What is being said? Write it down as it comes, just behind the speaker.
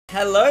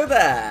Hello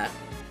there!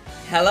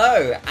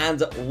 Hello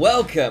and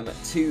welcome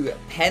to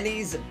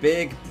Penny's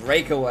Big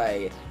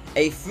Breakaway,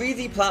 a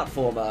 3D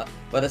platformer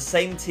by the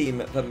same team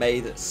that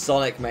made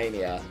Sonic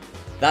Mania.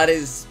 That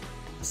is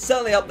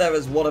certainly up there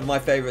as one of my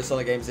favourite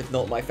Sonic games, if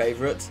not my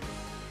favourite.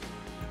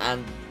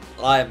 And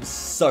I am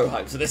so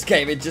hyped for this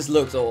game, it just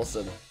looks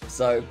awesome.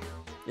 So,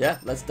 yeah,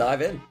 let's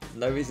dive in.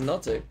 No reason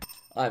not to.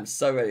 I'm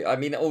so ready. I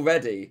mean,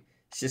 already,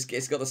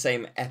 it's got the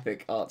same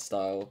epic art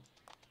style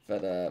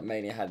that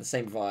Mania had, the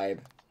same vibe.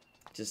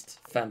 Just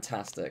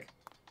fantastic.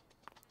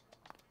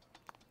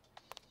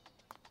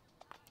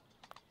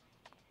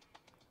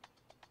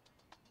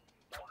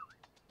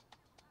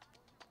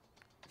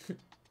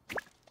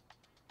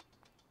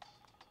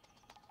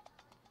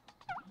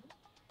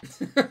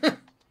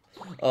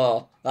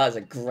 Oh, that is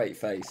a great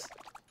face.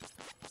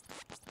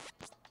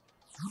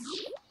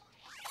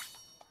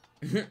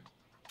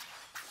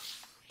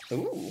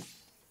 Ooh.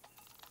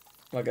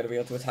 Am I going to be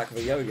able to attack with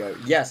a yo-yo?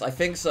 Yes, I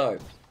think so.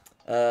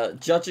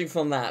 Judging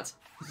from that,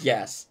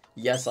 yes.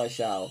 Yes, I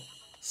shall.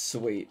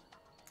 Sweet.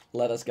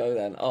 Let us go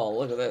then. Oh,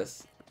 look at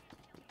this.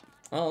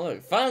 Oh,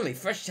 look. Finally,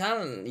 fresh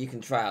talent you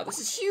can try out. This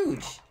is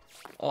huge.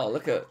 Oh,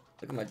 look at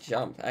my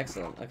jump.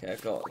 Excellent. Okay,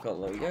 I've got a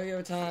little yo-yo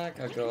attack.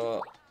 I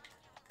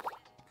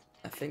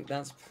think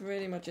that's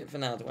pretty much it for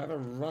now. Do I have a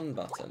run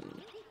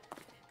button?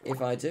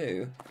 If I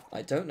do,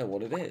 I don't know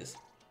what it is.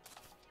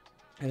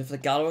 And for the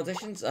gala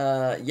auditions,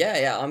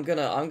 yeah, I'm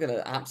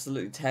gonna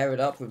absolutely tear it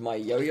up with my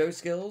yo-yo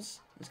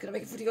skills. I'm just gonna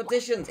make it for the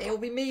auditions. It will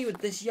be me with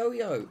this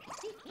yo-yo.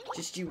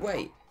 Just you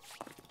wait.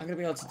 I'm gonna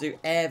be able to do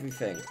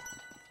everything.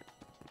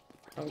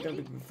 I'm gonna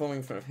be performing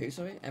in front of who?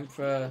 Sorry,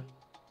 Emperor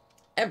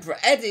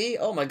Eddie.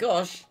 Oh my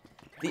gosh,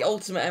 the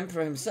ultimate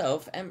Emperor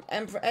himself,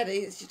 Emperor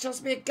Eddie. You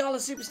trust me, a gala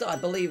superstar. I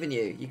believe in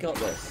you. You got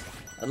this.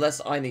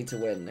 Unless I need to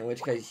win, in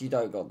which case you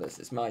don't got this.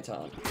 It's my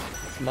time.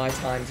 It's my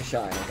time to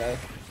shine. Okay.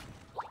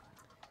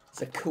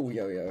 It's a cool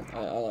yo-yo.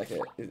 I like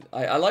it.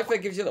 I like that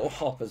it gives you a little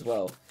hop as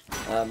well.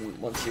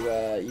 Once you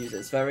use it,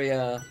 it's very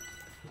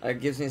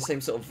it gives me the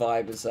same sort of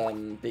vibe as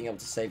being able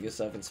to save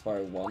yourself in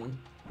Spyro 1.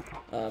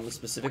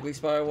 Specifically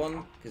Spyro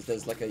 1, because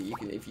there's like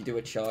if you do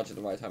a charge at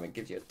the right time, it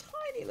gives you a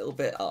tiny little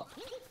bit up,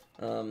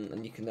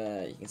 and you can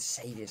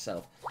save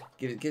yourself.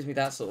 It gives me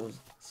that sort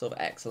of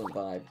excellent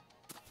vibe.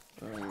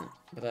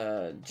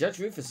 But Judge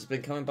Rufus has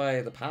been coming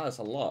by the palace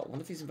a lot. I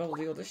wonder if he's involved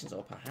with the auditions,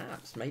 or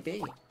perhaps,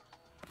 maybe.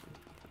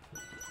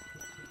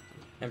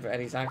 Emperor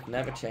Eddie's act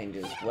never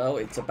changes. Well,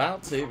 it's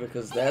about to,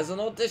 because there's an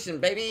audition,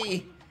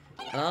 baby!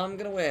 And I'm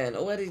gonna win.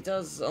 All Eddie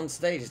does on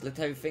stage is lift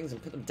heavy things and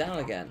put them down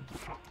again.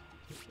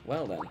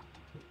 Well then.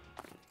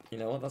 You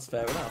know what, that's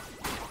fair enough.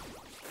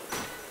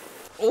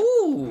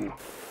 Ooh!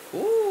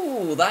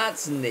 Ooh,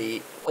 that's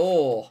neat.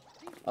 Oh!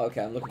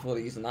 Okay, I'm looking forward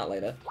to using that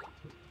later.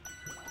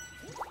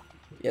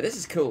 Yeah, this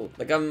is cool.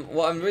 Like,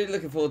 what I'm really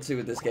looking forward to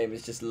with this game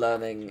is just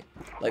learning,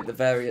 like, the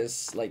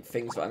various, like,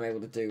 things that I'm able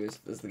to do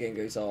as the game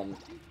goes on.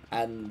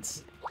 And,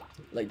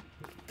 like,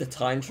 the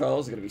time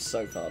trials are going to be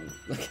so fun.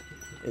 Like,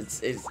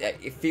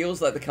 it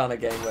feels like the kind of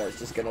game where it's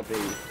just going to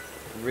be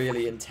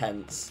really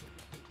intense.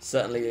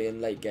 Certainly in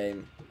late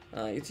game.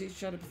 You two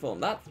try to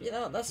perform.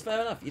 That's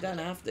fair enough. You don't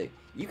have to.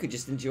 You could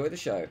just enjoy the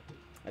show.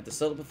 Like, the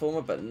solo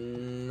performer, but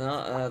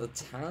not the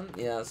talent.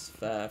 Yeah, that's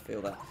fair. I feel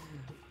that.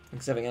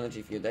 Conserving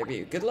energy for your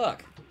debut. Good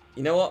luck.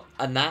 You know what?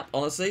 A nap,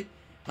 honestly.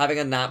 Having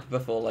a nap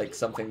before, like,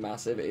 something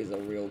massive is a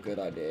real good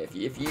idea. If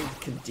you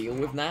can deal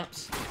with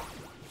naps,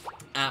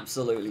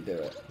 absolutely do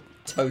it.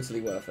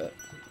 Totally worth it.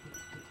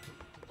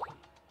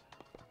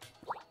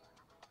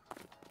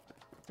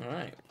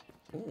 Alright.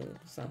 Ooh,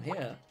 what's down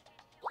here?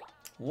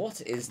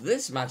 What is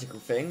this magical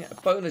thing? A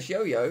bonus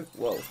yo-yo?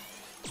 Whoa.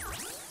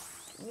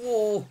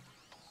 Whoa.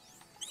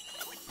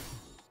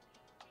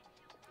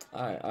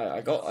 Alright,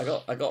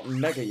 I got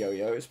mega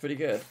yo-yo. It's pretty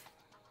good.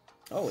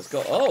 Oh, it's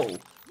got oh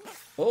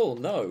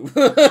no.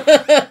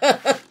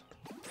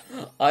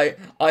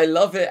 I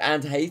love it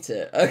and hate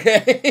it.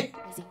 Okay.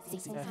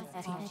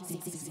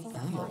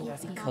 Oh,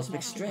 a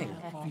cosmic string.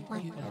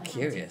 How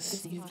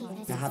curious.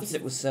 Perhaps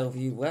it will serve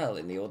you well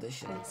in the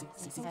audition.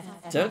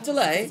 Don't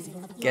delay.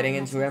 Getting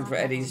into Emperor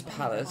Eddie's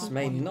palace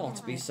may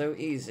not be so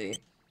easy.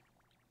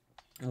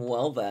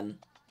 Well then.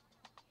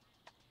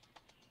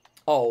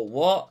 Oh,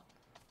 what?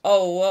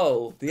 Oh,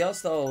 whoa. The art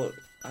style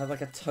had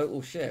like a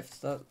total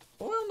shift.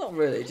 Well, not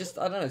really. Just,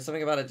 I don't know.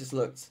 Something about it just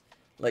looked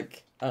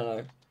like, I don't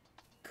know,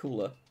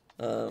 cooler.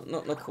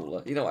 Not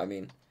cooler. You know what I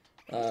mean.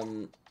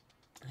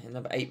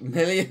 Number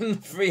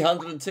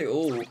 8,302,000.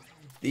 Ooh,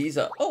 these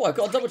are... Oh, I've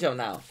got a double jump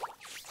now.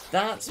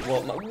 That's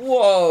what my...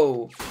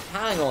 Whoa!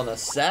 Hang on a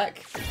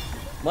sec.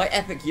 My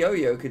epic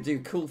yo-yo could do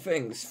cool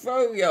things.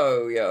 Throw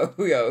yo-yo.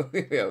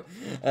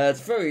 To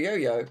throw a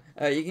yo-yo,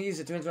 you can use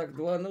it to interact with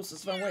the world in all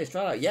sorts of fun ways.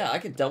 Try it out. Yeah, I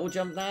can double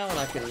jump now, and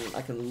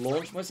I can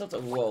launch myself to...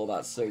 Whoa,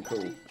 that's so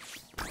cool.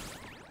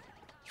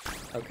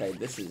 Okay,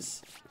 this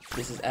is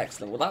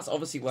excellent. Well, that's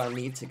obviously where I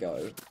need to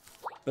go.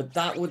 But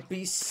that would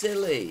be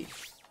silly.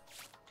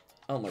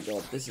 Oh my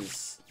god,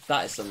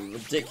 that is some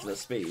ridiculous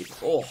speed.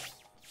 Oh.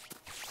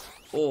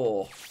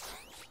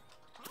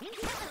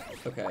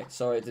 Okay,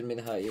 sorry, I didn't mean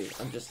to hurt you.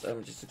 I'm just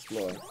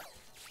exploring.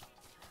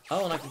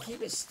 Oh, and I can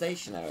keep it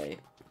stationary.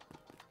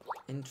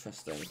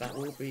 Interesting. That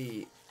will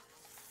be...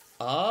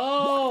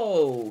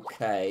 Oh,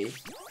 okay.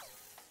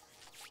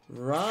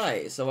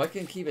 Right, so I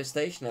can keep it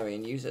stationary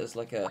and use it as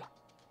like as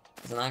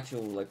an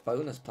actual like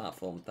bonus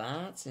platform.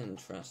 That's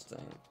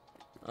interesting.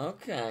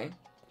 Okay.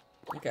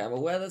 Okay, I'm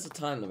aware there's a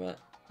time limit.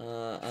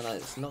 And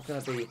it's not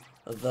going to be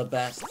the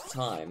best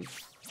time.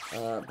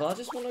 But I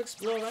just want to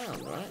explore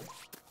around, right?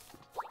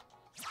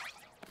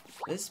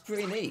 This is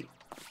pretty neat.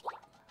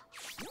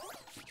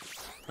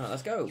 Alright,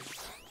 let's go.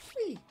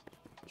 Whee.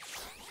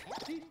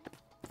 I'm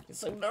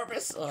so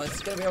nervous. Oh,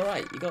 it's going to be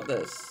alright. You got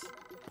this.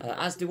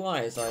 As do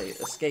I, as I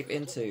escape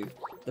into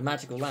the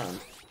magical land.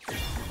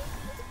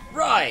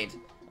 Ride!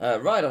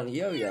 Ride on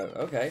yo-yo.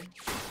 Okay.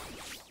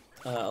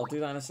 I'll do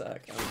that in a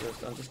sec.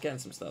 I'm just getting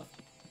some stuff.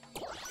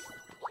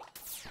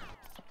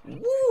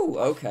 Woo!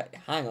 Okay,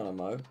 hang on a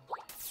mo.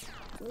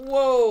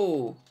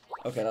 Whoa!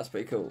 Okay, that's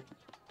pretty cool.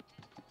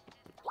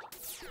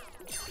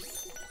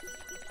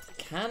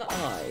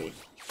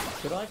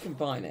 Could I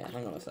combine it?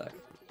 Hang on a sec.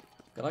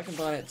 Could I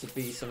combine it to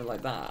be something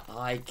like that?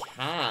 I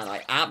can.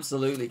 I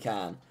absolutely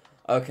can.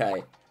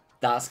 Okay,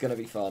 that's gonna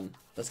be fun.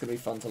 That's gonna be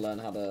fun to learn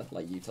how to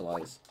like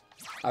utilize.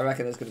 I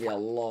reckon there's gonna be a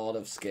lot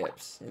of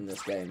skips in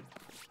this game,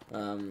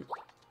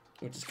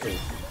 which is cool.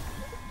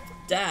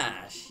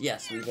 Dash.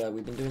 Yes, we've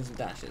been doing some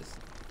dashes.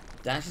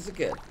 Dashes are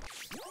good.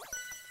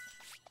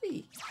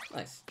 Whee.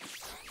 Nice.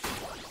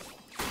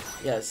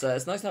 Yeah, it's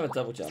nice to have a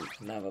double jump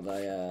now that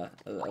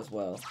I as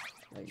well.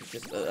 Like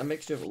just a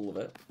mixture of all of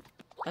it.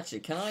 Actually,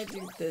 can I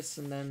do this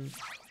and then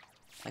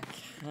I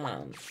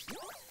can?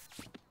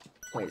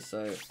 Wait,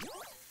 so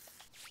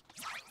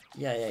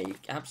yeah, you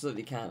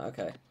absolutely can.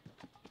 Okay.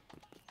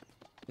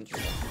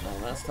 Interesting. Oh,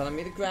 that's telling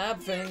me to grab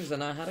things. I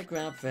know how to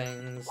grab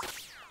things.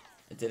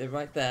 I did it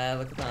right there.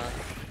 Look at that.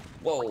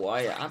 Whoa!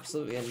 I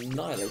absolutely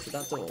annihilated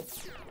that door.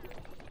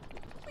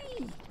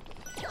 Whee!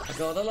 I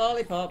got a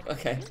lollipop.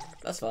 Okay,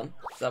 that's fun.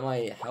 Is that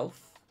my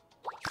health?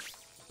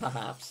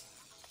 Perhaps.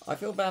 I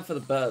feel bad for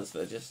the birds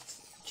that are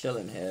just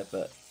chilling here,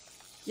 but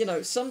you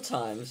know,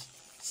 sometimes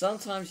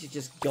you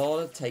just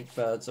gotta take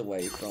birds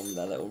away from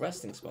their little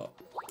resting spot.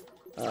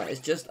 It's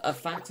just a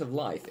fact of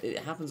life. It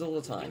happens all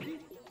the time.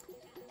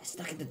 I'm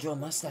stuck in to draw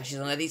mustaches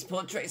on Eddie's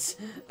portraits,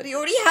 but he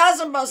already has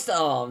a mustache.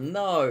 Oh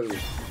no!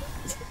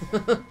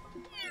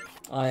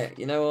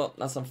 You know what?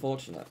 That's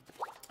unfortunate.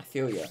 I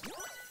feel you.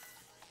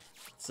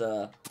 It's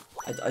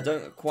I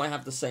don't quite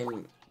have the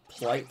same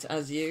plight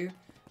as you,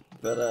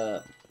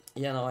 but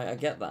yeah, no, I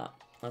get that.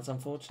 That's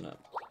unfortunate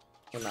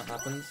when that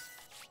happens.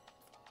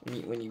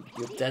 When you're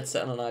dead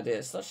set on an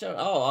idea. Start showing.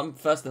 Oh, I'm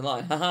first in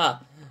line. Haha!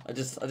 I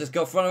just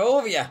got in front of all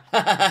of you.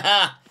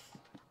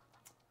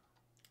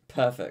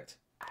 Perfect.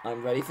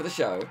 I'm ready for the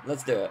show.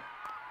 Let's do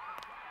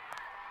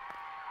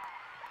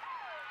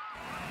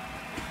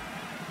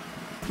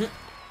it.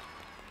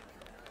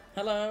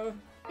 Hello.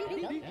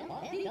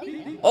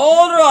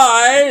 All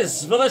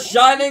rise for the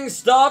shining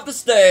star of the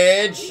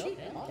stage,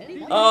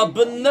 our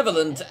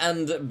benevolent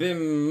and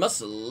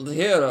bemuscled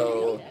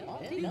hero,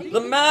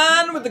 the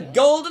man with the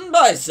golden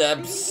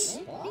biceps,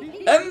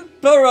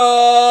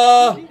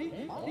 Emperor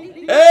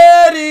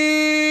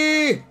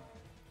Eddie.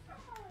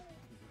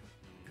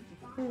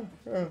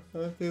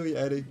 I feel you,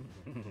 Eddie.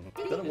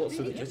 Don't know what's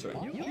with the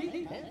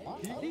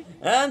jittering.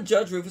 And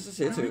Judge Rufus is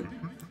here too.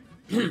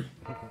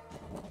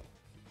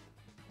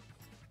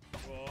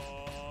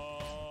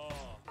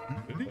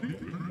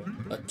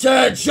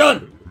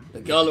 Attention!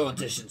 The gala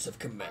auditions have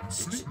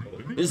commenced.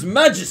 His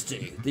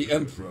Majesty, the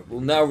Emperor,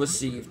 will now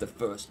receive the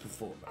first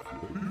performer.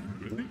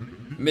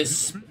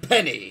 Miss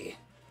Penny,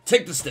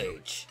 take the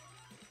stage.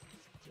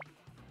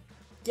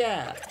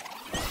 Yeah.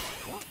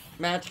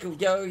 Magical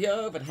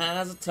yo-yo that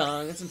has a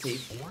tongue and some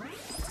teeth.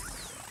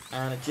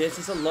 And it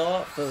jitters a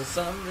lot for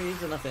some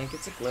reason. I think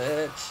it's a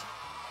glitch.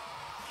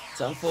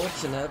 It's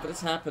unfortunate, but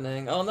it's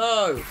happening. Oh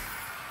no!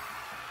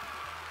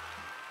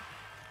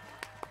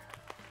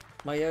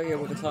 My yo-yo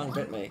with the tongue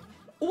bit me.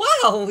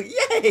 Wow!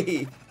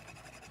 Yay!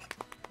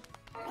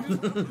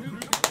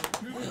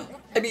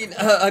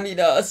 I mean,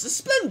 a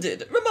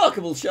splendid,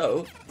 remarkable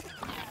show.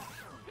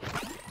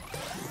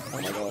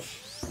 Oh my gosh.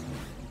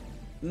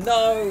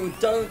 No,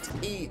 don't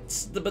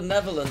eat the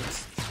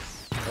benevolent.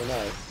 Oh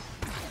no.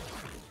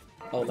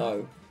 Oh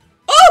no.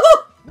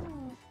 Oh!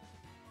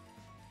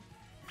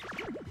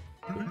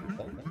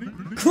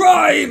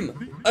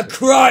 Crime! A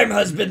crime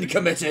has been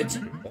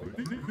committed!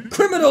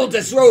 Criminal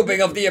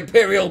disrobing of the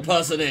imperial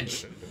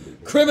personage!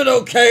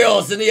 Criminal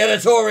chaos in the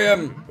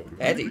editorium!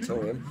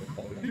 Editorium?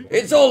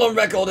 It's all on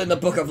record in the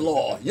book of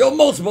law. Your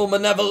multiple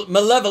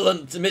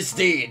malevolent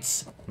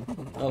misdeeds.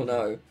 Oh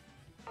no.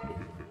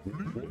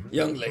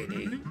 Young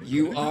lady,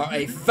 you are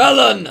a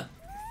felon!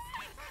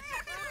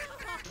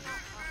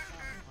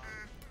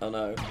 Oh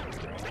no.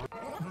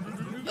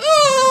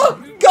 Oh!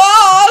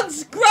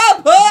 Guards!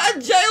 Grab her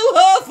and jail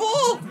her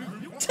for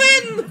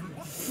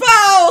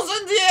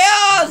 10,000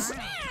 years!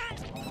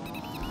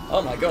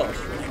 Oh my gosh.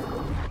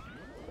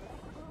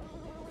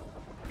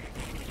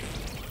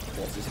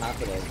 What is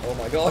happening? Oh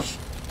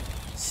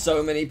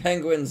so many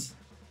penguins.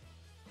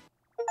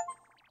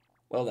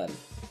 Well then.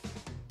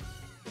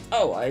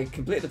 Oh, I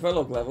completed the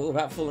prologue level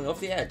without falling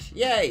off the edge.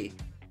 Yay!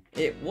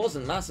 It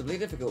wasn't massively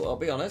difficult, I'll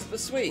be honest, but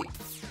sweet.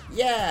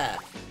 Yeah!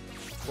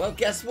 Well,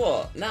 guess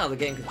what? Now the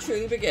game can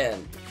truly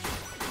begin.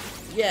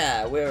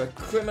 Yeah, we're a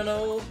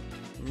criminal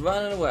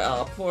running away.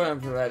 Oh, poor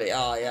Emperetti.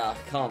 Oh, yeah,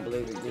 I can't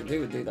believe it. Who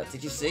would do that?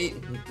 Did you see?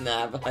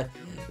 Nah, but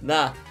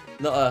nah,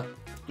 not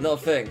a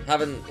thing.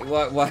 Why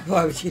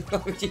would you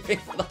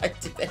think that I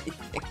did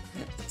anything?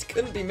 It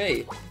couldn't be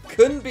me.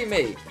 Couldn't be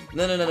me.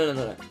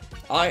 No.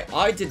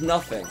 I did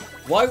nothing.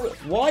 Why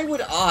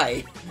would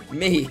I,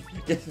 me,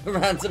 just a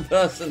random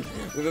person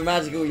with a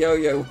magical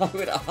yo-yo, why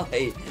would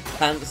I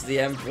pants the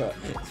Emperor?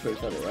 It's pretty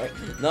funny, right?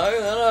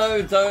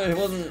 No, don't. It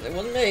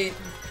wasn't me.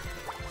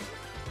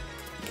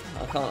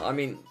 I can't. I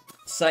mean,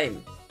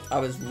 same. I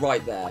was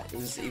right there.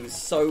 He was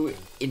so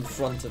in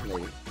front of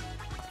me.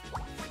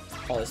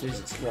 Oh, this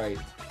music's great.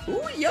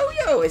 Ooh,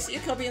 yo-yo! Is you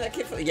copying that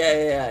kid?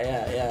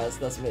 Yeah.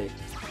 That's me.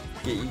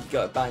 You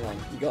got it. Bang on.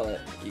 You got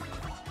it. You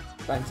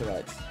bang to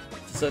rights.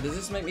 So does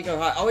this make me go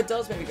higher? Oh, it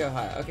does make me go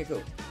higher. Okay,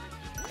 cool.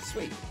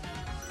 Sweet.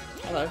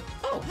 Hello.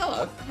 Oh,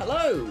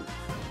 hello.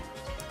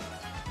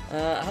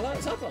 Hello,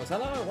 it's Hotbox.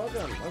 Hello,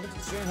 welcome to the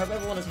stream. Hope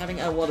everyone is having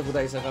a wonderful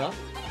day so far.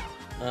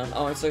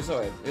 Oh, I'm so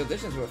sorry. The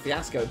auditions were a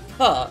fiasco,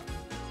 but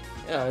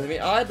you know, I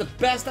mean, I had the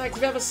best act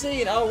I've ever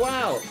seen. Oh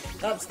wow,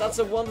 that's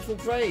a wonderful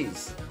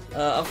praise.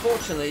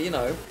 Unfortunately, you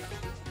know,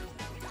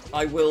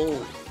 I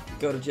will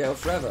go to jail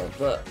forever.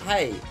 But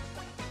hey,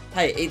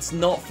 it's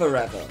not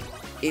forever.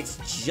 It's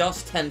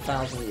just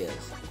 10,000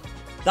 years.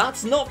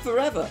 That's not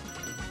forever.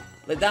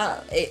 Like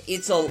that,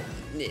 it's a.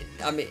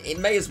 I mean, it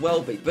may as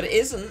well be, but it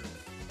isn't.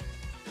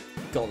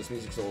 God, this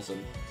music's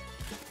awesome.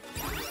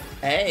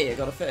 Hey, I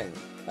got a thing.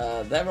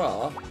 There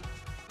are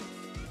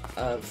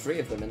 3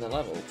 of them in the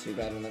level. Too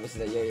bad I'll never see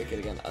that yo-yo kid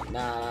again.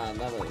 Nah,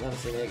 never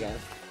see me again.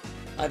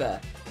 Hi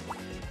there.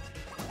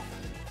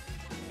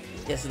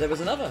 Yeah, so there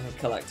was another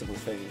collectible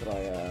thing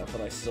that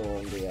I saw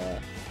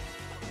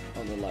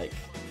on the like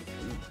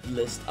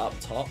list up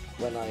top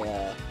when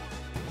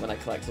I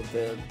collected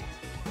the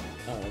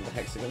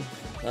hexagon.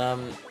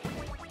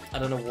 I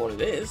don't know what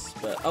it is,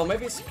 but oh,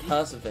 maybe it's a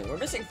person thing. We're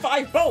missing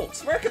 5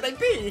 bolts. Where could they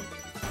be?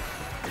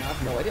 I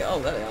have no idea. Oh,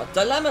 there they are.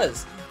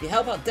 Dilemmas! If you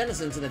help out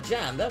denizens in a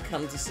jam, they'll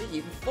come to see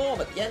you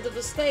perform at the end of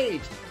the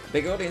stage.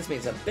 Bigger audience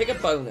means a bigger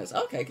bonus.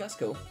 Okay, that's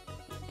cool.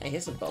 Hey,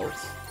 here's some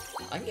bolts.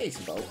 I can get you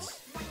some bolts.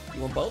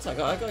 You want bolts? I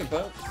got you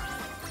bolts.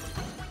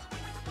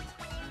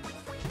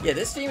 Yeah,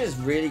 this theme is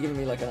really giving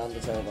me like an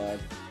Undertale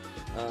vibe,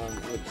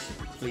 which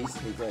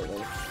pleases me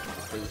greatly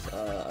because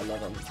I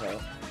love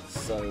Undertale.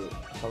 So,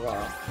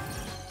 hurrah!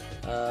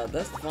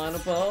 There's the final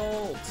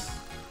bolt.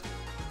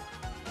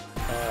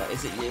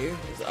 Is it you?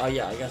 Oh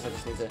yeah, I guess I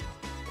just need to...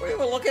 We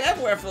were looking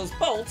everywhere for those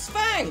bolts,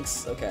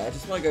 thanks! Okay, I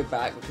just want to go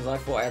back because I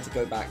thought I had to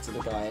go back to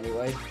the guy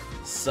anyway.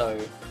 So,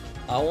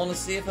 I want to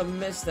see if I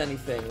missed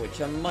anything,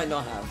 which I might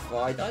not have.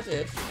 Well, I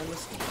did.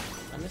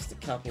 I missed a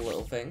couple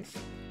little things.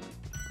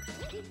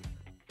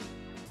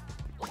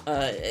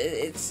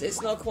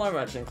 It's not quite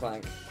Ratchet &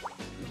 Clank.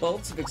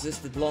 Bolts have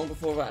existed long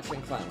before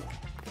Ratchet & Clank.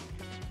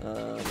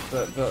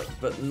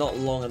 But not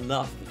long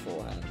enough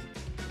beforehand.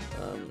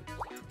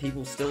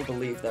 People still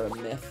believe they're a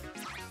myth.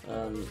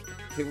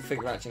 People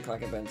think Ratchet &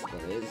 Clank invented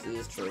them. It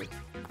is true.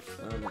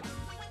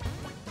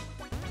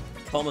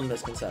 Common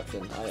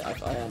misconception.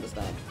 I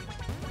understand.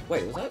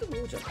 Wait, was I the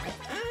wall jump?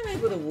 I'm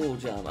able to wall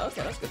jump.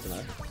 Okay, that's good to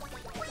know.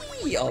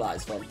 Whee! Oh, that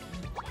is fun.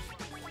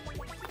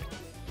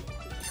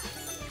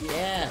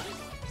 Yeah.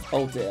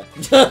 Oh dear.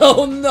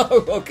 Oh no.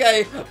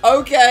 Okay.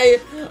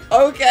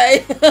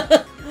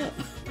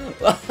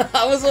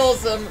 That was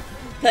awesome.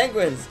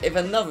 Penguins, if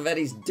enough of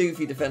Eddie's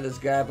doofy defenders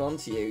grab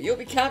onto you, you'll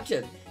be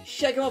captured.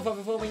 Shake them off by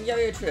performing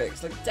yo-yo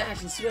tricks like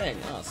dash and swing.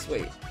 Oh,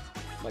 sweet.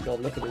 Oh my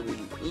god, look at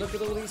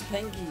all these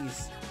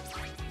pengies.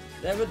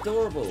 They're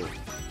adorable.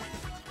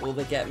 Will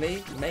they get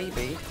me?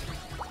 Maybe.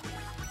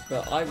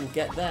 But I will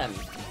get them.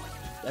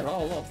 There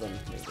are a lot of them.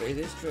 It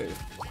is true.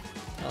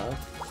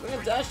 Swing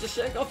and dash to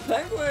shake off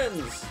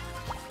penguins.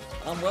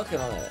 I'm working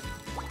on it.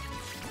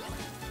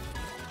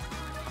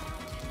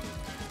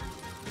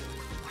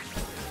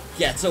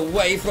 Get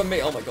away from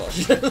me! Oh my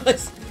gosh.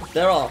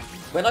 There are.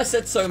 When I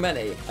said so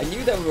many, I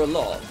knew there were a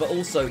lot, but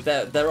also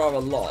there are a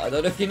lot. I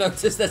don't know if you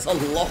noticed, there's a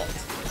lot.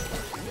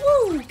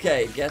 Woo!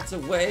 Okay, get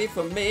away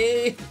from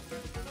me!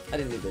 I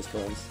didn't need those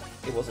coins.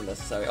 It wasn't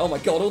necessary. Oh my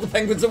god, all the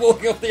penguins are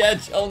walking off the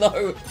edge! Oh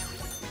no!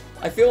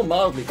 I feel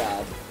mildly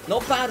bad.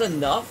 Not bad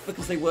enough,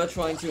 because they were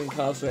trying to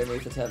incarcerate me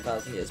for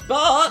 10,000 years,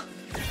 but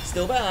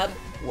still bad.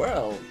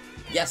 Well,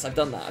 yes, I've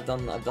done that. I've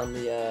done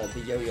the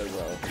yo-yo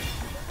whirl.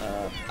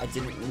 I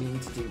didn't mean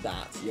to do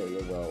that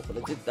yo-yo whirl, but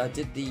I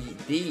did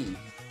the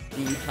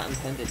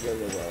patent-pended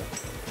yo-yo whirl.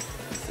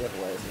 It's the other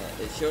way, isn't it?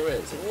 It sure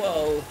is.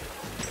 Whoa!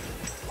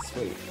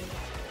 Sweet.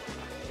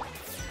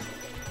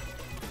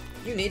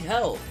 You need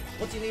help.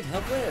 What do you need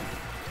help with?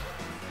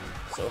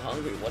 So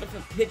hungry. What if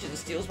a pigeon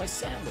steals my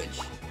sandwich?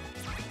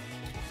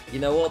 You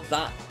know what?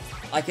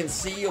 I can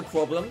see your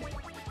problem.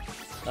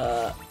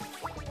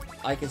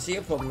 I can see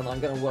a problem, and I'm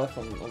going to work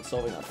on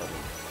solving that problem.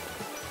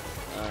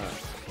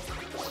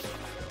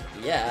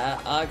 Yeah,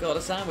 I got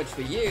a sandwich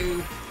for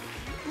you.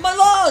 My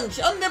lunch!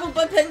 Unnibbled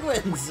by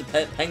penguins!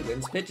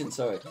 Penguins? Pigeons,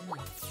 sorry.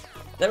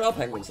 There are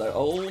penguins, though.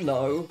 Oh,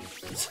 no.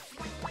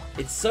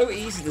 It's so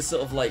easy to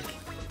sort of, like,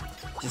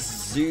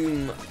 just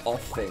zoom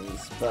off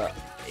things, but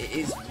it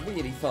is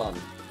really fun.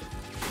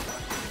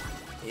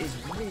 It is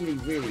really,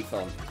 really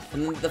fun.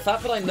 And the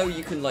fact that I know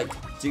you can, like,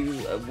 do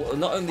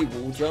not only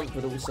wall jump,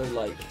 but also,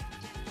 like,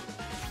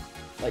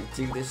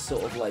 do this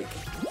sort of, like,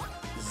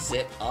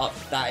 zip up,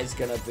 that is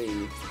going to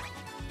be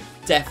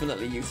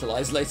definitely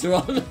utilized later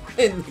on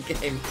in the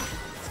game.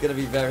 It's going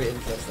to be very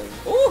interesting.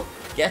 Ooh!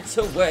 Get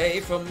away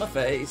from my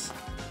face.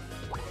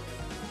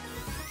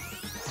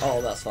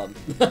 Oh, that's fun.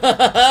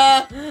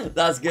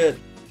 That's good.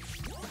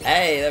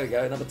 Hey, there we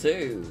go, number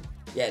 2.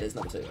 Yeah, it is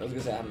number 2. I was going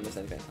to say I haven't missed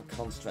anything. I'm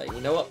concentrating.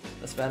 You know what?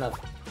 That's fair enough.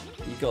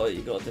 You got a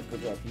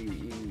difficult job. You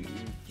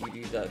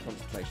do that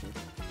concentration.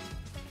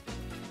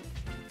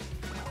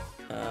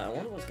 I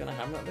wonder what's going to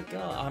happen at the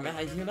guard. I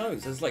mean, who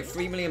knows? There's like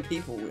 3 million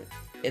people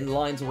in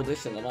line to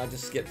audition, and I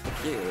just skipped the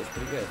queue. It's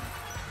pretty good.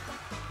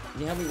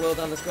 Can you help me whirl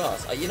down this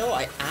grass? You know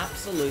what? I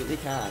absolutely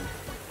can.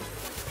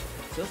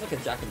 Feels like a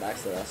Jack and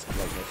Daxter-esque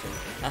mission.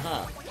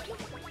 Haha.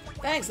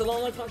 Thanks, the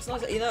lawn looks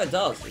nice. You know, it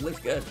does. It looks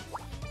good.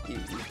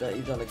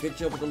 You've done a good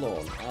job with the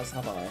lawn, as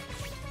have I.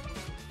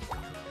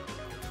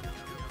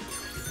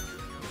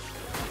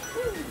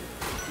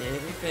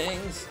 Give me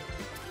things.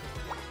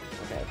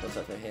 Okay, what's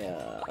over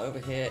here? Over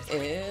here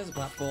is a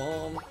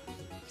platform.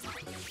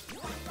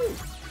 Woo.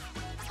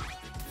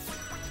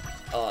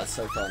 Oh, it's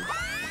so fun.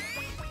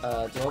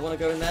 Do I want to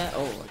go in there?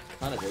 Oh,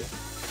 I kind of do.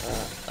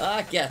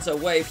 Get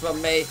away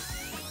from me!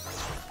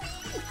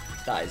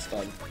 That is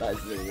fun. That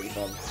is really, really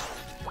fun.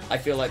 I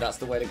feel like that's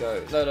the way to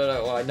go. No.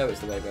 Well, I know it's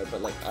the way to go,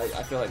 but like,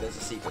 I feel like there's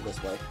a secret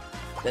this way.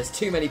 There's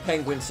too many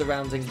penguins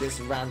surrounding this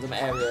random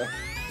area.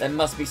 There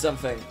must be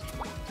something.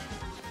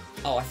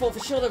 Oh, I thought for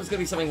sure there was going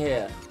to be something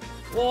here.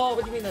 What?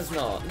 What do you mean there's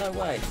not? No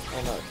way.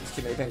 Oh no, there's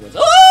too many penguins.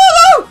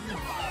 Oh no!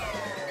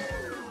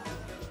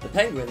 The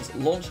penguins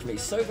launched me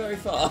so very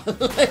far.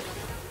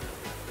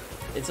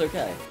 It's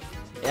okay.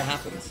 It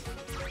happens.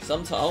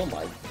 Sometimes. Oh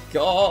my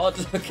god.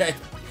 Okay.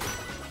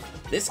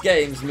 This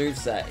game's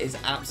moveset is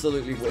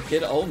absolutely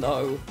wicked. Oh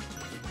no.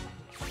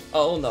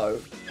 Oh no.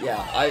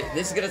 Yeah,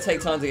 this is gonna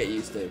take time to get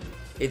used to.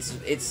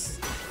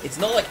 It's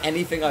not like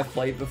anything I've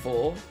played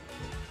before.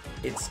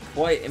 It's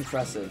quite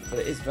impressive, but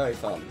it is very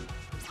fun.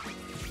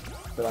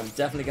 But I'm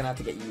definitely gonna have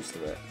to get used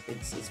to it.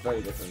 It's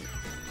very different.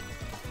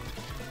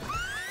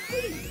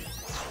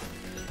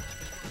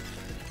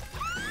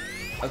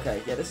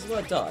 Okay, yeah, this is where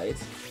I died,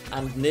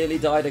 and nearly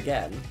died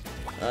again.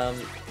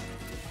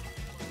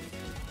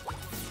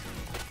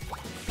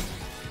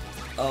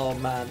 Oh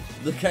man.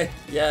 Okay,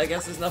 yeah, I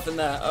guess there's nothing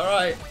there.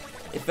 Alright.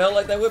 It felt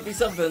like there would be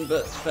something,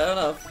 but fair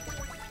enough.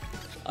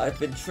 I've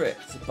been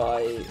tricked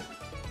by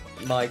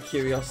my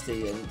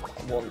curiosity and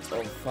want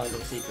of finding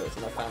secrets,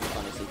 and I found the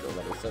final secret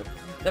already, so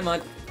never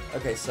mind.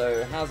 Okay,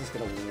 so how's this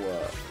gonna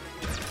work?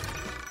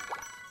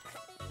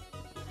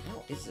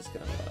 How is this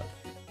gonna work?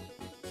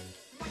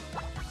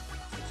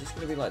 It's just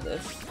gonna be like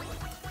this?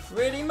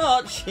 Pretty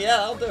much!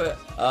 Yeah, I'll do it.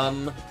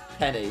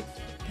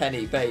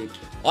 Penny, babe.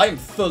 I am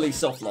fully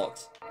soft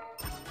locked.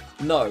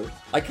 No,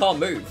 I can't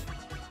move.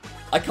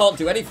 I can't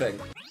do anything.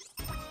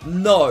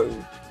 No.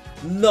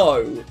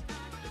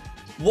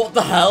 What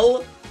the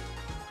hell?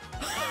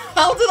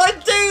 How did I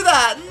do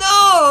that?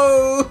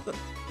 No!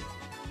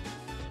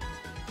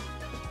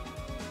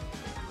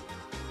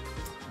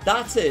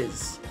 That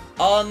is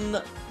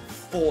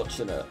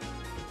unfortunate.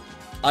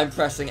 I'm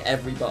pressing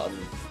every button.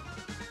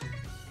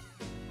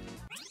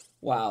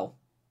 Wow.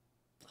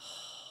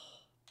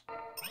 I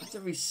have to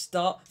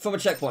restart from a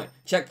checkpoint.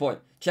 Checkpoint.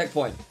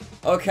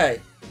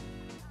 Okay.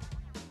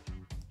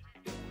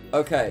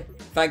 Okay.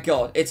 Thank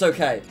God. It's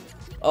okay.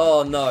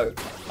 Oh no.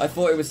 I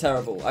thought it was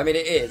terrible. I mean,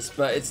 it is,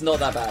 but it's not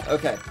that bad.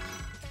 Okay.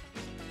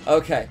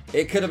 Okay.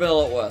 It could have been a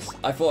lot worse.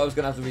 I thought I was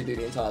going to have to redo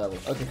the entire level.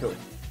 Okay, cool.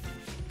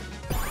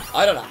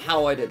 I don't know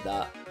how I did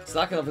that.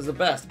 Slacking off is the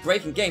best.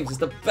 Breaking games is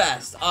the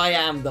best. I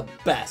am the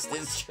best.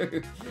 It's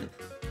true.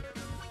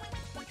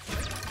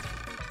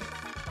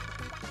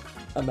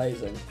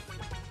 Amazing.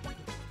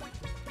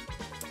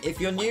 If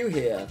you're new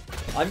here,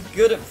 I'm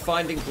good at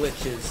finding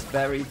glitches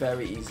very,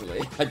 very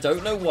easily. I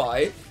don't know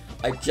why.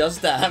 I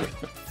just am.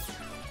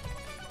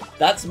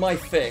 That's my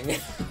thing.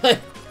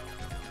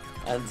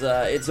 And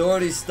it's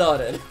already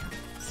started.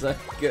 So,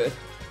 good.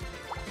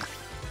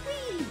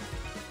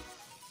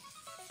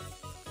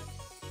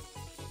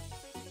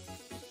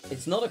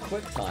 It's not a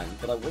quick time,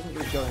 but I wasn't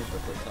really going for a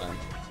quick time.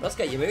 Let's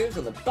get your moves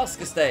on the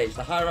busker stage.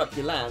 The higher up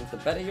you land, the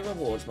better your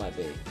rewards might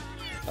be.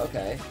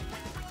 Okay.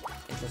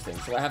 Interesting.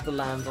 So I have to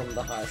land on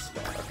the highest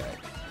spot. Okay.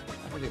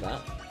 I can do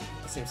that.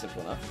 That seems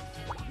simple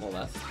enough. More or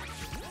less.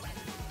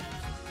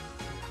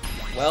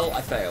 Well,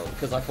 I failed,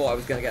 because I thought I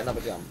was going to get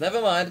another jump.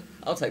 Never mind.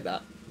 I'll take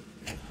that.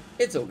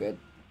 It's all good.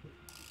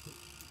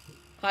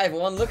 Hi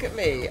everyone, look at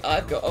me.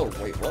 I've got... Oh,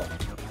 wait, what?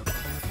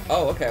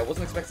 Oh, okay. I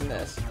wasn't expecting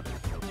this.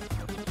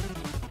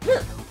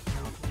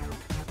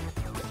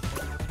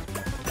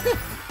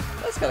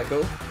 That's kind of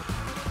cool.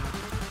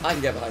 I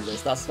can get behind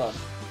this. That's fun.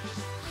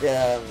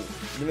 Yeah,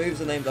 the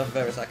moves are named after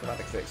various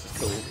acrobatic tricks. It's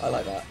cool. I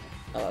like that.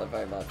 I like it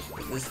very much.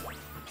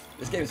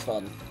 This game's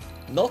fun.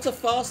 Not a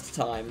fast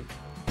time,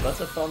 but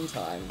a fun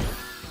time.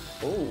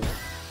 Ooh.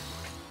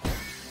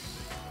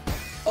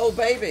 Oh,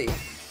 baby!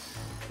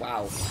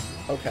 Wow.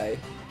 Okay.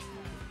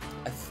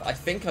 I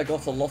think I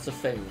got a lot of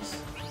things.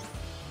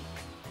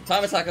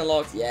 Time attack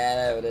unlocked. Yeah,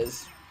 there it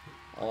is.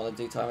 I want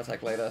to do time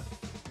attack later.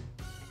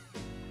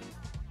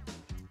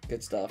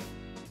 Good stuff.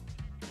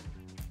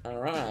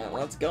 Alright,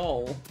 let's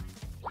go.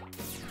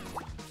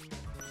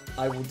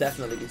 I will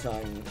definitely be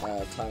trying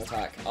time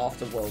attack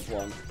after World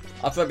 1.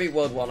 After I beat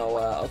World 1,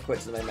 I'll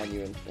quit to the main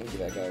menu and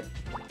give it a go.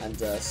 And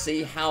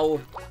see how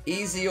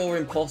easy or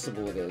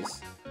impossible it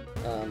is.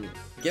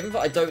 Given that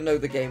I don't know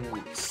the game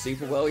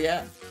super well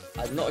yet,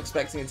 I'm not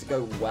expecting it to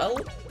go well,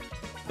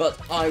 but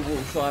I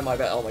will try my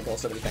best. Oh my god,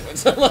 so many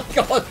penguins. Oh my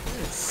god,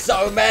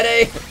 so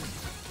many!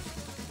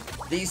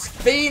 These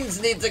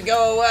fiends need to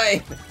go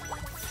away!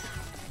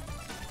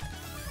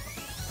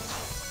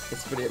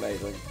 It's pretty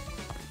amazing.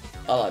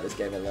 I like this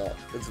game a lot.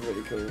 It's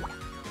really cool.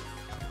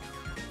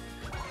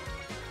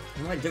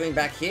 What am I doing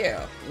back here?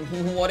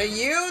 What are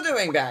you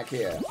doing back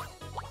here?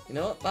 You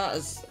know what? That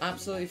is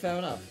absolutely fair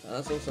enough. And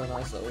that's also a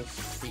nice little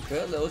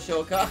secret, little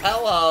shortcut.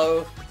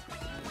 Hello!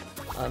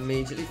 I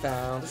immediately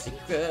found a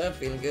secret.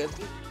 Feeling good.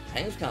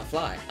 Penguins can't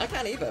fly. I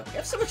can't either. We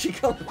have so much in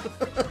common.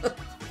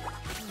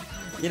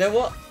 You know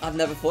what? I've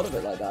never thought of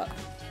it like that.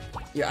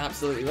 You're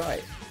absolutely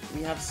right.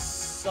 We have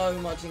so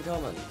much in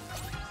common.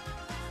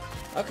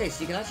 Okay,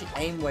 so you can actually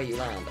aim where you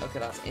land. Okay,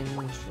 that's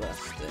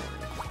interesting.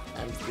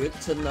 And good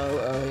to know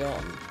early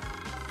on.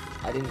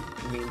 I didn't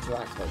mean to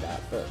act like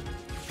that, but...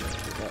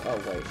 Oh,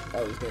 wait.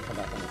 Oh, he's going to come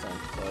back on his own.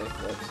 Sorry,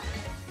 whoops.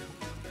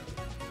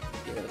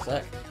 Give it a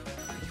sec.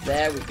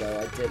 There we go,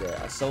 I did it.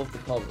 I solved the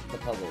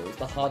puzzle. It was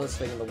the hardest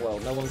thing in the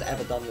world. No one's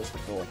ever done this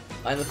before.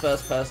 I'm the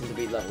first person to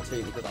beat level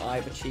 2 because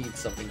I've achieved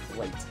something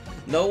great.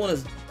 No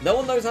one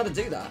knows how to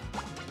do that.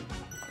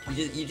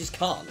 You just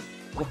can't.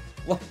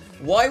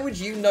 Why would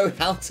you know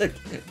how to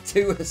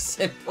do a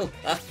simple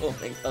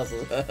platforming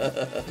puzzle?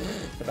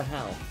 But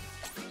how?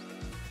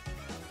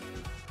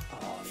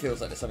 Oh, it feels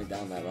like there's something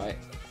down there, right?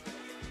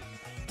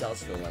 It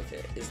does feel like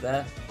it. Is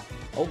there?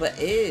 Oh, there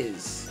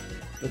is!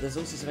 But there's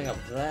also something up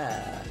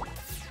there.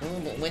 Oh,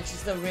 but which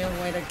is the real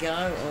way to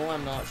go? Oh,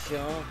 I'm not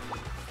sure.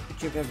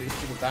 You're going to these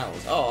stupid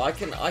barrels. Oh, I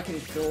can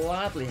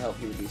gladly help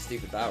you with these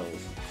stupid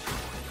barrels.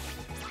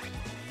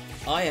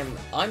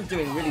 I'm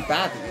doing really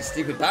bad with these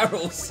stupid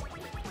barrels.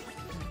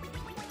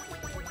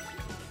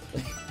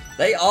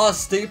 They are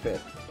stupid.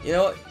 You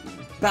know what?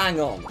 Bang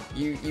on.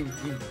 You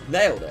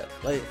nailed it.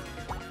 Like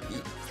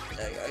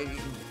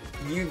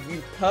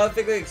you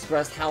perfectly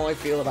expressed how I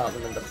feel about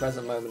them in the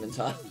present moment in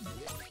time.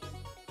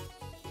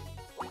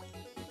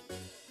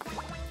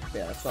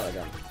 Yeah, let's try that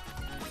again.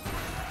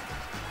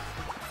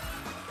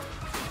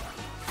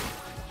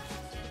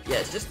 Yeah,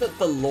 it's just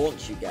the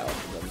launch you get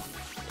off of them.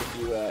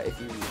 If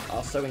you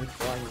are so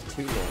inclined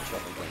to launch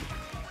off of them,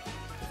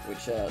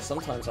 which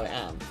sometimes I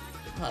am.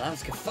 Oh, that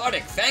was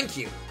cathartic. Thank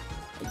you.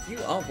 You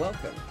are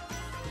welcome.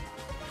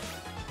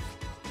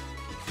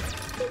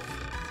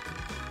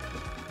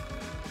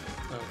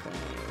 Okay,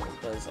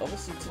 there's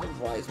obviously to the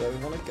right is where we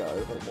want to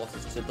go, but what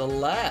is to the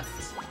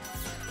left?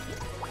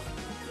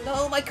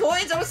 No, my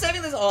coins! I was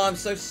saving this! Oh, I'm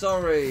so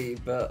sorry,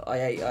 but I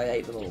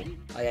ate them all.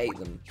 I ate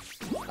them.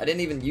 I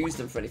didn't even use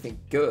them for anything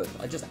good.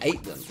 I just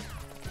ate them.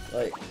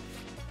 Like,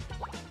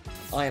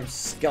 I am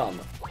scum.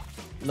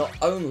 Not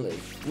only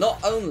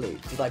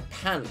did I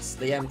pants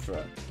the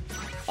Emperor,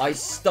 I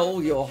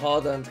stole your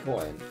hard-earned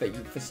coin that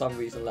you, for some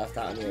reason, left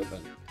out in the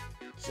open.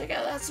 Check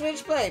out that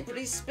switchblade,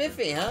 pretty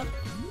spiffy, huh?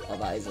 Oh,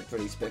 that is a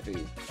pretty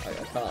spiffy.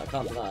 I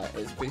can't deny it.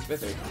 It's pretty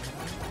spiffy.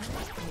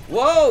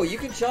 Whoa, you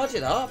can charge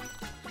it up.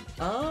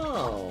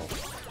 Oh,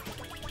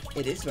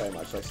 it is very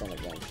much like Sonic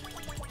then.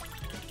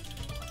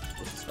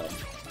 This is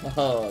fun.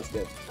 Oh, that's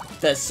good.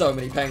 There's so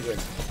many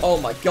penguins. Oh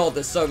my god,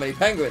 there's so many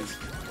penguins.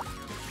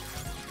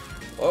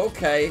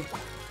 Okay.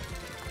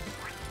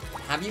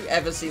 Have you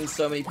ever seen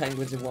so many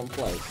penguins in one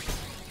place?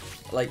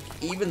 Like,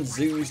 even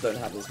zoos don't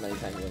have this many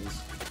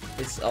penguins.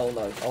 It's, oh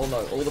no, all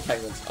the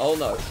penguins. Oh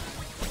no.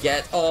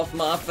 Get off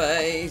my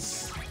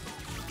face.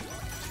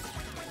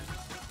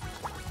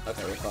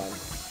 Okay, we're fine.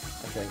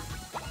 I think.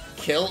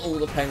 Kill all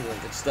the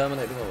penguins,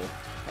 exterminate them all.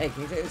 Hey,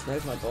 can you take this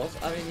note to my boss?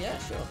 I mean, yeah,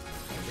 sure.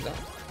 I can do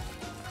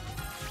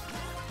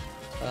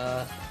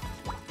that.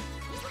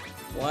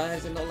 Why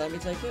is it not letting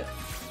me take it?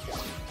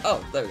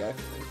 Oh, there we go.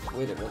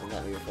 Weird it wasn't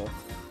letting me before.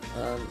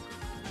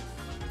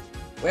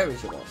 Where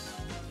is your boss?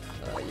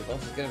 Your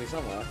boss is gonna be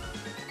somewhere.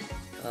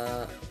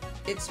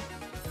 It's...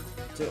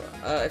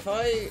 if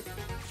I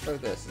throw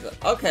this, is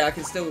that... Okay, I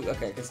can still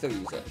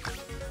use it.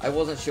 I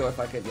wasn't sure if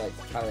I could, like,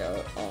 carry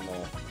it on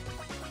or...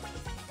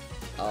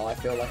 Oh, I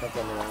feel like I've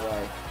gone the wrong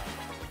way.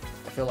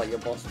 I feel like your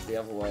boss is the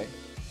other way.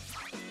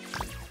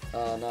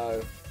 Oh no.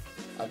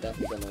 I've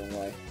definitely gone the wrong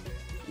way.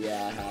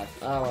 Yeah, I have.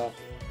 Oh well.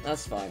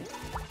 That's fine.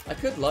 I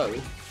could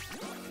load.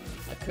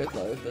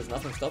 There's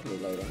nothing stopping me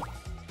loading.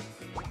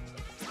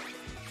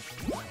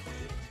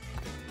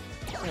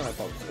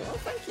 Oh,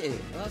 thank you.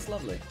 Well, that's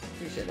lovely.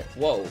 Appreciate it.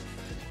 Whoa.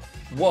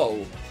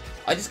 Whoa.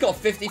 I just got a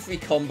 53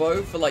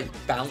 combo for, like,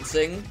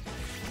 bouncing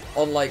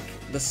on, like,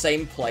 the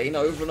same plane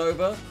over and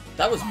over.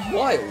 That was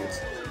wild.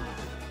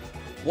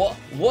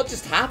 What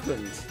just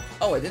happened?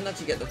 Oh, I didn't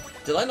actually get the...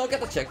 Did I not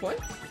get the checkpoint?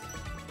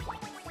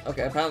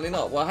 Okay, apparently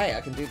not. Well, hey,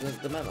 I can do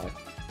the memo.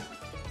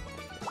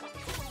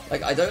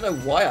 Like, I don't know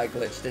why I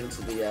glitched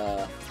into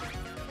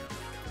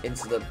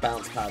the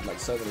bounce pad, like,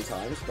 so many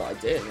times, but I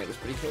did, and it was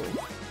pretty cool.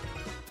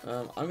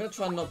 I'm gonna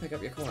try and not pick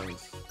up your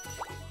coins.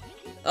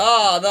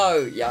 Oh, no!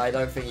 Yeah, I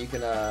don't think you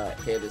can,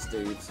 hear this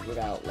dude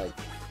without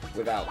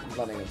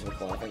running into a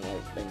corner. I think,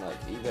 like, they might...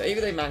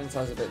 Either they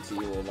magnetize a bit to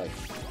you, or, like...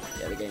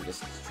 Yeah, the game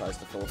just tries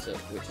to force it,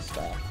 which is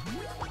fair.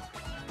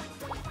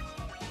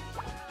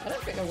 I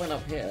don't think I went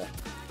up here.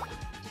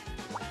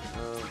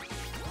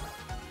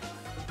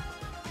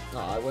 No,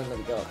 I won't let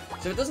me go up.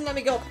 So it doesn't let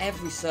me go up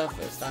every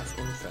surface. That's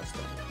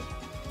interesting.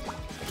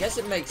 I guess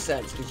it makes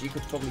sense, because you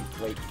could probably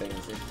break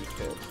things if you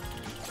could.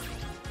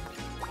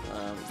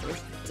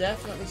 There's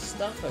definitely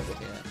stuff over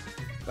here.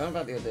 What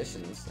about the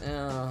auditions?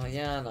 Oh,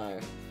 yeah, no.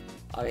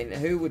 I mean,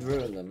 who would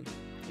ruin them?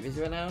 Give me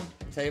through it now? I'll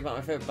tell you about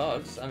my favourite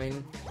bugs. I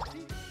mean,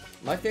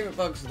 my favourite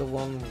bugs are the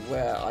one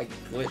where I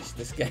glitched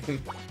this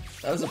game.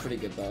 That was a pretty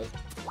good bug.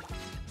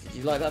 Did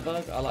you like that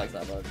bug? I liked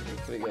that bug. It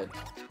was pretty good.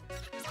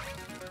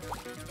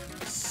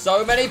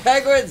 So many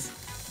penguins!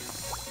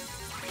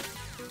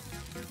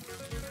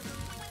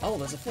 Oh,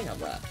 there's a thing up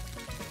there.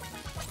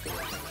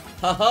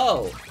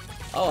 Ho-ho!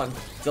 Oh, I'm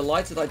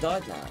delighted I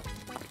died now.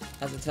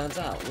 As it turns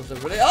out. Was it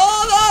really?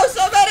 Oh no!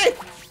 So many!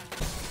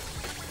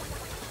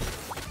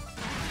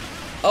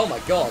 Oh my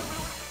god.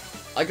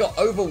 I got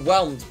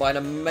overwhelmed by an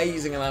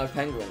amazing amount of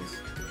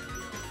penguins.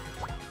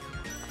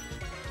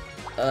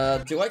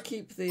 Do I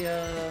keep the,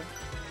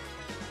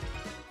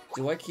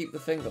 Do I keep the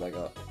thing that I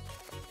got?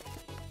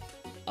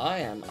 I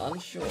am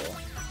unsure. Ooh.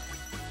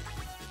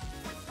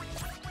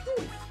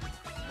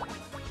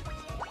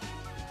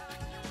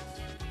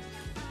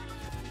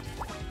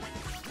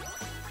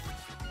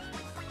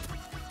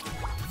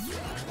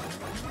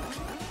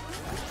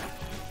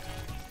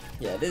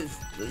 Yeah, it is.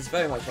 It's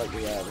very much like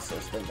the sort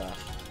of spin dash,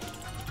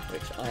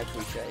 which I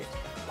appreciate.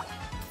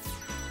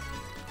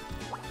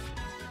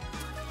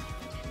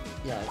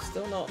 Yeah, I'm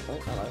still not. Oh,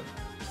 hello.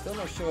 Still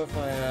not sure if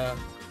I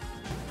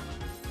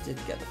did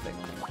get the thing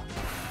or not.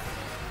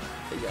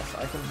 But yes,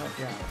 I can help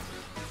you out.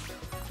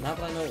 Now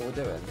that I know what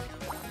we're doing,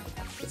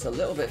 it's a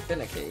little bit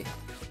finicky.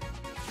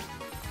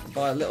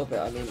 By a little bit,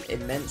 I mean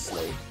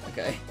immensely.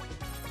 Okay.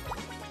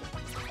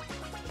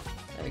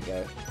 There we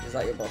go. Is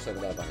that your boss over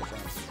there by any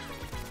chance?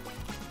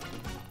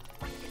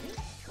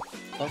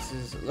 Boss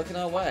is looking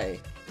our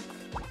way.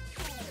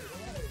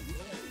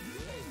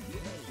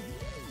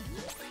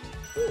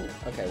 Ooh,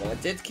 okay, well I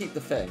did keep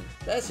the thing.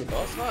 There's your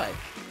boss, hi.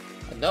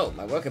 No,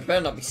 my worker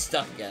better not be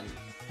stuck again.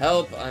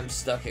 Help, I'm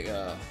stuck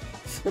again.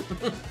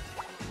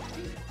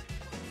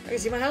 I can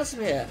see my house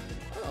from here.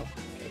 Oh,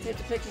 I taped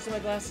the pictures of my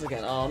glasses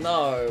again. Oh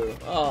no.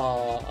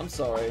 Oh, I'm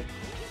sorry.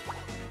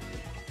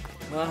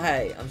 Well,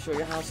 hey, I'm sure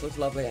your house looks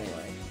lovely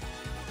anyway.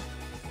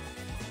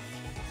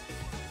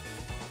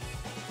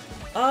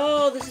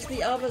 Oh, this is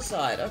the other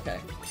side. Okay.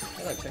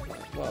 Hello, check that.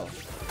 Whoa.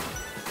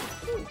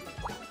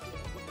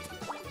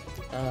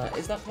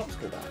 Is that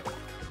popsicle back?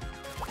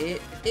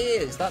 It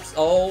is. That's...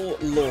 Oh,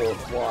 Lord.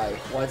 Why?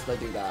 Why did I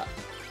do that?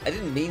 I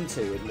didn't mean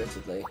to,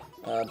 admittedly.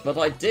 But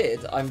I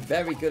did. I'm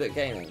very good at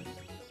gaming.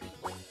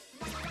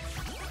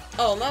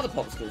 Oh, now the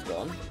popsicle's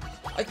gone.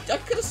 I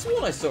could have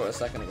sworn I saw it a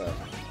second ago.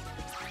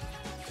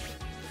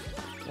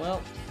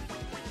 Well,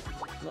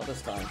 not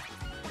this time.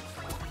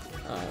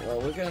 Alright,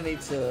 well, we're going to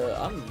need to...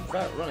 I'm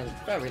running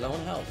very low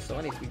on health, so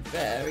I need to be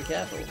very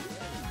careful.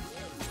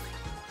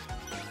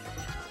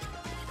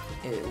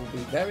 It will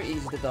be very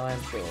easy to die,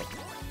 I'm sure.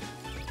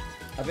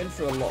 I've been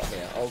through a lot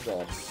here. Oh,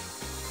 God.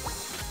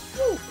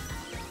 Woo!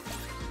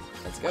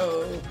 Let's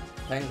go.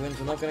 Penguins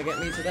are not going to get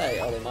me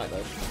today. Oh, they might,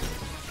 though.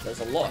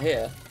 There's a lot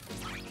here.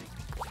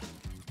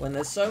 When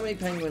there's so many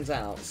penguins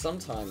out,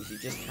 sometimes you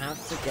just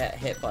have to get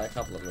hit by a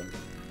couple of them.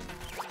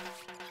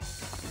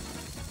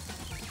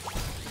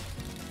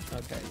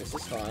 Okay, this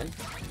is fine.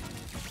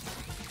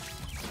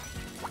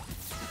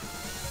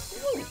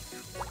 Woo.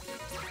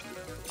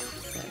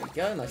 There we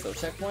go, nice little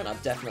checkpoint.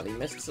 I've definitely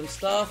missed some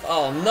stuff.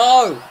 Oh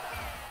no!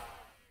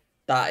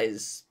 That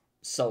is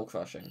soul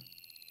crushing.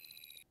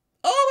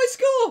 Oh, I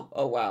score!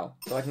 Oh wow.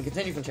 So I can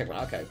continue from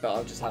checkpoint. Okay, but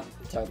I'll just have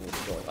terrible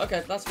score.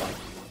 Okay, that's fine.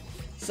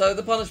 So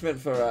the punishment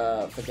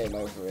for game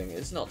overing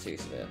is not too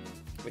severe,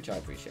 which I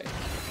appreciate.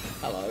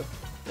 Hello.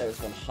 There is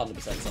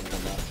 100% something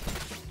in there.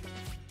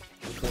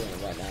 I'm calling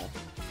it right now.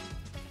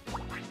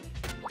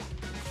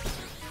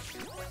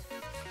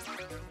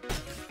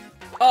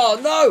 Oh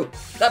no!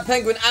 That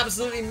penguin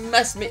absolutely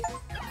messed me.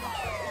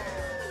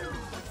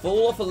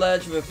 Fall off a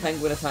ledge with a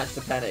penguin attached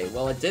to Penny.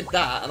 Well, I did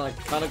that and I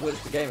kind of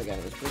glitched the game again.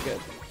 It was pretty good.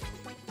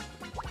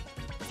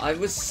 I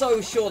was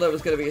so sure there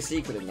was going to be a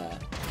secret in there.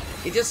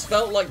 It just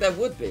felt like there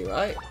would be,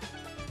 right?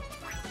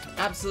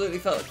 Absolutely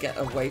felt. Get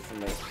away from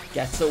me.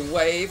 Get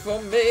away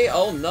from me.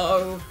 Oh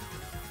no.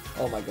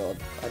 Oh my god.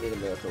 I need a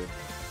miracle.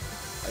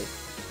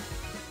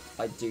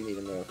 I do need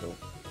a miracle.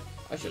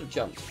 I should have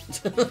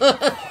jumped.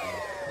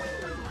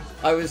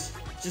 I was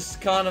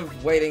just kind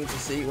of waiting to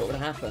see what would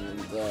happen, and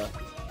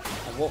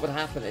what would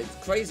happen. It's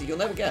crazy. You'll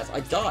never guess.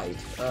 I died.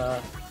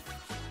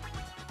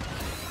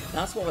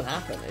 That's what would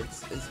happen.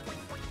 It's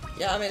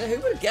yeah. I mean, who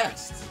would have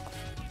guessed?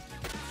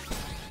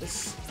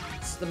 It's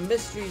the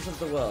mysteries of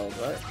the world,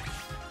 right?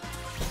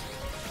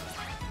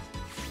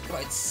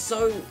 God, it's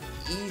so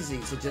easy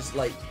to just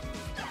like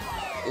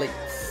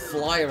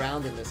fly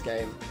around in this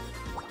game.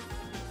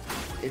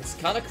 It's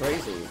kind of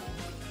crazy.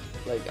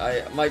 Like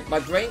my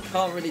brain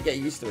can't really get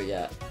used to it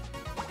yet.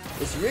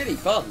 It's really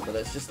fun, but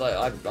it's just like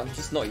I'm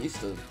just not used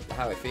to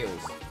how it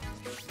feels.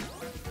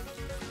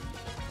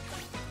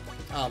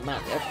 Oh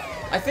man,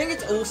 I think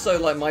it's also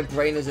like my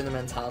brain is in the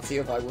mentality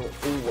of I will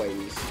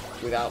always,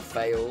 without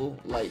fail,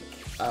 like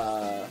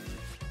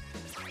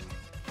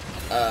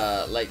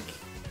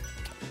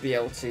be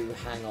able to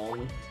hang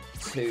on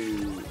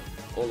to,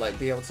 or like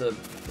be able to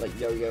like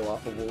yo-yo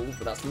up a wall,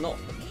 but that's not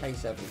the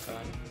case every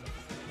time.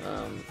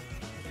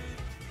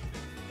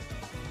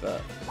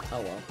 But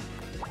oh well.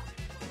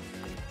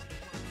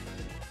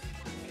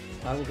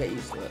 I will get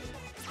used to it.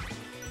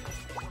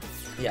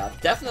 Yeah,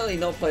 I've definitely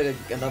not played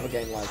another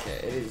game like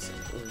it. It is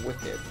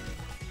wicked.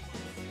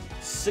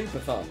 Super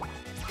fun.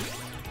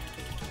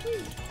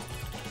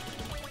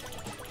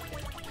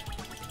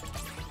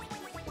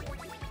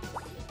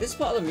 This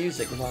part of the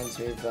music reminds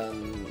me of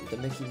the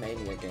Mickey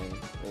Mania game,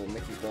 or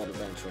Mickey's Wild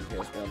Adventure on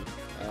PS1.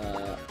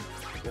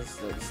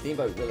 The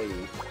Steamboat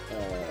Willie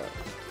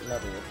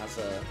level has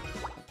a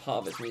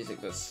part of its music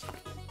that's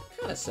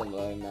kind of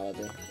similar in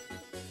melody.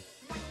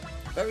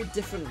 Very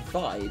different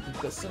vibe,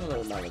 but similar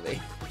in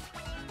melody.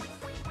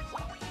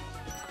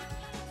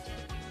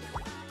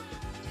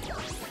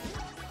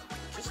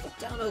 Just step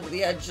down over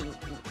the edge and...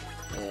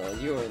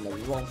 you're in the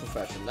wrong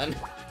profession then.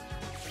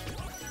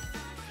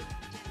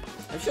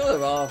 I'm sure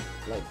there are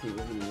like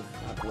people who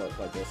have work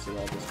like this who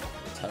are just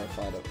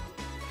terrified of...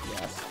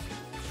 Yes.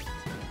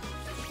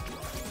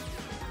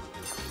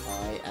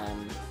 I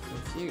am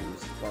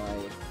confused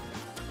by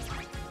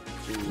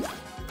the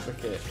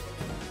cricket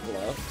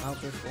glove. How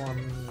does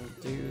one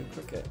do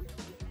cricket?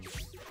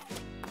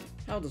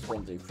 How does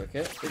one do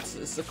cricket?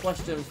 It's a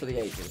question for the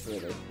ages,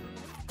 really.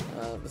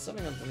 There's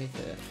something underneath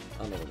here.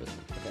 Oh no, it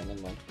isn't. Okay,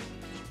 never mind.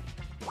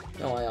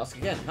 No, I ask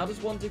again. How does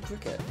one do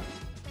cricket?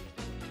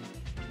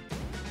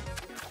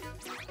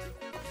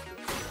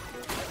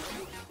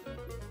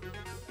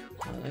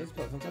 These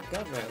platforms have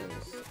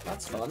guardrails.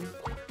 That's fun.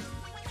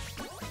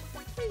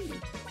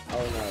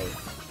 Oh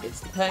no,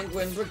 it's the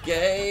Penguin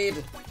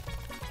Brigade!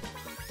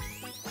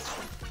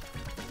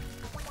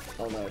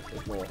 Oh no,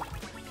 there's more.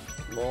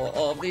 More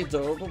of the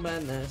adorable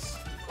menace.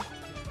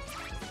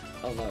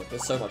 Oh no,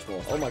 there's so much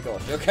more. Oh my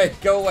gosh, okay,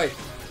 go away!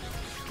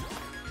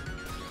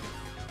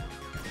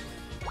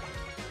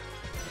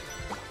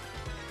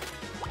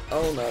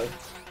 Oh no.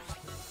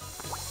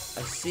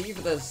 I see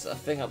that there's a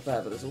thing up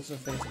there, but there's also a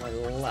thing to my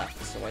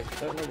left, so I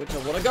don't know which I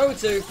want to go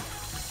to!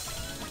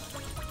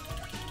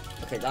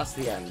 Okay, that's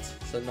the end,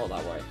 so not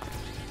that way.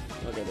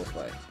 I'll go this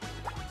way.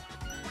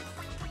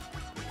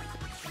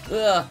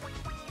 Ugh!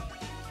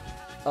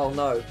 Oh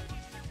no.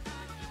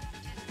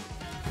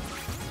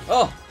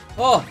 Oh!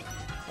 Oh!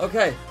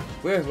 Okay,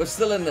 we're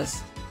still in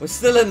this. We're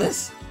still in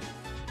this!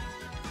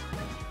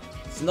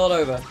 It's not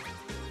over.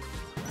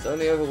 It's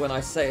only over when I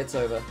say it's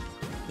over.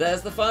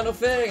 There's the final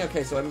thing!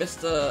 Okay, so I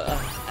missed a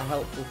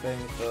helpful thing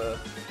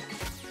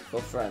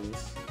for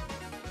friends.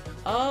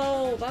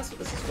 Oh, that's what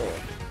this is for.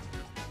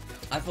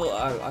 I thought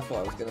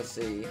I was gonna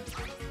see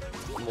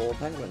more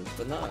penguins,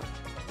 but no.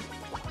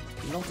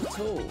 Not at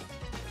all.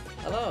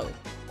 Hello.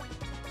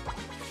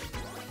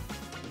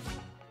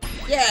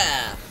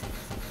 Yeah!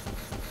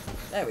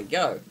 There we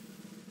go.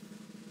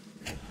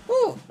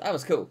 Woo, that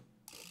was cool.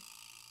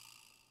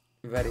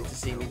 Ready to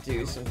see me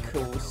do some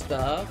cool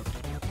stuff?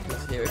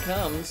 Because here it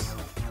comes.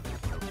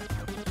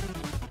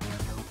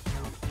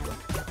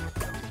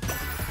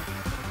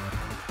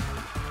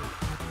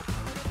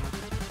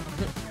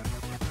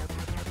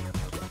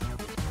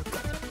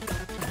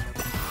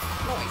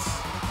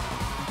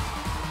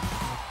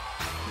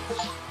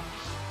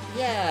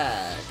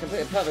 Yeah!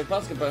 Complete a perfect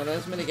basket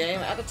bonus minigame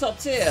at the top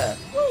tier!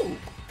 Woo!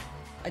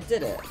 I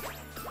did it.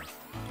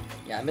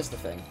 Yeah, I missed the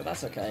thing, but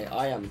that's okay.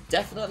 I am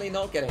definitely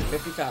not getting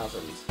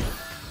 50,000.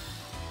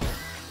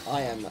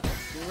 I am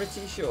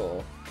pretty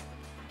sure.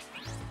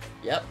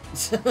 Yep.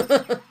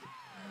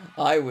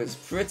 I was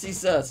pretty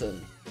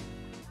certain.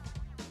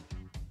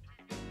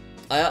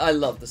 I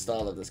love the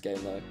style of this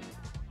game though.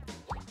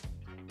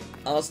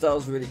 Art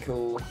style's really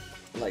cool.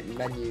 Like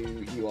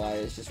menu UI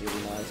is just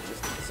really nice.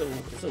 Just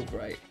it's all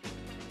great.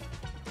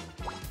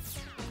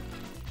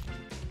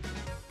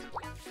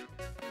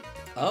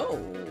 Oh,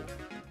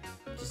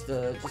 just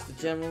a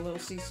general little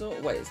seesaw.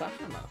 Wait, is that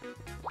a hammer?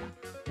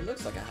 It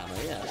looks like a hammer,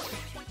 yeah.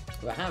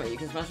 With a hammer, you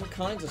can smash all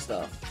kinds of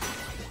stuff.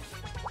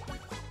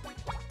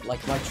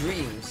 Like my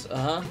dreams,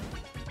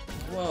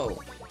 Whoa.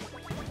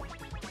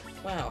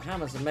 Wow,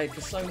 hammers are made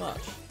for so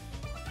much.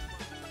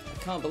 I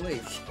can't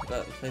believe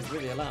that they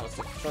really allow us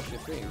to crush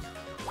your dreams.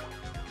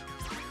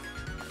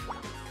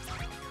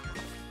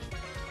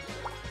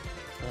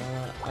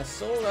 I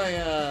saw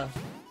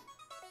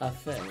a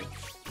thing.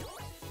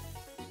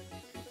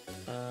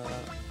 I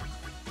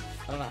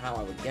don't know how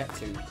I would get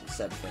to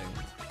said thing.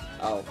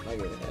 Oh,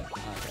 maybe over here.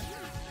 Okay.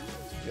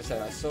 Just say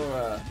I saw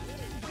a.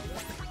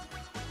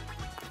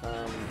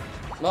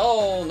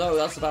 Oh no,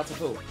 that's about to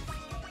fall.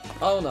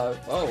 Oh no.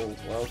 Oh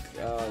well.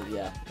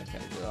 Yeah. Okay.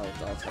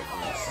 I'll take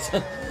on this. I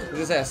was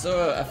gonna say I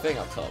saw a thing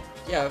up top.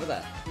 Yeah, over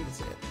there. You can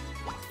see it.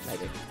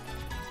 Maybe.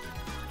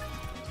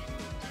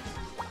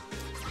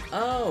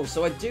 Oh,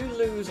 so I do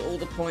lose all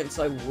the points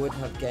I would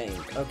have gained.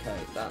 Okay,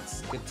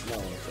 that's good to know,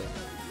 actually.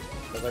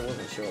 Because I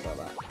wasn't sure about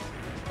that.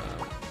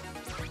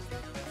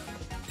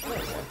 There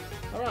we go.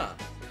 Alright.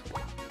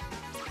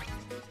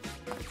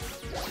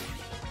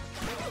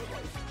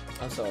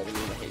 I'm sorry, I didn't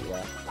mean to hit you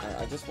there.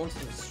 I just wanted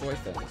to destroy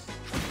things.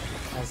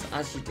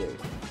 As you do.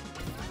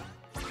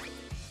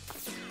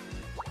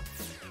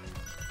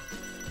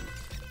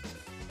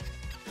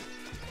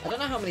 I don't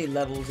know how many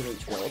levels in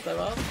each world there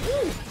are.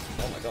 Woo!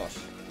 Oh my gosh.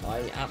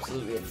 I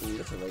absolutely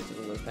obliterated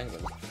all those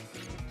penguins.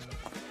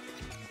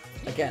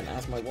 Again,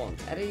 as my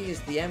want. Eddie is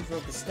the emperor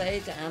of the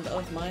stage and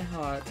of my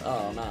heart.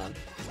 Oh man,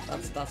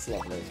 that's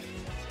lovely.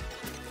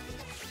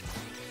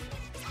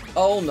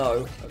 Oh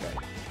no. Okay.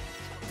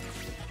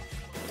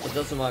 It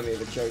does remind me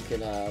of a joke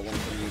in one of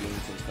the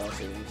Luminent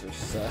cartoons, which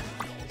is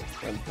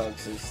when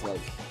Bugs is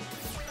like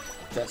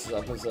dresses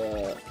up as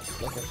a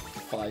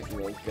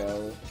 5-year-old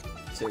girl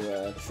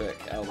to trick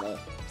Elmer.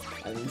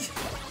 And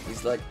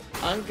he's like,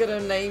 I'm gonna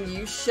name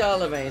you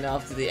Charlemagne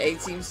after the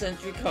 18th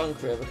century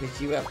conqueror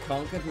because you have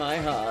conquered my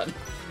heart.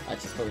 Actually,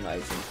 it's probably not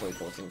 18th,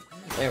 probably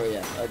 14th. Anyway,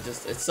 yeah,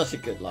 it's such a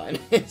good line.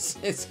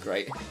 It's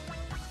great.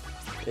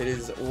 It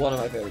is one of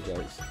my favourite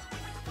jokes.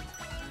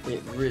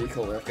 It really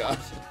caught me off guard.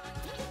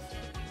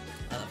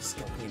 I love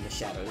skulking in the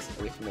shadows.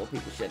 I wish more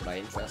people shared my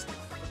interest.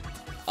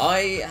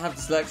 I have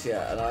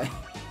dyslexia, and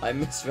I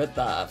misread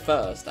that at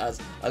first as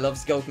I love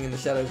skulking in the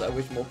shadows. I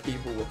wish more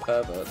people were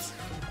perverts.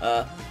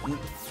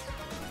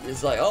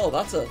 It's like, oh,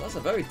 that's a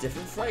very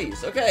different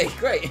phrase. Okay,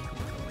 great.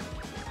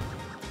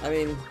 I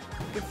mean,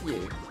 good for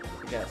you,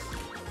 I guess.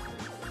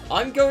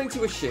 I'm going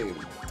to assume,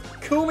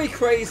 call me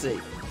crazy,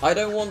 I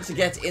don't want to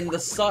get in the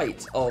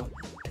sight of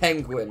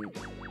Penguin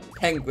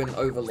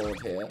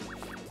Overlord here.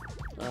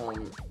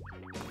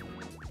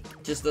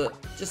 Just a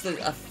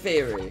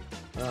theory.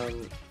 What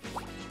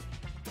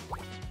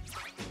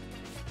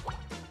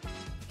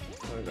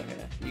have we got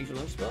here? Usual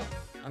lunch spot.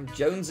 I'm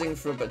jonesing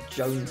for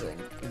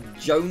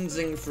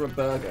a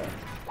burger.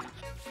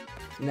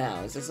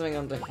 Now, is there something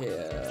under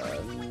here?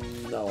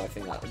 No, I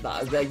think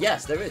that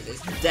yes, there is.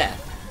 It's death.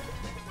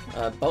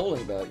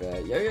 Bowling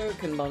burger. Yo-Yo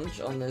can munch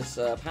on this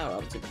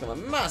power-up to become a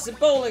massive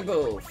bowling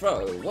ball.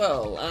 Throw,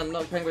 whirl, and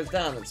knock penguins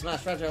down and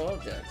smash fragile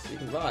objects. You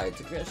can ride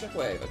to create a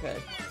shockwave.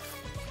 Okay,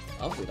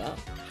 I'll do that.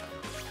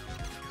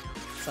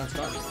 Sounds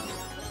fun.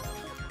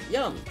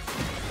 Yum.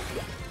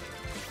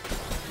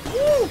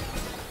 Woo!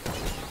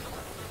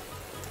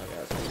 Okay,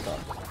 that's pretty fun.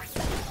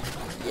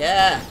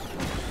 Yeah!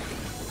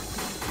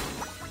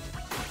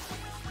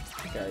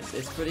 Okay,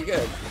 it's pretty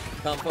good.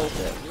 Can't fault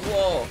it.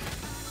 Whoa!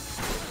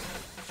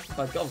 If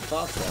I'd gone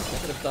faster, I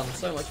could have done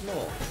so much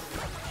more.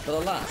 But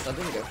alas, I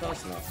didn't go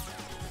fast enough.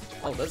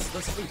 Oh, there's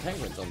 3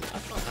 penguins on me. I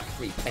can't have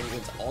 3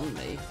 penguins on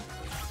me.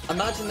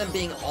 Imagine them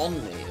being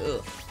on me.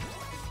 Ugh.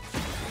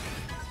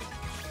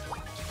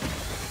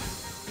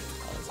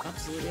 Oh, there's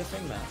absolutely a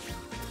thing there.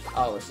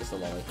 Oh, it's just a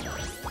lolly.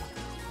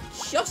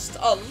 Just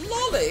a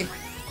lolly?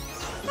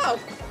 How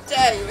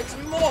dare you? It's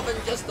more than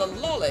just a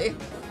lolly.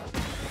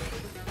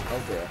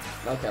 Oh dear.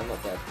 Okay, I'm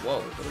not dead. Whoa,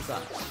 what is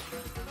that?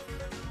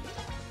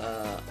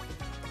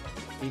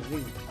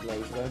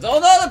 Oh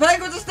no, the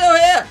penguins are still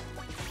here!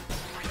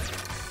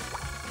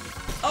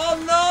 Oh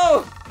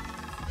no!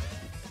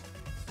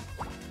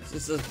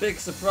 This is a big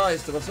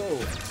surprise to us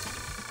all.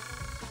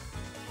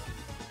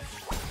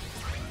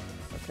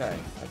 Okay,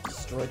 I've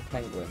destroyed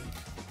penguin.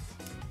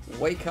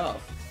 Wake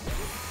up.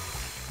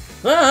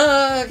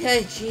 Ah,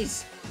 okay,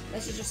 jeez.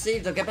 Message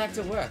received, I'll get back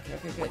to work.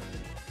 Okay, good.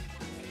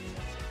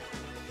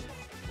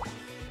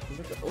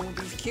 Look at all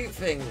these cute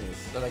things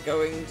that are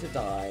going to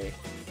die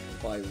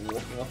by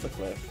walking off the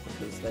cliff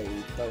because they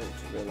don't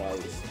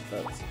realise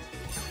that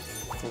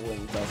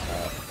falling does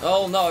hurt.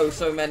 Oh no,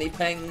 so many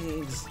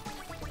pengs!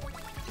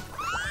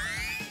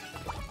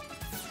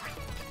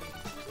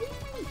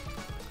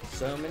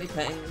 So many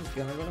pengs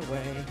gonna run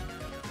away.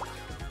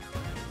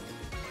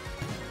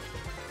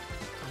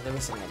 Oh, there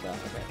was something like that,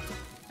 okay.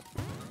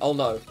 Oh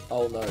no,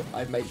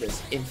 I've made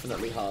this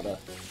infinitely harder.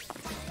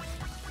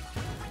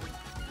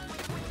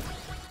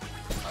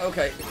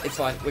 Okay, it's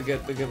fine, we're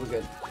good.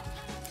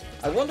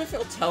 I wonder if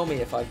it'll tell me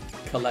if I've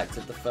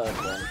collected the 3rd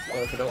one,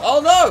 or if it'll—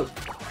 oh no!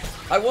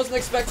 I wasn't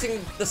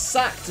expecting the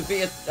sack to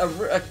be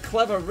a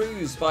clever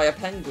ruse by a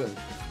penguin.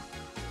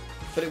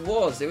 But it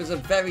was a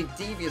very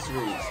devious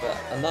ruse that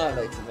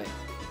annihilated me.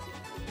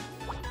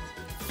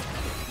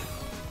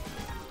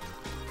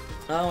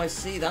 Oh, I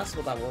see, that's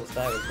what that was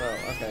there as well.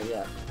 Okay,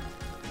 yeah.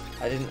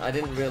 I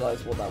didn't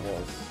realise what that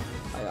was.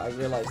 I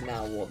realise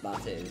now what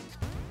that is.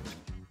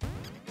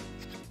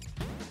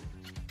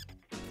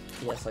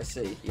 Yes, I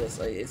see. Yes,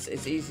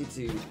 it's easy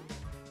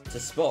to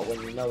spot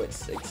when you know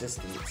its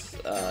existence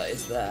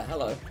is there.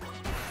 Hello.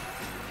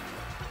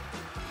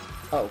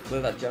 Oh,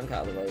 clear that junk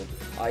out of the road.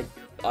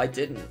 I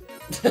didn't.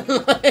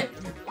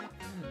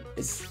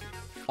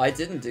 I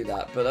didn't do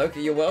that, but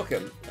okay, you're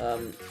welcome.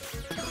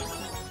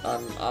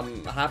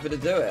 I'm happy to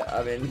do it.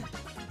 I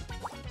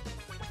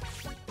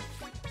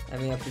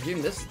mean, I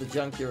presume this is the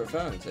junk you're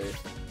referring to.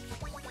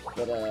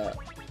 But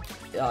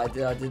yeah, I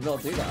did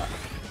not do that.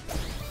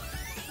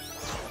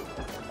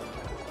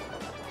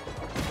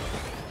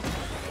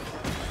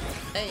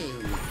 Hey!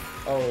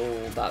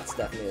 Oh, that's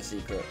definitely a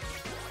secret.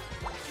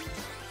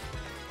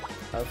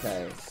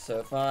 Okay, so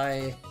if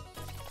I...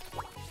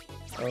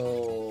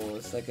 Oh,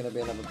 is there gonna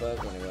be another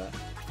burger anywhere?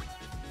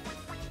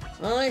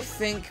 I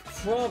think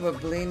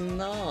probably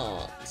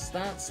not.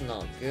 That's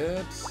not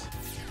good.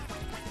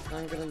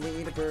 I'm gonna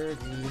need a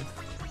birdie.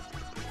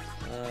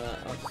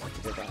 I'll just have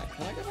to go back.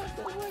 Can I go back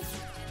all the way?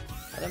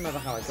 I don't remember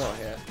how I got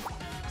here.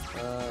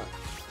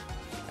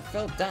 I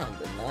fell down,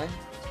 didn't I?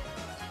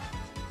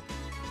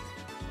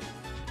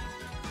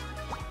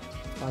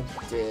 I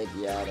did,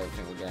 yeah, I don't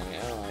think we're getting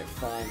it. Alright,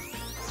 fine.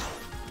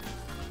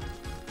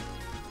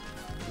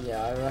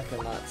 Yeah, I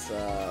reckon that's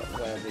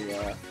where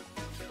the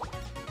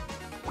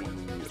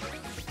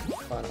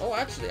final... Oh,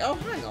 actually, oh,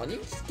 hang on, you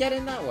can just get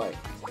in that way.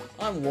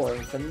 I'm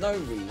worrying for no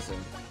reason.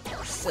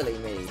 Silly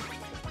me.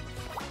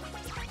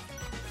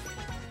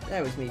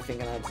 There was me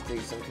thinking I had to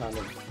do some kind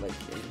of, like,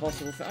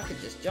 impossible thing. I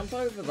could just jump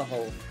over the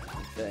whole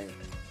thing.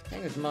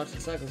 Penguins march in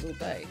circles all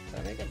day.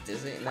 Don't they get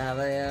dizzy? Nah,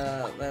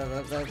 they're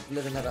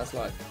living their best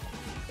life.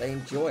 They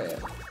enjoy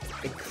it.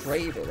 They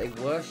crave it. They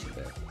worship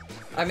it.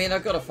 I mean,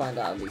 I've got to find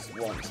out at least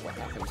once what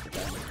happens with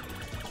them.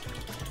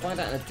 I'll find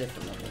out in a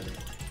different level.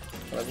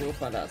 But I will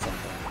find out at some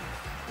point.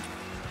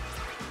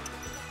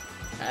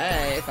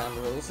 Hey, found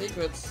the little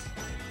secrets.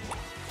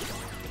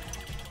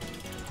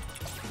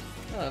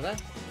 Hello there.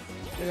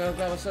 You go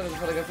grab a soda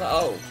before I go flat.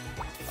 Oh!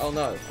 Oh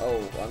no.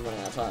 Oh, I'm running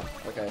out of time.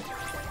 Okay.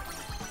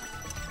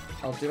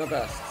 I'll do my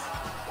best.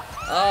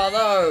 Oh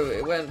no!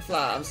 It went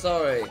flat. I'm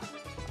sorry.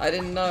 I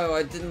didn't know.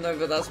 I didn't know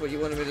that that's what you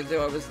wanted me to do.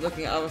 I was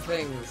looking at other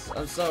things.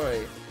 I'm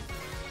sorry.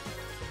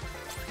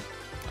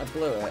 I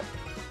blew it.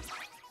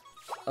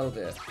 Oh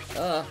dear.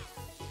 Ah.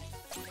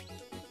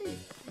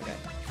 Okay.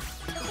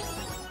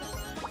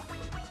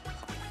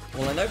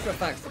 Well, I know for a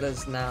fact that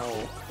there's now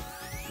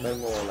no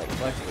more, like,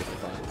 collectibles to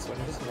find, so I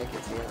can just make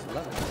it to the end of the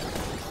level.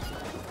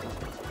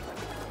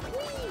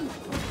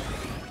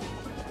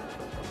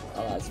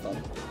 Oh, that's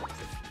fun.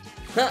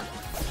 Ha!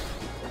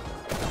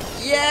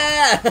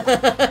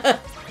 Yeah!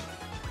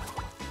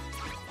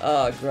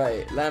 Oh,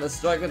 great. Land a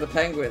strike with the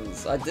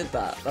penguins. I did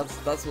that.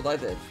 That's what I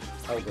did.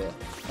 Oh dear.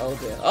 Oh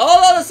dear. Oh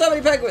no, there's so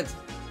many penguins!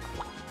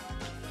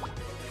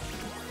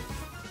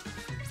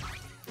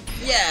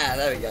 Yeah,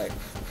 there we go.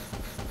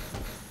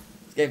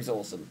 This game's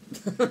awesome.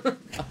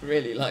 I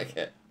really like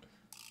it.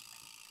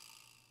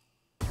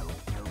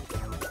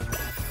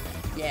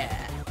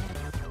 Yeah.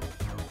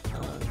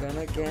 I'm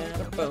gonna get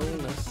a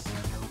bonus.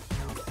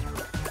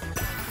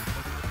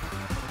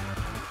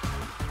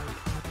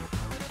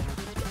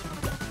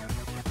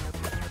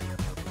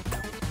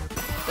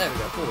 There we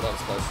go. Cool, that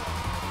was close.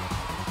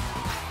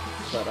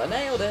 But I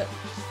nailed it.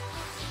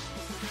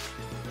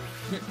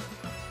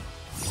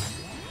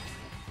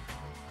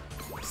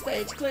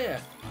 Stage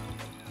clear.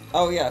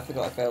 Oh yeah, I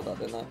forgot I failed that,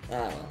 didn't I?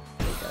 Ah well,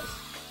 who cares?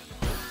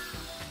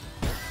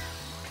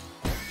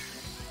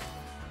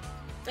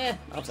 Eh,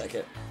 I'll take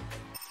it.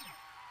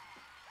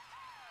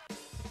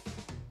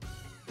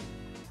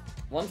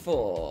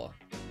 1-4.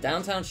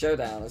 Downtown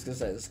Showdown. I was gonna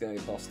say this is gonna be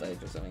a boss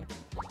stage or something.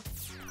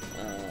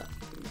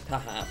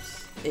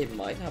 Perhaps. It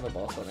might have a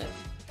boss on it.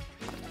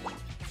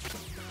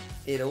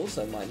 It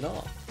also might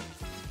not.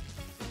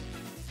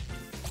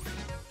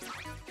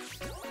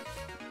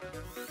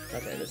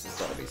 Okay, this has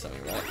got to be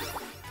something, right?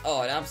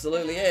 Oh, it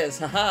absolutely is!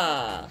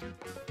 Haha!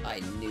 I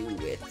knew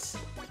it.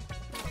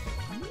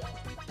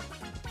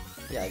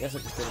 Yeah, I guess I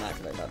just didn't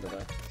activate that, did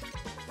I?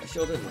 I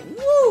sure didn't.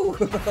 Woo!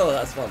 Oh,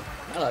 that's fun.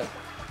 Hello.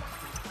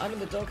 I'm in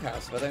the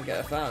doghouse if I don't get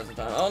a flowers in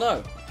time. Oh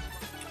no!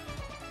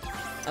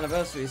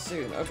 Anniversary is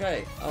soon.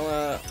 Okay,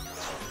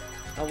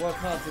 I'll work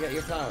hard to get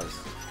your flowers.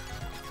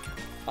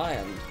 I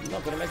am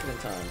not gonna make it in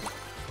time.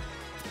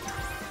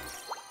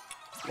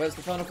 Where's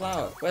the final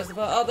flower? Where's the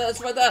flower? Oh, there, it's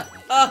right there!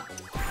 Ah!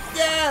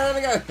 Yeah, there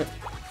we go!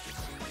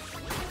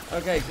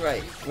 Okay,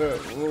 great. We're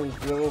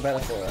all better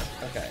for it.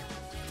 Okay.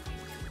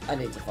 I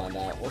need to find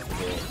out what's the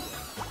deal.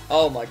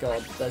 Oh my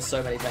god, there's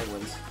so many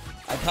penguins.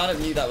 I kind of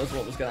knew that was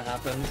what was gonna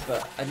happen,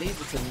 but I needed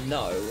to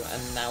know,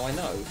 and now I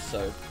know,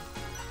 so...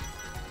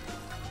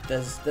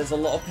 There's a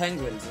lot of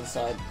penguins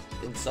inside.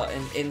 Just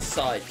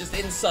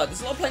inside.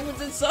 There's a lot of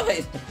penguins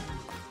inside!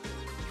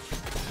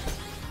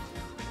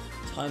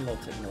 Time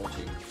Lord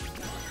technology.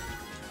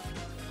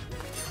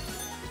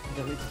 I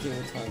don't need to deal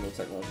with Time Lord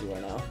technology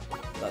right now.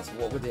 That's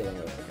what we're dealing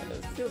with. Okay,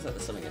 it feels like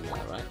there's something in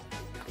there, right?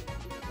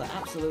 There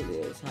absolutely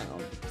is. Hang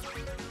on.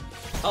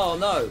 Oh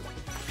no!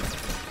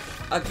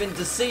 I've been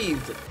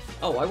deceived!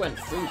 Oh, I went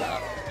through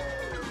that.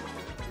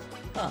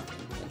 Ah,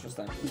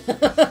 interesting.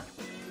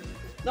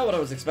 Not what I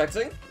was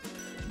expecting.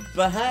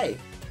 But hey,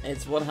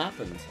 it's what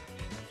happened.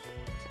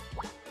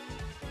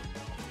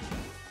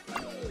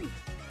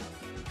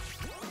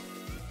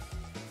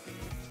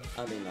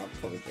 I mean, I'll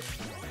probably best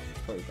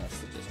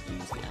to just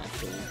use the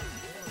actual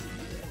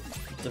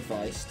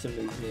device to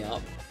move me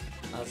up,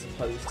 as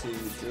opposed to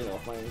doing it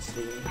off my own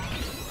steam.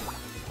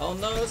 Oh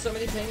no, so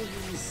many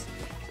pings!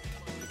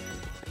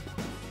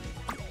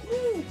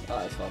 Woo! Oh,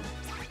 that's fun.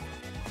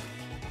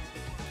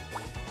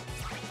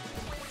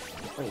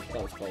 Oh,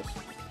 that was close.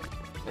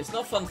 It's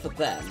not fun for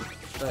them,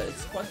 but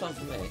it's quite fun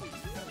for me.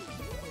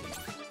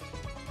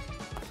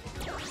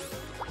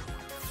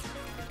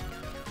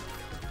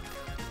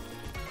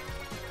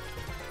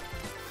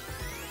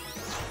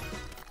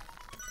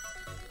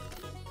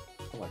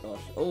 Oh my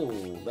gosh. Oh,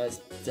 there's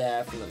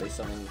definitely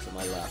something to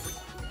my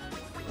left.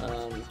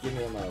 Give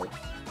me a mo.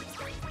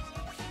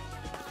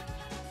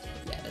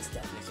 Yeah, there's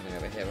definitely something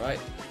over here, right?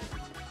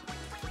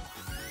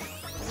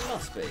 There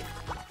must be.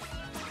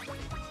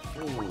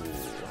 Ooh,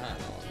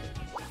 hang on.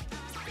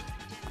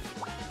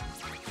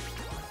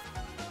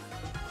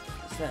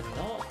 Is there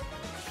not?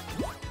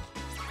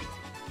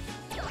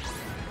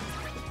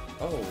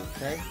 Oh,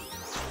 okay.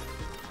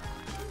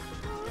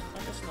 I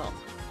guess not.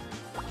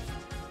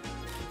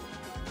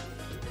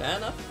 Fair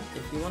enough.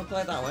 If you want to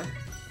play it that way,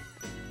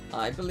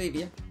 I believe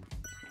you.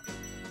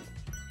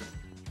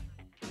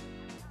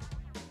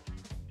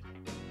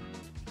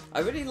 I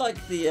really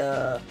like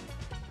the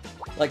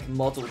like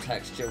model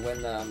texture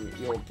when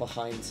you're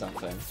behind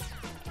something.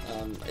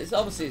 It's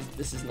obviously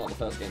this is not the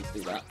first game to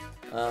do that,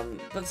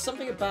 but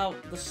something about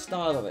the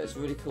style of it is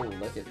really cool.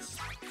 Like it's,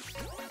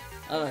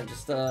 I don't know,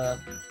 just I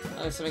don't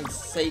know, something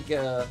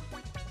Sega,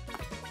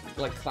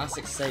 like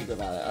classic Sega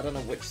about it. I don't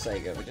know which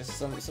Sega, but just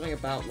something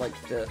about like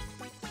the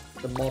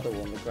model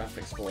and the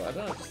graphics for it. I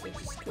don't know, it's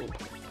just cool.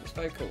 It's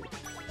very cool.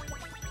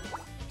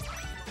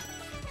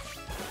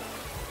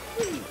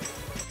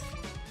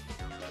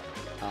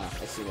 Ah,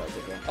 I see what I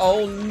did wrong.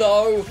 Oh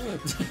no!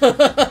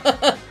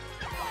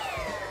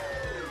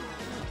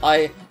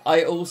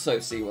 I also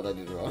see what I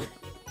did wrong.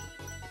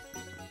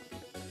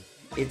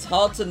 It's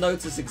hard to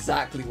notice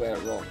exactly where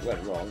it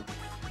went wrong.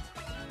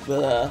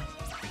 But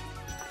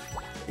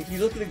if you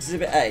look at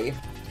Exhibit A,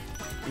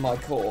 my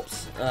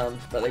corpse,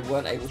 that they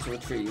weren't able to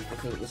retrieve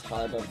because it was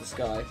high above the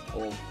sky,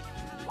 or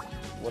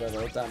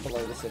whatever, down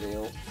below the city,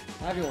 or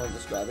however you want to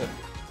describe it.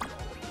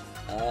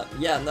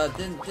 Yeah, no, it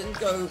didn't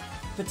go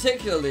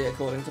particularly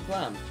according to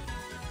plan.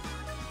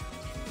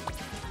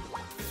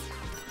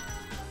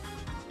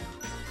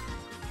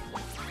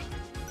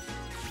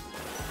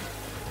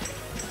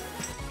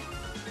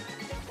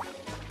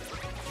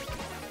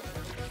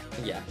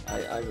 Yeah,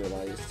 I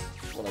realised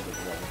what I did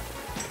wrong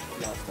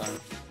last time.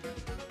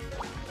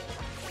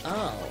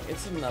 Oh,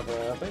 it's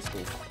another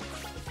baseball.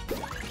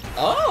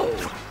 Oh!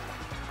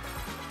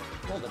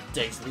 What the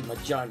days leave my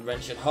giant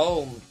wrench at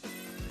home.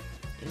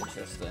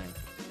 Interesting.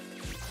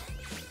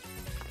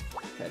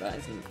 Okay, that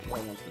isn't what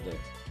I wanted to do.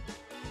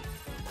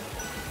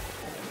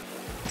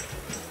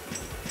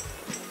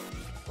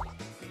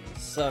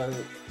 So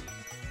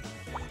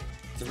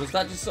was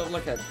that just sort of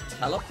like a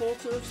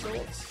teleporter of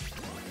sorts?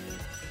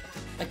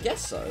 I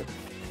guess so.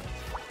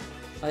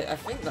 I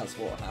think that's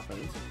what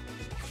happened.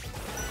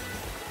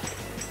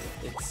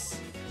 It's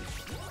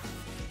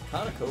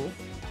kind of cool.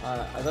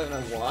 I don't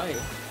know why.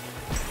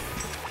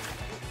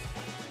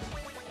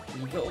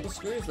 You got all the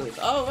screws loose.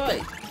 Oh,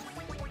 right!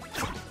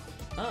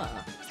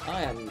 Ah,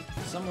 I am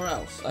somewhere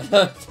else. I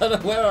don't know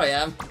where I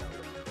am.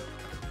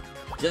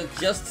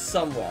 Just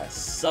somewhere.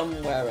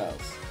 Somewhere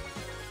else.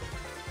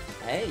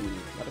 Hey,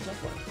 what a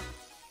tough one.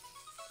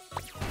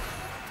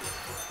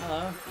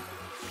 Hello.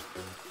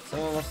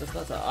 Someone lost this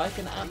letter. I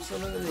can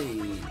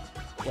absolutely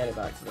get it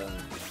back to them.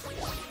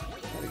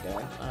 There we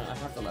go. I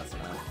have the letter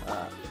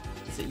now.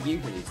 Is it you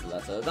who needs the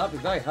letter? That'd be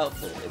very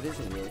helpful. It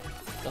isn't you.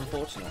 It's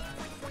unfortunate.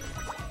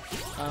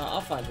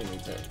 I'll find who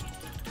needs it.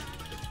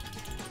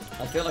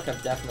 I feel like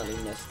I've definitely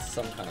missed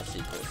some kind of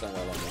secret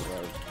somewhere along the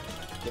road.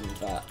 Given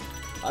that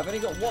I've only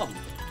got one.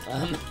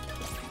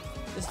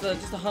 Just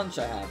a hunch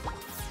I have.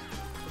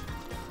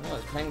 What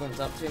is Penguin's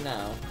up to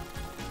now?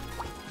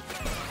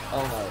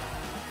 Oh no.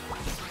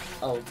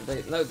 Oh, did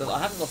they? No, I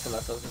haven't lost the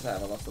letter. I was gonna say,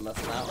 have I lost the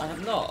letter now? I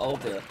have not. Oh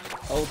dear.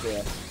 Oh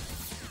dear.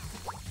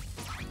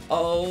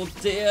 Oh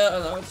dear. Oh,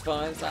 no, it's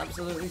fine. It's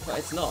absolutely fine.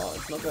 It's not.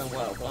 It's not going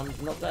well, but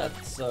I'm not dead,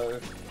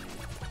 so.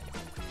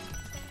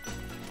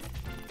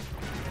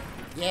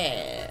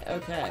 Yeah.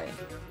 Okay.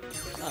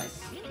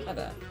 Nice. Hi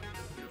there.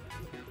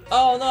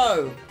 Oh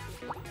no.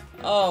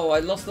 Oh, I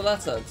lost the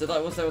letter.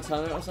 Was there a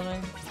alternate or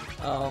something?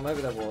 Oh,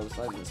 maybe there was.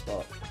 I didn't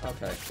spot.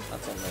 Okay,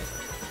 that's on me.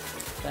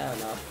 Fair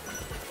enough.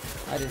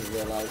 I didn't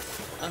realise.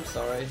 I'm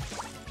sorry.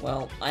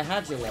 Well, I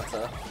had your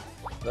letter.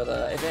 But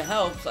if it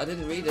helps, I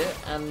didn't read it,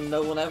 and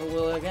no one ever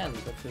will again,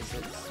 because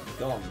it's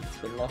gone. It's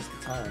been lost to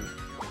time.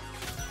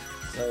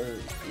 So,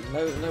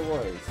 no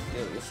worries.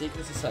 Your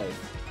secrets are safe.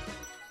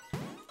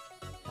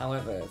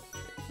 However, if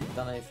you've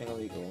done anything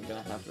illegal, I'm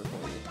gonna have to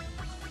report you.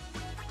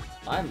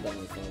 I haven't done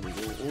anything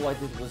illegal. All I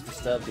did was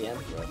disturb the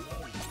Emperor.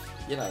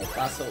 You know,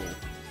 that's all.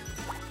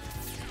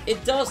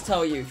 It does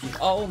tell you if you've...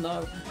 Oh,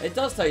 no. It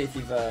does tell you if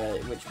you've,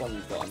 which one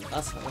you've gotten.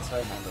 That's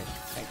very handy.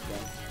 Thank you,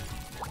 again.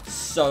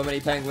 So many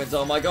penguins,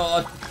 oh my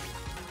god!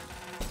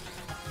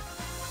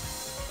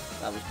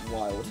 That was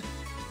wild.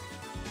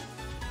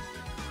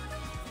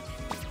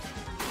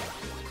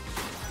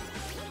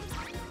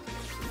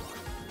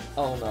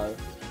 Oh no.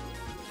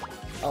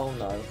 Oh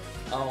no.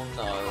 Oh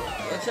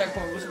no. The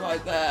checkpoint was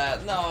right there.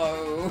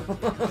 No!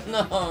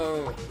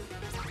 No!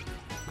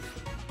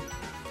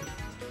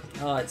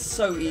 Oh, it's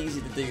so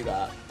easy to do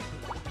that.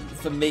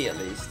 For me, at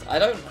least. I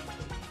don't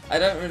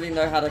really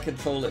know how to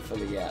control it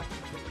fully yet.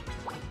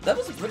 That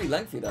was pretty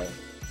lengthy, though.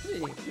 Pretty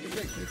great,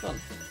 pretty fun.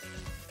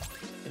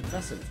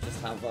 Impressive,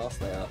 just how vast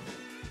they are.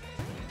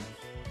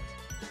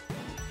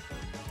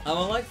 I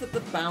like that the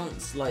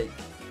bounce, like,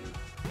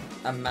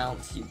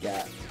 amount you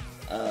get,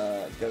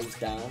 goes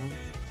down,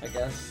 I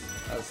guess,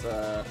 as,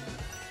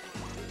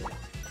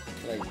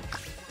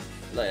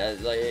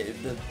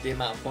 the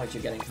amount of points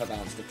you're getting per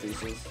bounce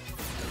decreases.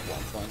 What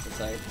I'm trying to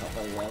say, not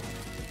very well.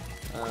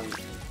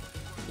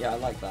 Yeah, I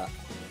like that.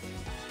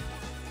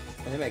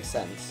 And it makes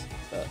sense,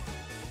 but...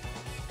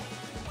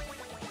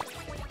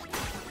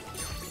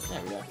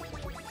 There we go.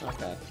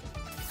 Okay.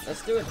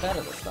 Let's do it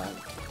better this time.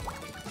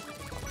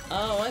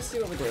 Oh, I see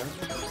what we're doing.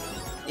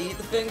 Eat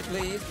the thing,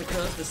 please,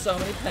 because there's so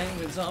many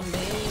penguins on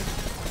me.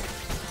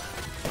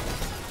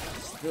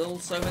 Still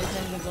so many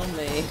penguins on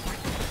me.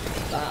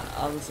 That,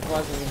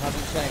 unsurprisingly,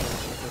 hasn't changed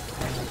because the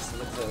penguins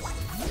still exist.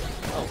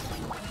 Oh.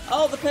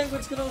 Oh, the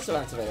penguins can also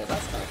activate it.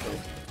 That's kind of cool.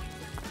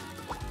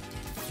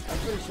 I'm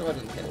pretty sure I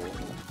didn't hit all of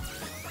them.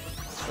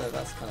 So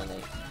that's kind of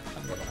neat.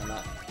 I'm good behind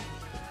that.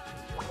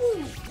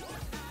 Woo.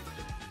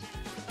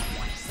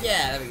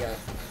 Yeah, there we go.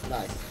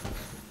 Nice.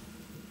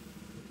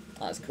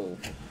 That's cool.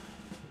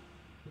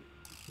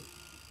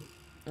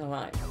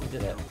 Alright, we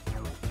did it.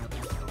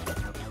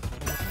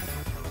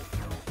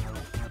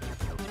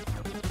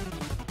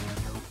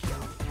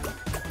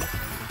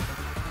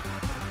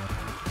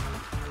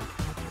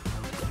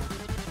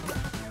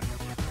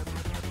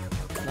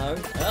 No.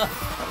 Ah,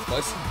 that was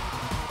close.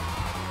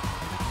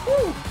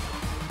 Woo!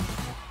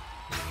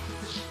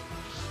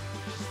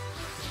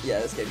 Yeah,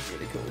 this game's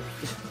really cool.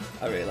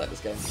 I really like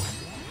this game.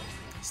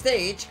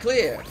 Stage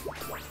clear!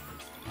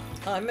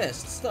 I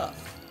missed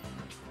stuff.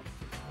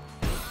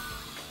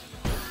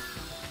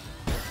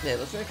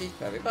 Little tricky,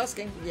 very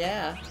busking,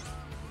 yeah.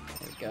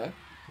 There we go.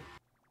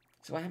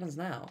 So what happens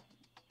now?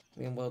 Are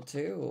we in World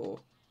 2 or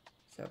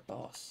is there a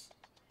boss?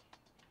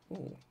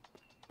 Ooh.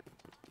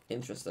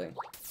 Interesting.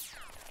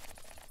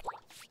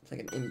 It's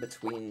like an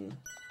in-between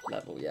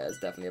level. Yeah, it's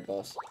definitely a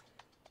boss.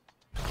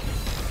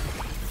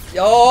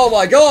 Oh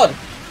my god!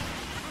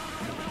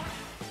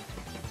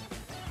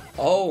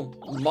 Oh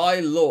my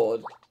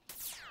lord.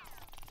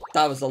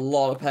 That was a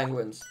lot of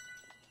penguins.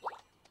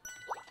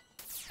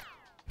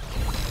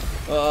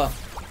 Da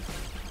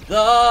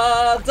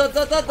da da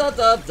da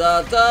da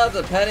da da,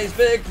 the Penny's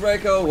Big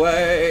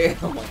Breakaway.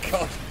 Oh my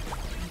god.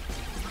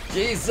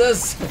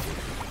 Jesus.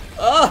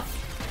 Ah.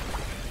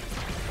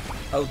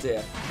 Oh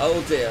dear.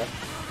 Oh dear.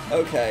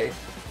 Okay.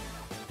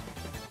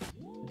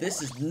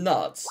 This is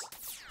nuts.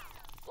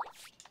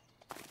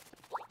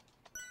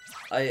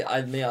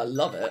 I mean, I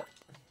love it.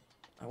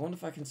 I wonder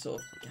if I can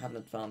sort of have an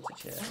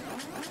advantage here.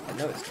 I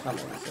know it's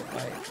coming, so if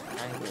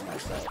I angle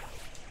myself...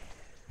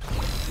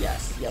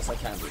 Yes, yes I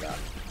can do that.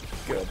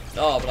 Good.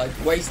 Oh, but I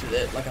wasted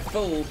it like a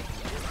fool.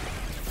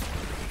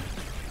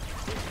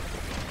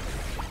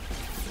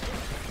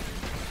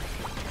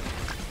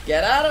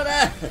 Get out of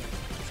there!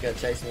 It's gonna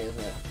chase me,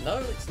 isn't it? No,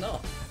 it's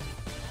not.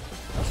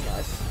 That's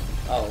nice.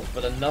 Oh,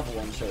 but another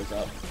one shows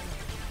up.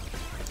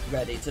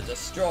 Ready to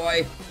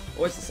destroy.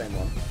 Or it's the same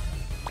one.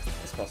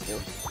 It's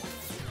possible.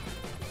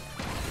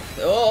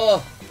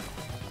 Oh!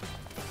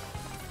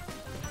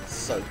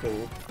 So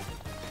cool.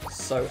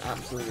 So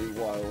absolutely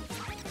wild.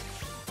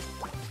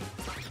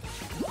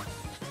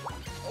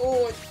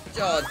 Oh,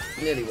 God.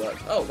 Nearly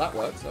worked. Oh, that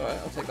works. Alright,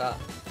 I'll take that.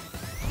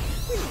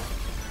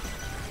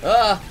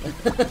 Ah!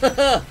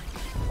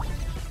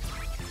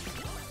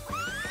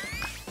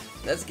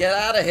 Let's get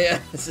out of here.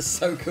 This is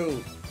so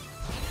cool.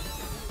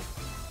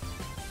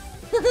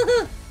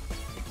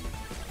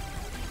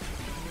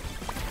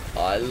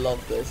 I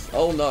love this.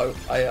 Oh no,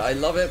 I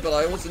love it, but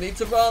I also need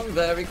to run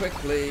very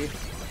quickly.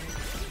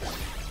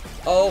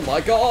 Oh my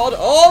god!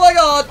 Oh my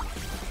god!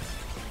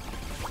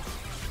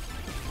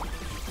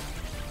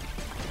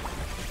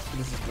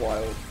 This is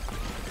wild.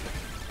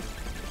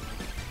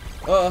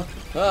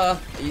 Are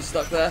you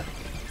stuck there?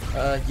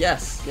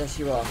 Yes. Yes,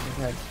 you are.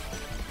 Okay.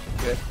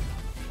 Good.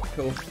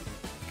 Cool.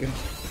 Good.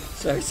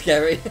 So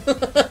scary.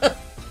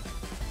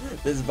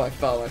 This is by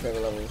far my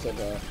favourite level so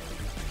far.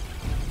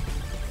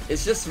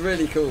 It's just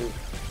really cool.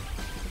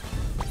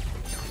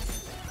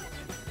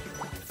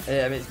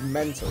 Yeah, I mean, it's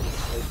mental.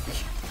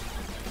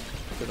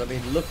 Because, I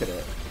mean, look at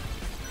it.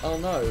 Oh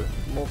no,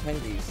 more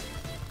penguins.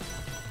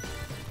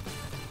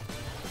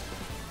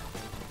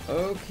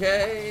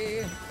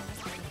 Okay.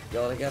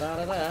 Gotta get out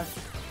of there.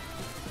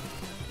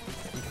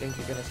 You think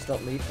you're gonna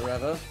stop me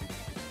forever?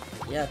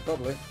 Yeah,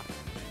 probably.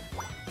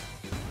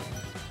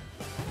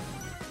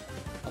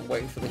 I'm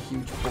waiting for the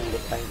huge ball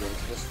of penguins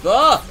to just...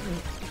 Ah!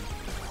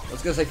 I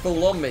was gonna say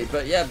fall on me,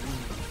 but yeah,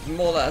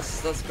 more or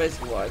less. That's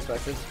basically what I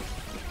expected.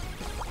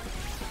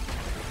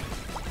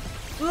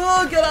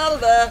 Oh, get out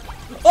of there!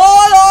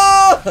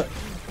 Oh no!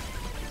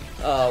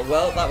 Oh,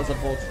 well, that was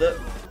unfortunate.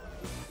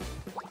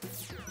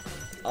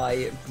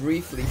 I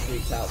briefly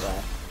freaked out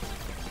there.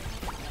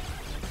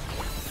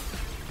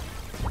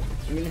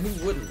 I mean,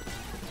 who wouldn't?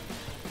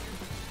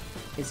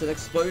 It's an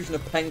explosion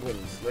of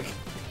penguins. Like,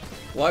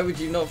 why would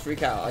you not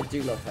freak out? I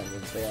do love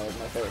penguins. They are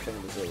my favourite thing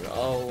in the zoo.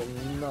 Oh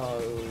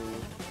no.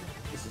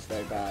 This is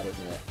very bad,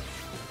 isn't it?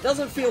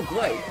 Doesn't feel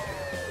great.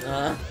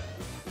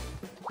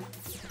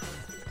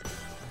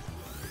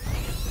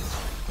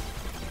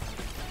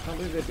 Can't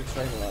believe they'd be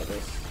training like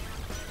this.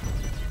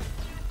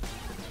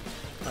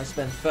 I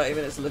spend 30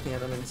 minutes looking at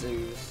them in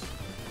zoos,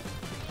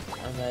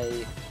 and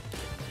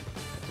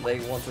they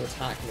want to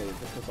attack me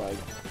because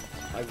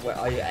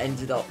I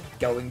ended up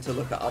going to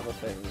look at other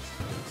things.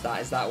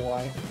 Is that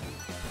why?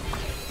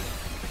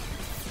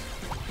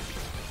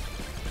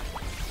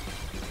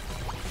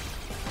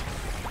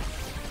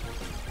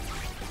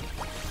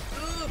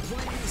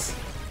 Please.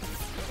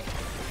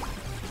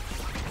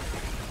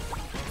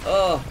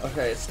 Oh,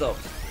 okay, it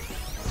stopped.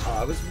 Oh,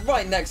 I was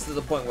right next to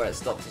the point where it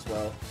stopped as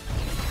well.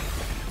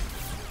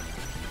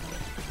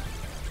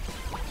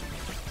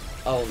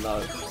 Oh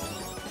no.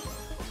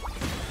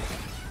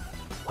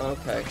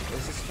 Okay,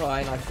 this is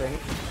fine, I think.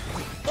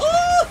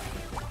 Ah!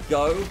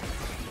 Go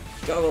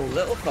a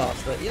little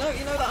faster. You know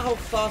that whole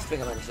fast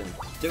thing I mentioned?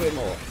 Do it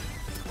more.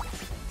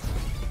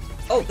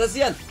 Oh, there's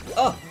the end!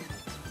 Oh!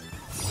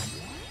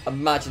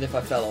 Imagine if I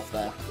fell off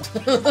there.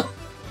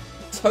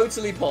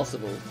 Totally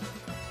possible.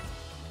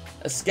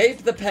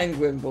 Escaped the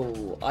penguin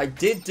ball. I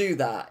did do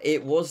that.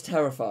 It was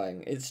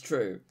terrifying. It's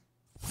true.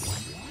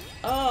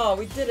 Oh,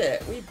 we did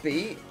it. We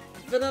beat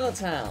Vanilla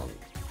Town.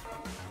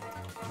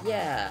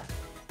 Yeah.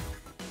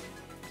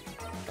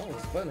 Oh,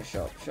 it's a bonus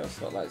shop. Show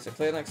spotlight. So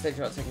clear next stage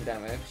without taking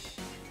damage.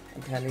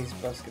 And Penny's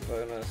basket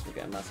bonus will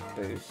get a massive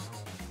boost.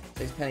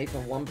 Saves Penny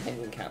from 1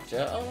 penguin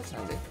capture. Oh, that's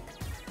handy.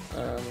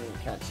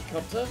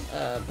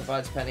 Kyjbuzz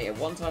provides Penny a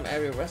one-time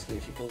aerial rescue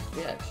if she falls to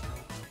the edge.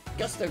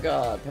 Gusto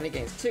Guard. Penny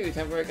gains 2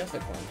 temporary gusto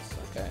points.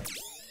 Okay.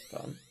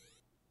 Fun.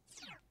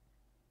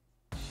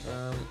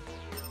 Yeah,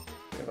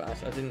 but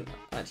I didn't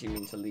actually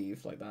mean to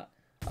leave like that.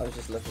 I was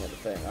just looking at the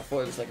thing. I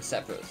thought it was like a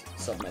separate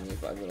sub-menu,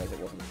 but I realised it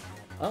wasn't.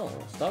 Oh,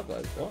 Star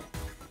Globe. What?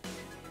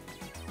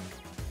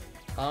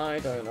 I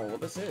don't know what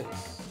this is.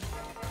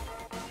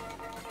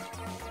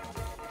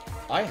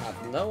 I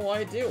have no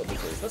idea what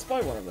this is. Let's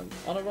buy one of them.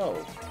 On a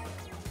roll.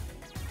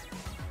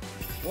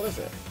 What is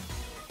it?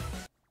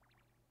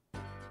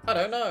 I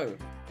don't know.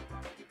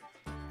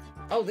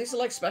 Oh, these are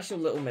like special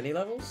little mini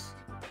levels?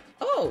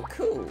 Oh,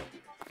 cool.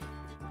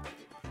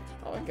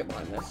 Oh, I can get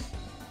behind this.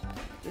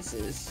 This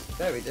is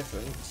very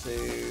different to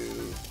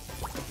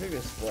the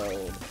previous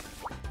world.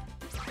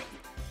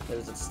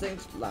 There's a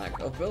distinct lack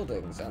of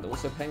buildings and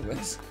also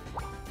penguins.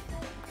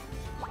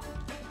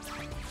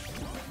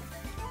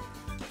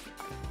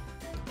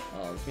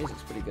 Oh, this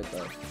music's pretty good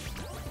though.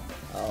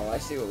 Oh, I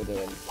see what we're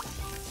doing.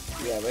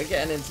 Yeah, we're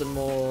getting into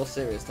more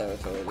serious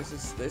territory.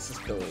 This is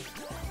cool.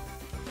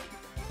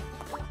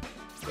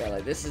 Yeah,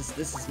 like this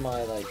is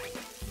my like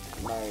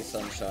Mario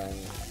Sunshine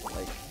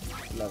like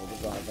level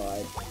design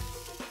vibe.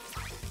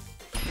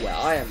 Yeah,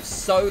 I am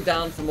so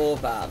down for more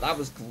of that. That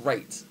was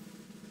great.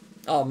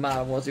 Oh man,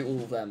 I want to do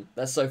all of them.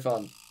 They're so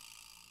fun.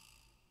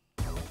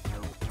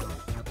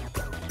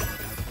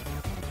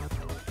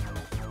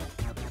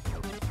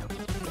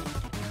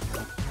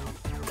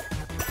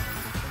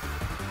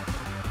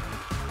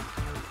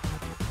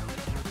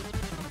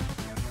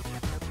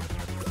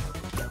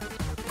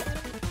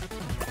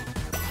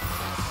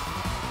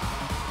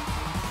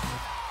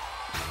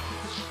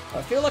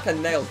 I feel like I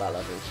nailed that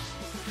level.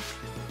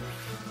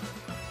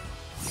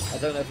 I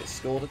don't know if it's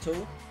scored at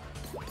all.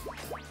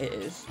 It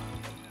is.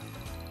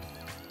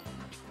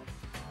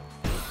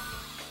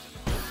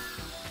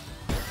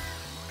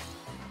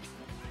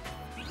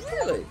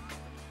 Really?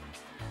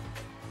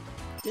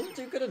 Didn't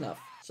do good enough.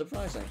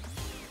 Surprising.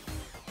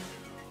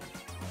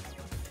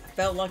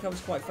 Felt like I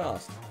was quite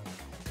fast.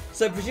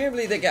 So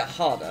presumably they get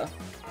harder.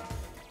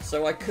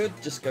 So I could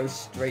just go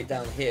straight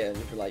down here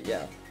and be like,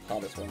 yeah,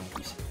 hardest one.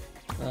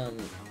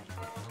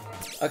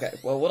 Okay,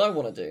 well what I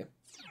want to do,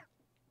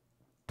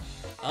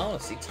 I want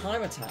to see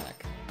time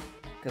attack,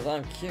 because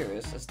I'm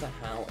curious as to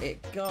how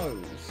it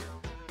goes.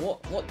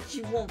 What do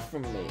you want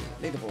from me?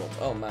 Leaderboard.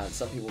 Oh man,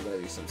 some people are going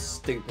to do some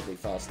stupidly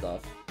fast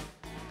stuff.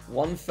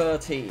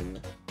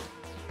 113.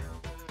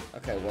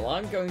 Okay, well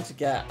I'm going to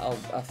get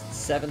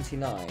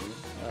 79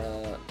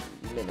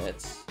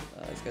 minutes.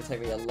 It's going to take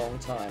me a long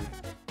time.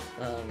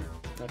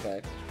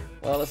 Okay.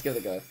 Well, let's give it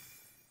a go.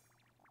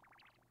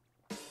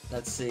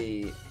 Let's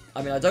see.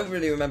 I mean, I don't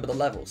really remember the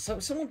levels. So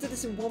someone did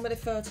this in 1 minute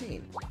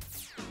 13.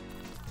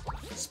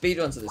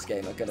 Speedruns of this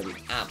game are going to be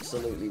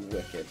absolutely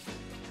wicked.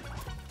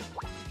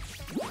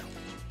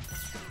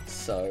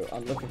 So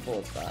I'm looking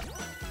forward to that.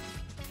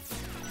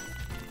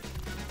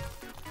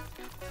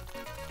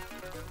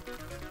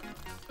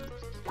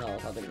 Oh,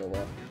 I think it'll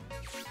work.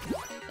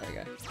 There you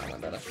go. That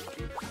went better.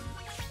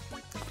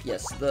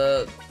 Yes,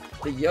 the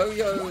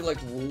yo-yo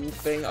like wall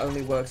thing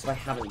only works if I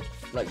haven't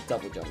like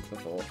double jumped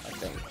before. I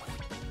think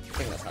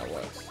that's how it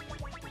works.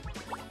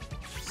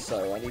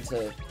 So I need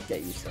to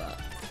get used to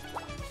that.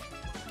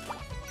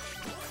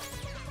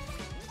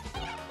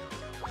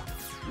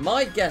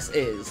 My guess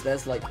is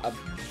there's like a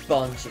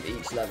bunch of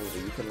each level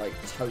that you can like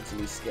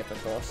totally skip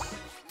across.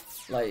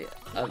 Like,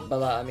 by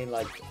that I mean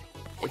like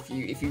if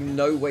you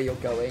know where you're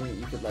going,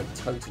 you could like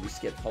totally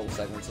skip whole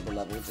segments of the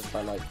level just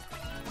by like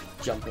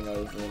jumping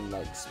over and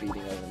like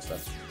speeding over and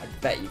stuff. I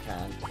bet you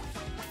can.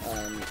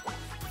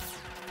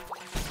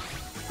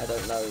 I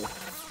don't know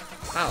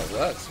how it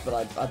works, but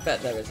I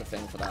bet there is a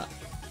thing for that.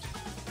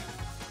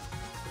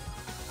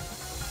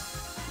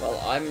 Well,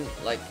 I'm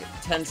like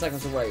 10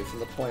 seconds away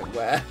from the point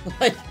where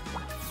like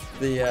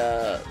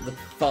the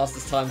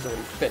fastest time's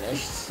already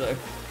finished, so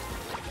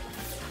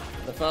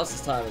the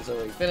fastest time is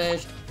already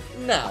finished.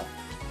 Now,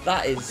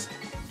 that is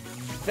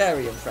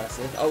very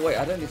impressive. Oh wait,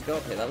 I don't need to go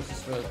up here, that was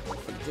just for the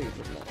dude,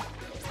 wasn't it?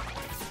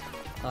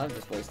 I'm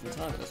just wasting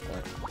time at this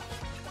point.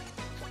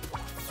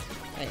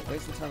 Hey,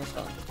 wasting time is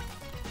fun.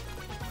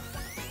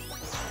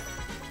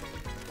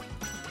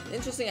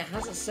 Interesting, it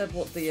hasn't said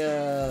what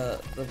the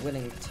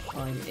winning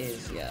time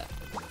is yet.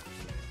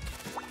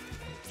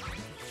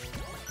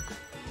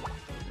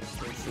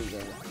 It's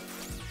intriguing.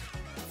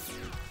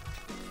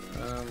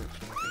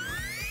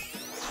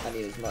 I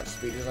need as much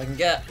speed as I can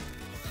get.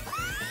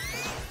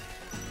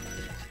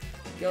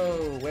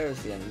 Go! Where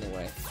is the end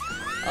anyway?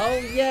 Oh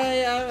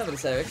yeah, I remember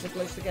this area because I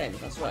glitched the game.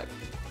 That's right.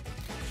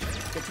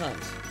 Good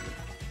times.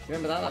 You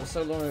remember that? That was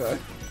so long ago.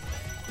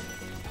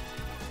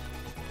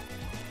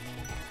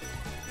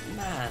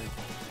 Man,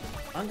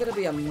 I'm gonna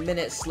be a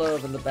minute slower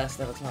than the best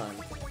ever time.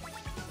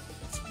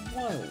 It's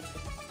wild.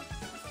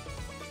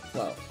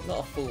 Well, not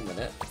a full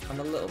minute. I'm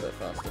a little bit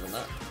faster than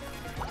that.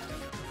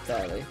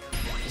 Barely.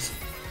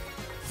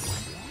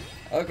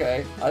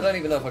 Okay, I don't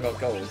even know if I got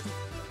gold.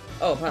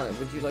 Oh, apparently,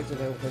 would you like to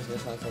avail personal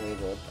assignments on the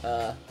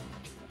leaderboard?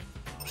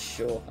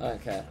 Sure, I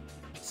don't care.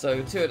 So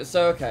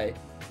okay.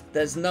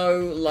 There's no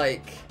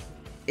like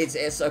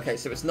it's okay,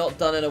 so it's not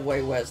done in a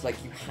way where it's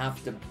like you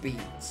have to beat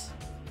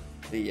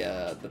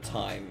the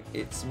time.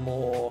 It's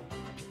more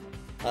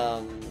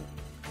yeah,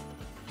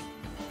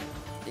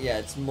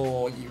 it's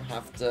more you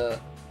have to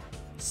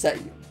set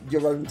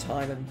your own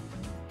time and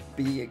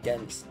be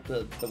against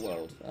the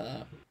world.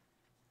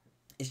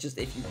 It's just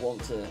if you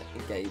want to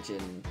engage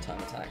in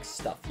time attacks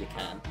stuff, you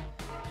can.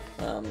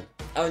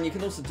 Oh, and you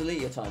can also delete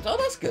your times. Oh,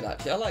 that's good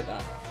actually. I like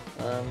that.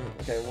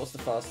 Okay, what's the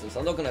fastest?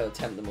 I'm not going to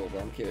attempt them all,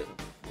 but I'm curious.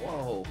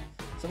 Whoa!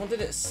 Someone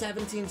did it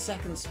 17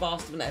 seconds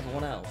faster than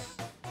everyone else.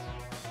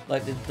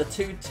 Like the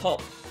two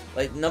top,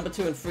 like number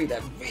 2 and 3,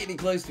 they're really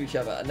close to each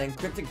other, and then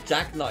Cryptic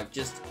Jackknife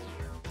just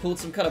pulled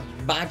some kind of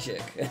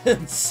magic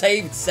and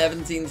saved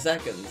 17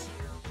 seconds.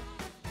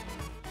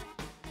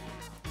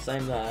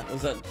 Same there.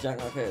 Was that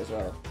Jackknife here as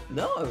well?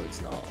 No,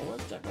 it's not.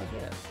 Where's Jackknife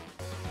here?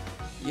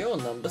 You're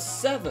number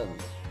 7.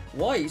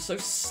 Why are you so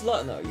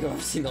slow? No, you're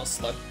obviously not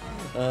slow.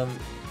 Wow,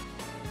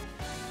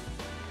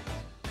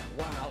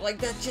 like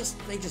they just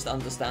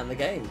understand the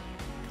game.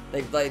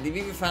 They've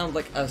either found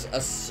like a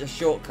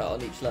shortcut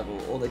on each level,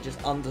 or they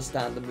just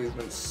understand the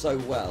movements so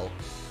well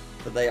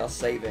that they are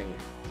saving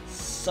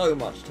so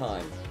much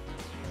time.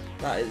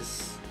 That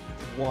is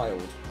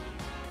wild.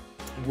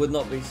 Would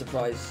not be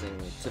surprising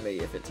to me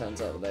if it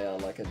turns out that they are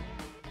like a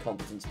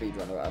competent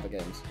speedrunner at other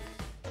games.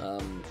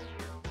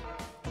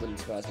 Wouldn't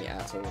surprise me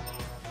at all.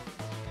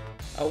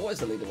 Oh, what is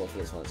the leaderboard for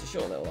this one? It's a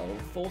short little level,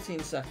 14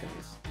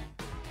 seconds.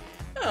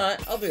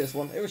 Alright, I'll do this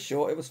one. It was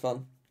short, it was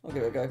fun. I'll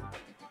give it a go.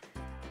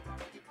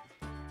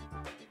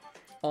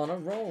 On a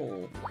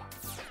roll.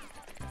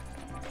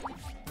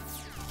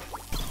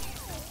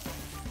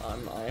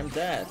 I am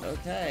dead.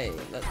 Okay,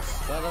 let's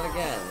try that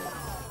again.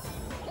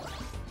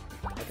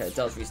 Okay, it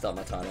does restart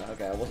my timer.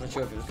 Okay, I wasn't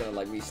sure if it was gonna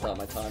like restart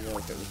my timer or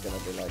if it was gonna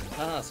be like,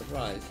 ah,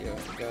 surprise, you're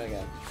going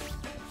again.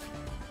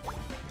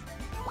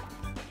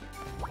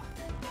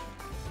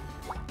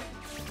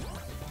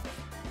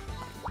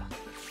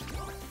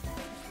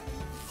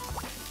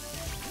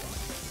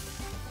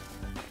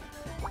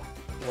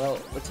 Well,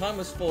 the time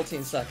was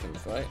 14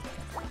 seconds, right?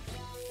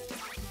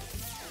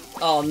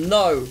 Oh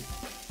no!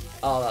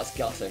 Oh, that's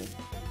gutting.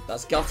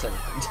 That's gutting.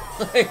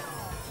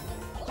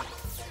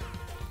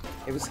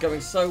 It was going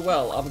so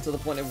well up until the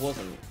point it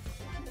wasn't.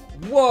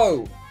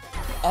 Whoa!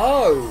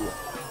 Oh!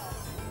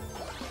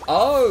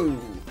 Oh!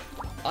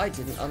 I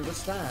didn't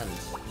understand.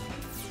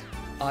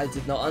 I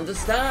did not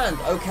understand.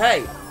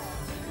 Okay.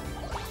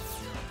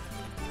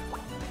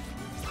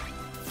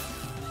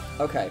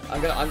 Okay,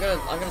 I'm gonna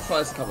try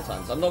this a couple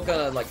times. I'm not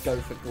gonna like go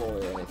for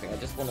glory or anything. I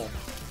just wanna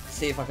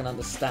see if I can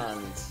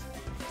understand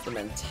the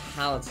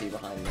mentality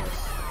behind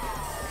this.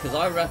 Because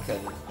I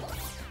reckon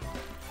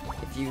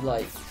if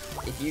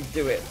you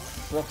do it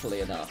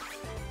properly enough,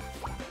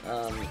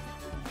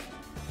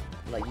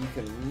 like you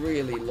can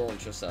really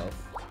launch yourself.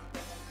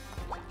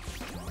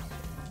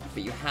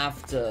 But you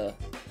have to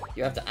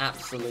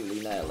absolutely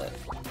nail it.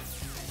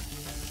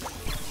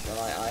 And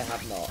I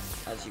have not,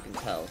 as you can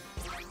tell.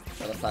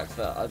 By the fact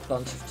that a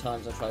bunch of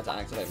times I tried to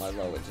activate my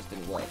roll, it just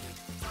didn't work.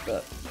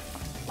 But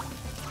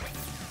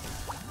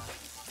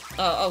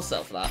I'll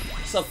settle for that.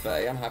 Sub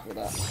 30, I'm happy with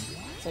that.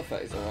 Sub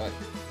 30 is alright.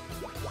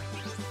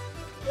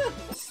 Yeah,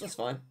 that's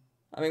fine.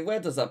 I mean, where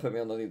does that put me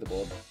on the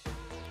leaderboard?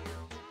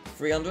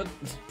 300,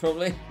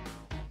 probably.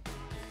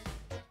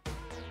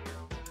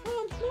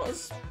 Oh,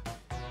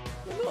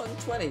 we're not in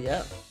 20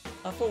 yet.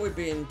 I thought we'd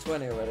be in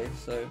 20 already,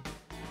 so.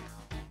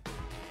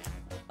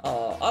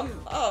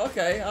 Oh,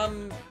 okay,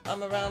 I'm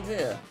around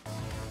here.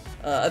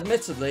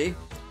 Admittedly,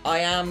 I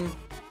am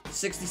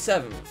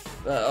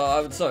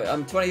 67th. Sorry,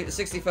 I'm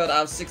 63rd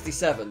out of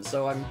 67,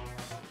 so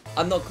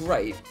I'm not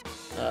great.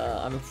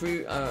 I'm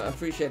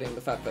appreciating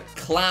the fact that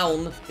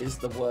Clown is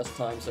the worst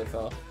time so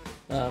far.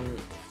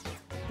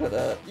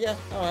 But yeah,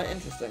 alright,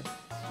 interesting.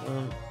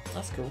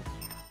 That's cool.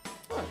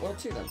 Alright, World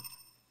 2 then.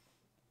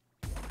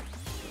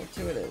 World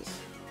 2 it is.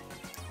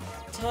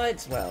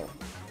 Tideswell.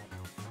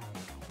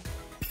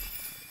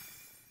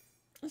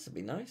 This would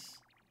be nice.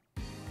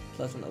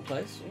 Pleasant little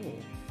place. Ooh.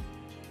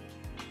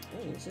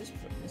 Ooh, this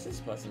is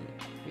pleasant.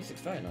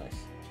 Music's very nice.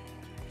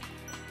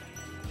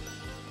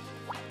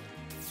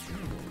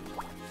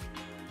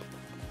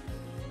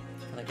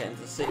 Can I get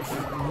into the sea?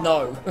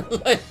 No!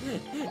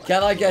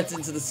 Can I get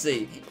into the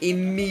sea?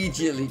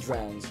 Immediately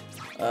drowns.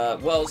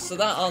 Well, so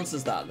that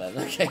answers that then.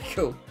 Okay,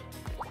 cool.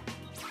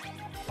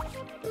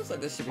 Looks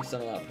like there should be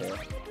something up here.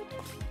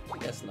 I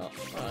guess not.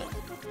 Alright.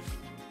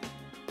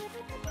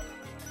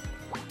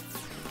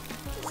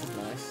 This is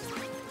nice.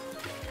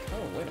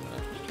 Oh, wait a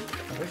minute.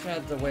 I wish I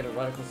had the way to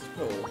run across this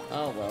pool.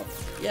 Oh, well.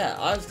 Yeah,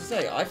 I was gonna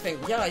say, I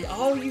think, yeah,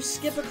 oh, you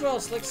skip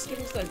across, like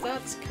skipping stones.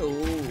 That's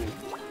cool.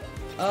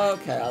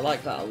 Okay, I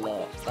like that a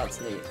lot.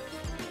 That's neat.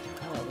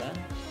 Hello there.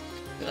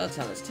 That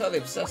town is totally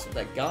obsessed with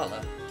their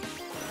gala.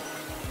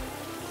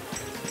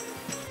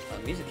 The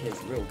music here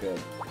is real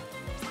good.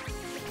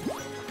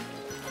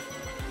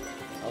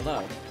 Oh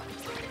no.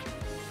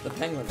 The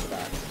penguins are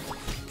back.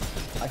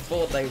 I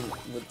thought they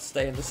would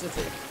stay in the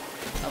city.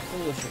 How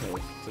foolish of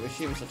me to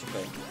assume such a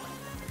thing.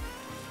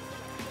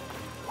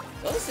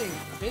 Honestly,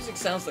 music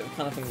sounds like the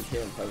kind of thing you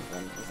hear in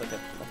Pokemon. It's like a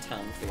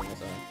town theme or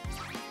something.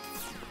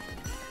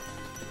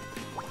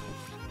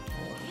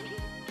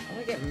 I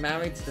want to get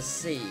married to the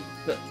sea,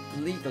 but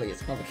legally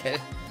it's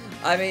complicated.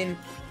 I mean,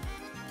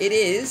 it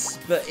is,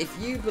 but if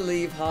you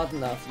believe hard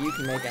enough, you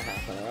can make it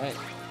happen, alright?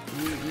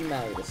 You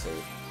marry the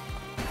sea.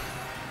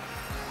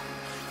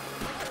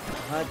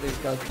 Hide these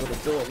guys before the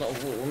door, not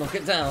a wall. Knock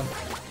it down.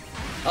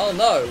 Oh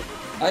no!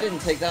 I didn't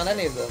take down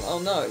any of them. Oh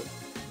no!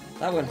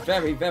 That went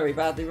very, very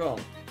badly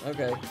wrong.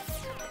 Okay.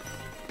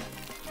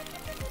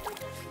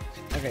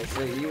 Okay,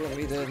 so you want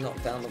me to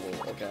knock down the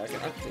wall. Okay, I can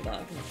do that.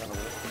 I can knock down the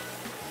wall.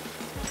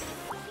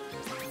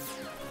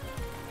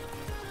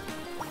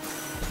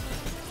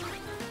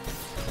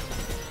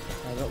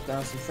 I knocked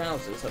down some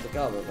trousers at the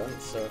gala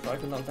event, so if I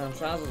can knock down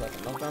trousers, I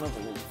can knock down a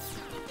wall.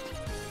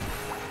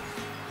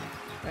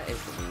 That is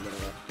the wall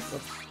anyway.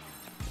 Whoops.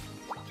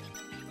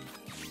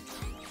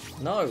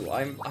 No,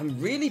 I'm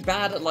really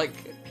bad at like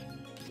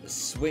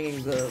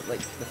swinging the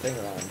thing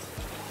around.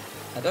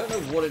 I don't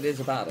know what it is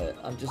about it.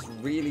 I'm just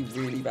really,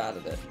 really bad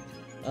at it.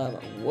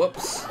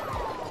 Whoops.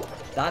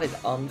 That is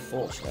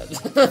unfortunate.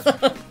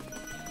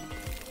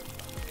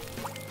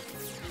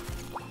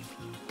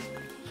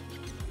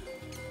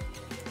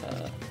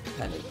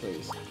 Penny,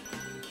 please.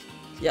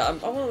 Yeah, I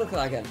want to look at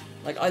that again.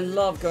 Like, I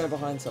love going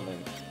behind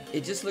something.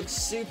 It just looks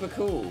super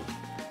cool.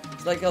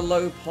 It's like a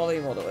low poly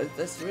model.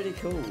 That's really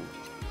cool.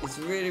 It's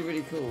really,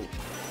 really cool.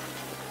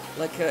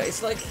 Like,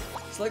 it's like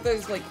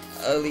those like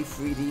early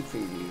 3D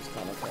previews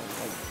kind of thing.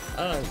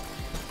 Like,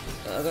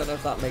 I don't know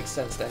if that makes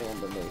sense to anyone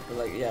but me. But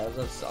like, yeah,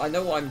 I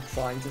know what I'm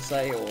trying to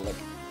say, or like,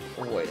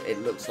 what it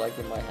looks like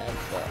in my head,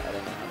 but I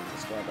don't know how to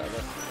describe it, I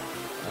guess.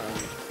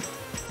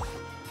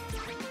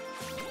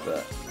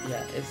 But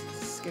yeah,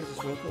 this game's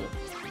just real cool.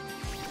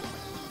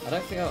 I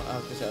don't think I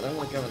don't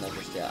want to go in there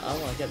just yet. I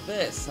want to get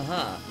this.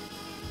 Aha!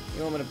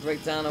 You want me to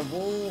break down a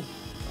wall?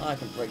 I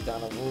can break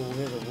down a wall.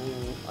 Here's a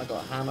wall. I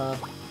got a hammer.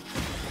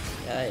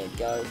 Yeah, there you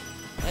go.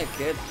 Hey,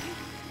 kid.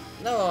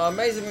 No,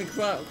 amazingly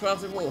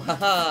crafted wall.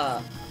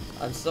 Haha!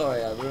 I'm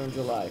sorry, I ruined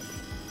your life.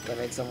 I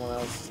made someone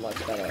else's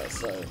life better,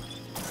 so.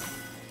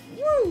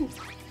 Woo!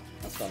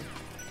 That's fun.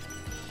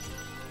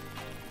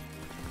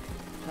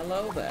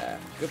 Hello there.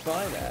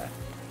 Goodbye there.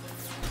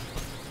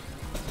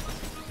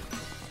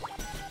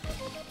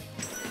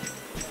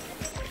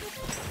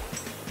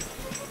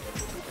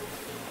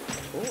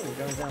 Oh,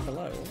 we're going down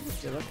below.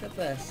 Would you look at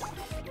this?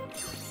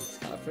 It's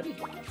kind of pretty.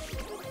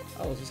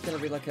 Oh, is this going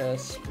to be like a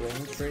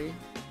spring tree?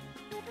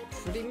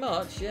 Pretty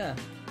much, yeah.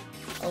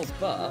 Oh,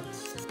 but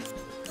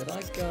could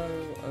I go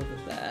over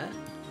there?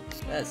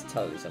 There's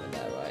totally something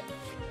there, right?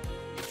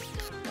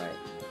 Right.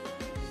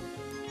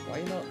 Why are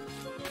you not?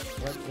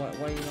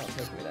 Why are you not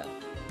taking me there?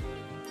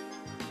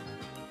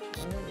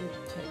 Why won't you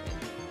take me?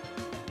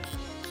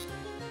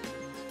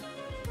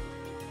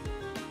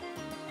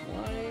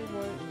 Why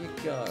won't you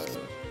go?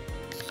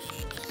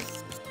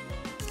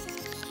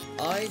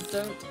 I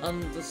don't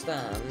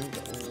understand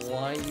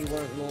why you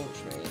won't launch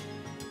me.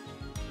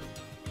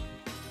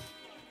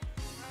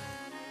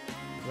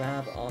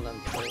 Grab on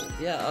and pull.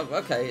 Yeah,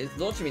 okay, it's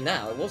launching me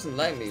now. It wasn't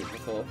letting me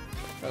before.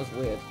 That was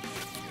weird.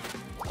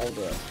 I'll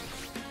do it.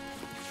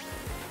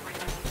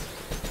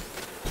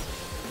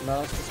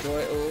 Must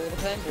destroy all the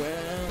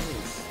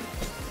penguins.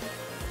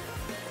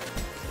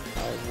 I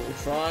will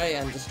try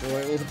and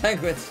destroy all the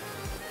penguins.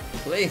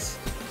 Please.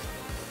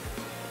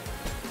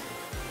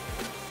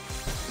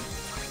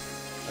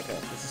 Okay,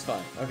 this is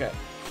fine. Okay,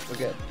 we're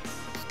good.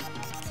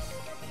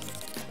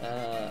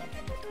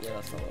 Yeah,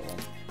 that's not what I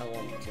want. I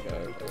want to go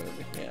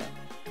over here.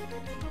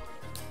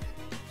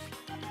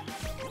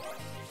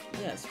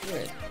 Yeah, it's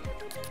weird.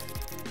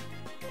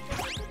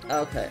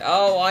 Okay.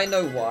 Oh, I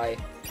know why.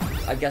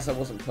 I guess I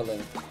wasn't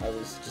pulling. I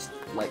was just,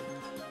 like,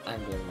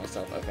 angling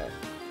myself. Okay.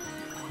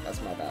 That's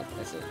my bad.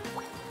 I see.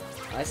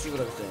 I see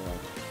what I was doing wrong.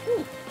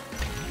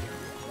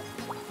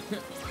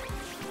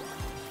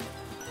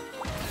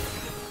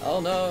 Oh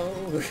no!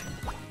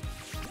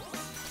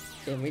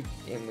 in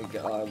we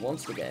go. I want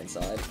to get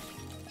inside.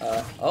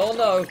 Oh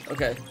no!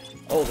 Okay.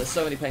 Oh, there's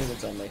so many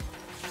penguins on me.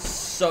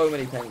 So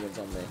many penguins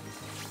on me.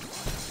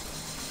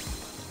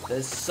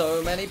 There's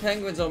so many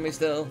penguins on me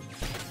still.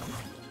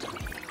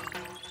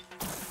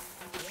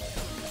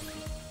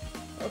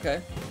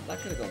 Okay, that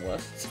could have gone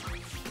worse.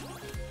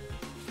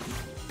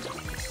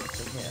 What's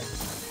in here?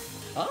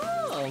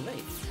 Oh,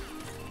 neat.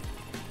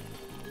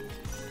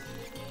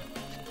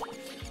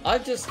 I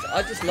just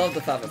love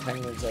the fact that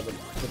penguins are the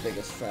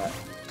biggest threat.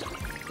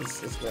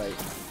 It's great.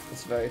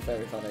 It's very,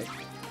 very funny.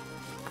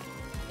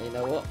 And you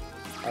know what?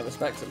 I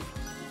respect them.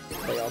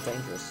 They are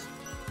dangerous.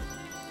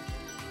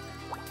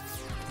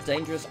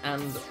 Dangerous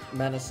and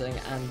menacing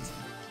and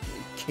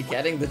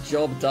getting the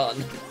job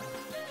done.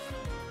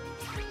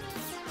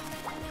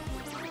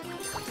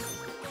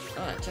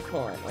 Alright,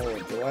 checkpoint. Oh,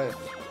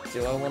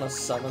 do I want to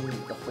summon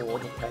the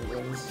horde of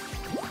penguins?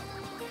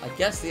 I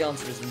guess the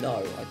answer is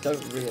no. I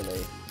don't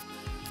really.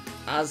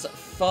 As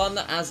fun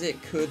as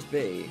it could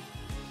be,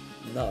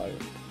 no.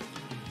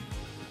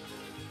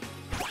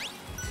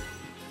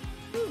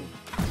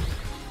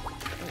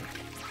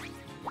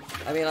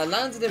 I mean, I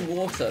landed in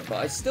water, but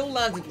I still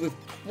landed with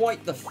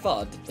quite the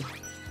FUD.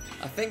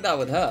 I think that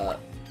would hurt.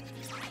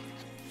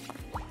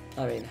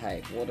 I mean,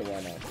 hey, what do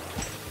I know?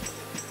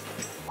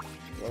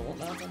 Do I want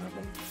that to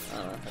happen? I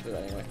don't know, I'll do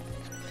that anyway.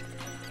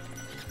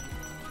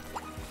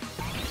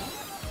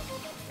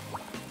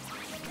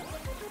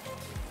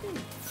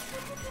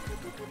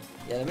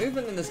 Yeah, the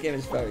movement in this game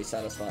is very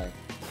satisfying.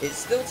 It's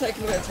still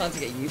taking a bit of time to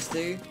get used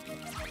to,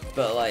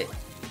 but like,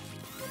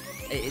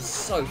 it is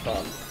so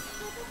fun.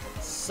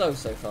 So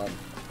fun.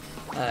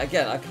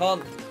 Again, I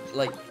can't,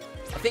 like,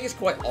 I think it's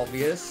quite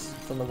obvious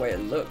from the way it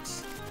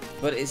looks,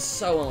 but it's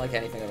so unlike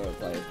anything I've ever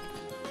played.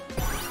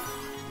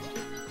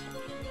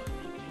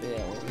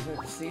 Yeah,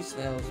 well, sea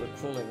snails are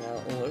crawling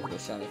out all over the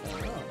shiny thing.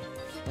 Oh,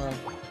 well,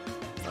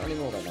 not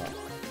anymore they're not.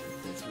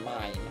 It's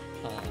mine.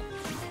 Huh.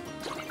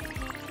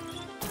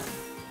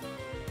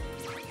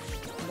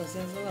 That's the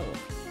end of the level.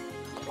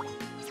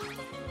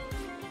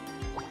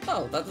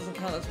 Oh, that doesn't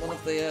count as one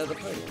of the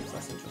podiums.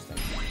 That's interesting.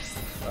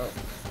 Oh,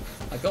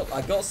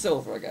 I got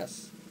silver, I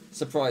guess.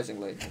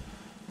 Surprisingly.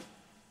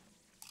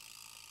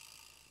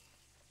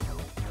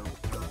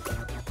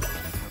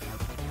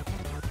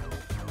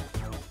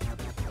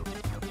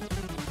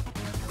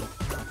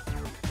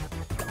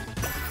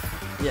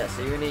 Yeah,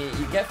 so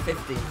you get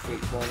 15 for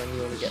each one, and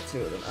you only get 2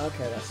 of them.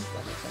 Okay, that makes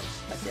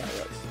sense. I see how it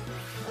works.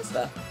 That's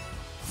fair.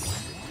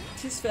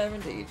 It is fair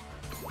indeed.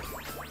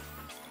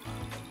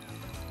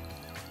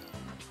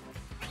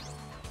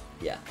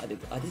 Yeah, I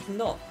did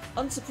not.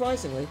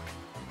 Unsurprisingly,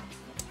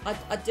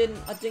 I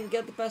didn't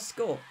get the best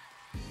score.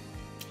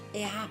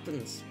 It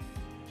happens.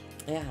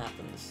 It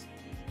happens.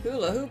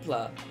 Hula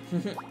hoopla.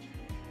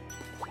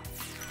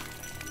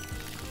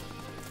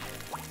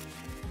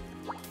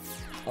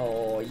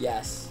 Oh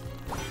yes.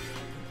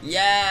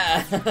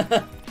 Yeah.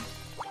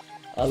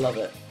 I love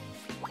it.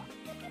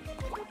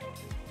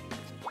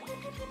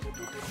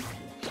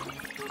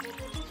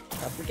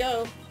 Up we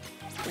go.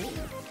 Ooh.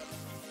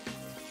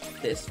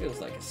 This feels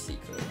like a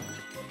secret.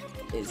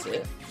 Is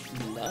it?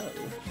 No.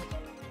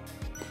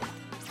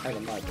 Oh,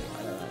 it might be.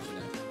 I don't actually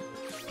know.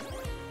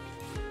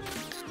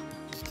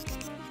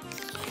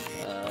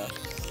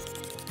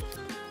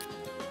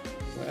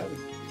 Where are we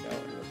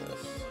going with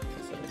this?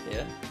 Is it over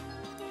here?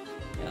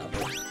 Yeah,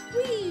 but...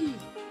 Whee!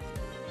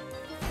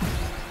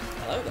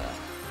 Hello there.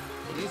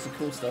 They do some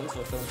cool stuff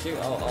for film too.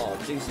 I'll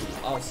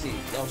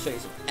show you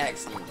some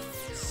excellent,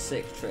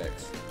 sick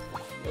tricks.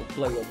 It'll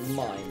blow your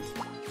mind.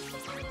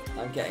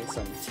 I'm getting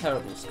some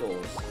terrible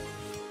scores.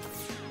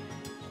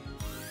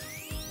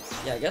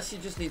 Yeah, I guess you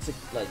just need to,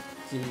 like,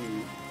 do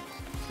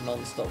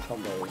non-stop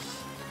combos,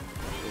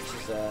 which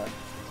is,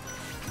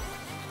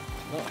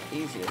 not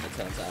easy as it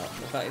turns out.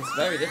 In fact, it's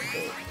very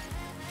difficult.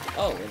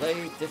 Oh, are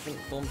they different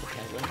forms of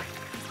penguin?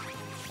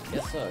 I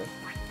guess so.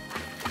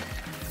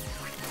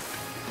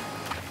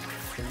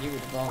 The new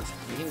advanced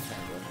green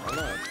penguin? Oh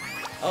no.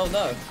 Oh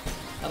no!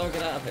 How do I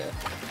get out of here?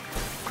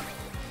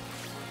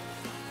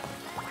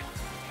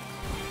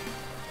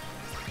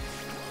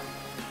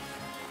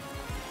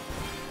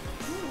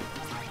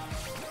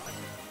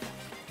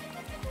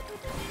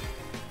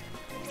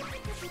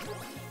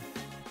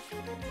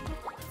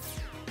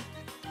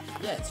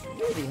 Yeah, it's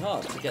really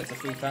hard to get to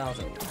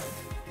 3,000.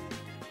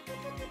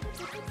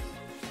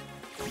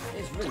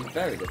 It's really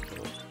very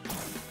difficult.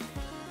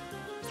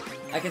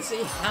 I can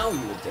see how you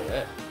would do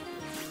it,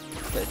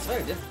 but it's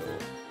very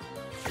difficult.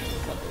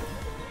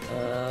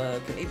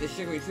 Can eat the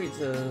sugary treat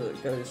to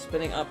go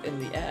spinning up in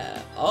the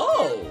air.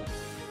 Oh!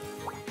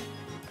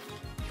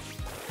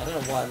 I don't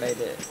know why I made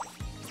it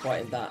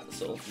quite in that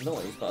sort of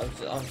noise, but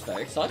I was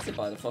very excited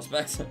by the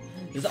prospect.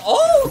 Just,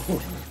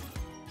 oh!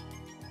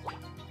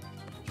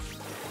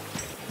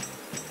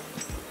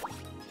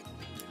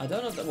 I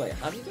don't know. Wait,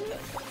 how do you do it?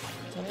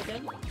 Tell me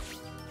again.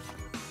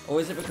 Or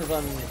is it because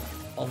I'm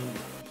on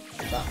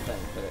that thing?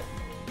 Put it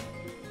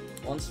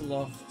once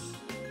aloft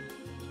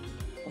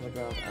on the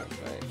ground.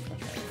 Activate.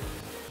 Okay.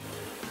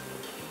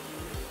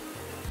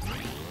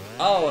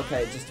 Oh,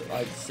 okay. Just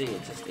I see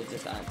it. It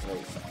just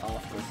activates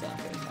after a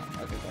second.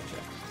 Okay,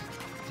 gotcha.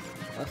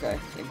 Okay,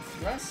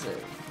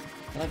 impressive.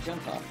 Can I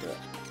jump after it?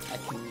 I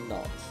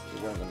cannot.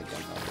 It won't let me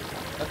jump after it.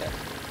 Okay,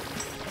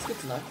 that's good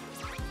to know.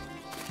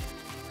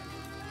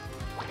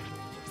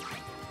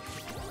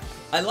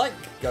 I like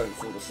going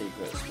through the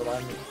secrets, but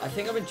I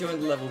think I'm enjoying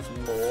the levels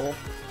more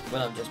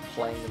when I'm just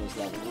playing them as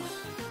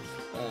levels.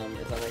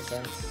 If that makes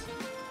sense.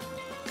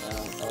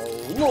 Oh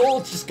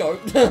lord, just go!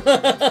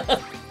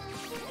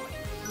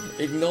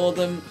 Ignore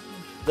them.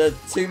 There's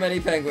too many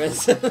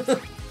penguins.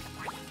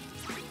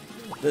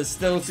 There's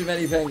still too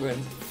many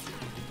penguins.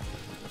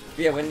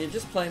 But yeah, when you're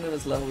just playing them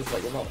as levels,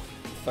 like you're not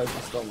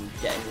focused on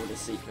getting all the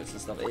secrets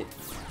and stuff.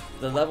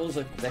 The levels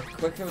they're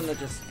quicker and they're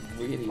just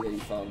really, really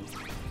fun.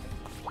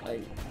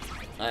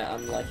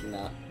 I'm liking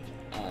that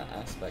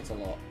aspect a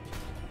lot.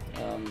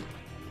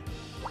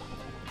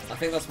 I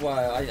think that's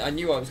why I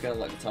knew I was going to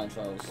like the time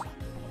trials.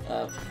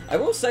 I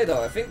will say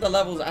though, I think the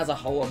levels as a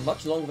whole are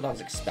much longer than I was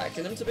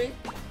expecting them to be.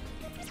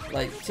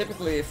 Like,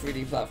 typically a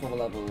 3D platformer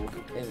level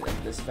in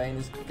this vein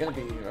is going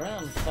to be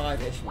around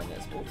 5-ish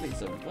minutes, but all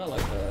these are well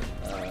over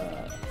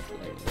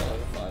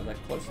 5, like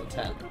close to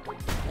 10.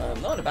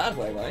 Not in a bad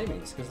way by any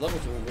means, because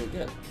levels are all really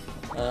good.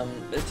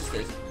 It's just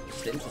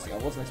interesting. I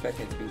wasn't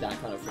expecting it to be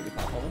that kind of 3D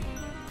platformer.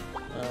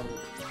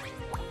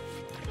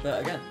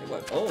 But again, it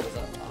worked. Oh,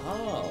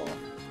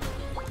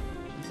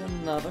 there's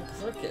another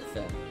cricket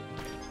thing.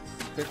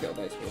 Cricket or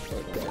baseball,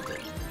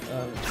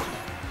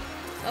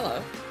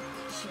 hello.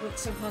 She worked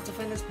so hard to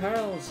find those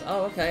pearls.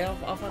 Oh, okay,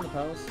 I'll find the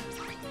pearls.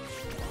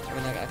 I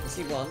mean, I can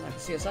see one, I can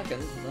see a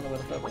second. I don't know where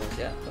the third one is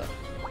yet, but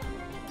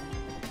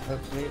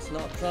hopefully it's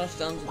not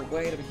crushed under the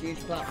weight of a huge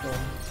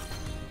platform.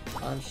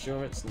 I'm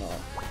sure it's not.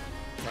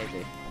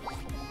 Maybe.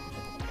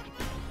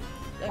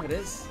 There it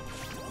is.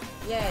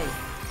 Yay!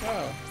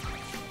 Pearl.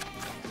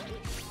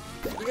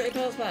 You got your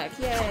pearls back.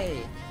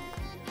 Yay!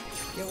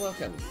 You're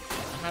welcome.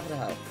 I'm happy to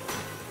help.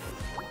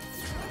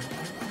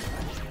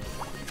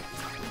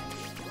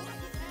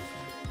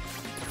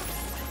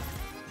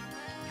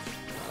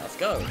 Let's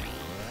go.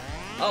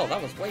 Oh,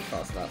 that was way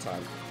faster that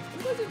time.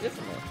 What did I do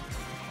differently?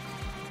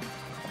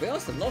 I'll be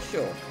honest, I'm not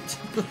sure.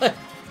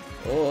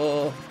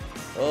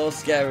 Oh,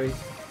 scary.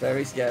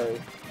 Very scary.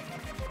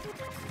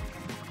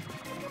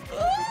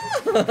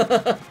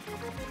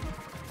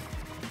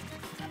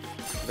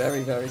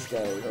 Very, very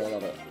scary, but I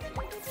love it.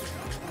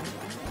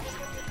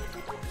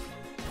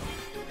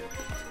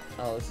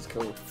 Oh, this is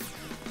cool.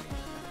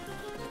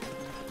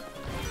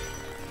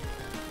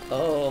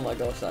 Oh my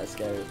gosh, that is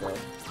scary as well.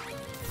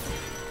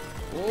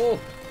 Oh,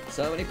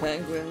 so many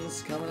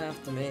penguins coming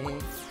after me.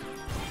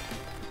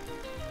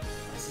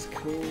 This is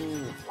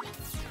cool.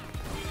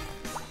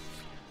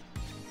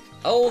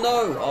 Oh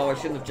no! Oh, I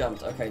shouldn't have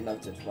jumped. Okay,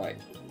 noted. Right.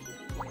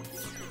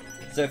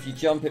 So if you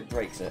jump, it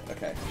breaks it.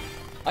 Okay.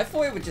 I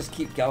thought it would just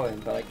keep going,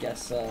 but I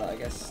guess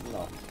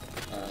not.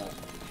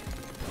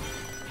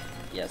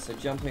 Yeah, so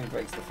jumping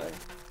breaks the thing.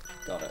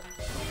 Got it.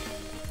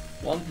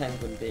 One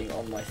penguin being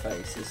on my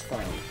face is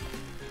fine.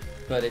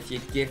 But if you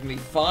give me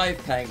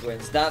 5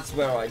 penguins, that's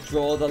where I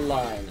draw the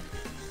line.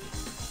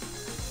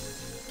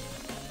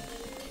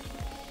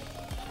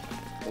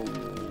 Ooh,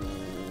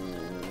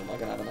 am I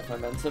gonna have enough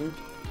momentum?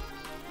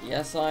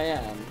 Yes, I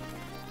am.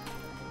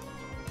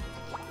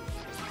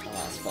 Oh,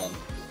 that's fun.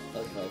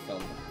 That's very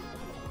fun.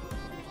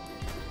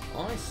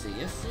 I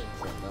see a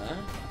secret there.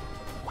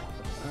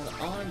 And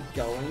I'm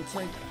going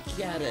to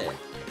get it.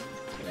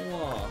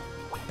 Whoa.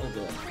 Oh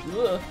dear.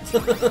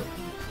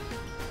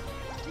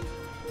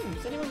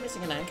 Is anyone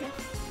missing an anchor?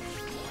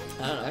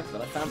 I don't know,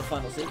 but I found the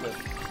final secret.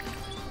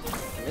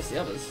 I missed the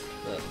others,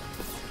 but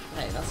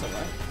hey, that's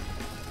alright.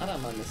 I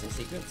don't mind missing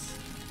secrets.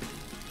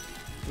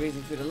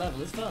 Breezing through the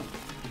level is fun.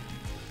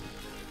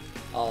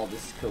 Oh,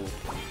 this is cool.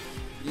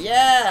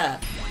 Yeah!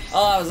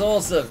 Oh, that was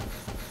awesome!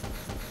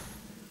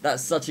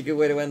 That's such a good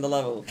way to end the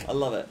level. I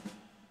love it.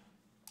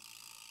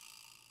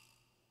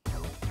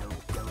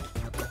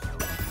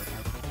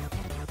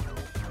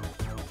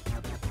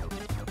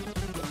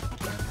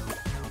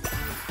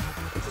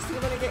 Interesting,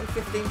 I'm only getting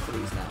 15 for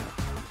these now.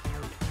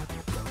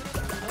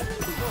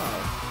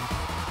 Wow.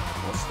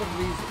 What's the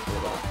reason for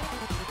that?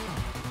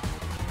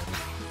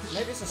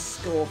 Maybe it's a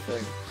score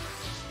thing.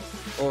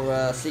 Or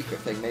a secret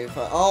thing, maybe.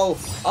 Oh,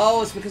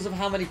 it's because of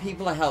how many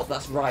people I help.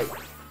 That's right.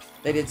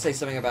 They did say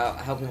something about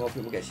helping more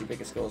people get you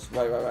bigger scores.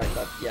 Right.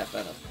 Yeah,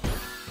 fair enough.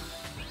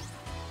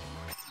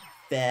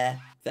 There,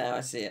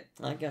 I see it.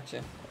 I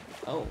gotcha.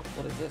 Oh,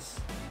 what is this?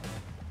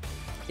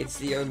 It's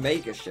the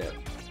Omega ship.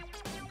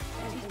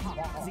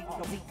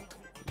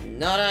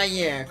 Not a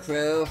year,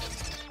 crew.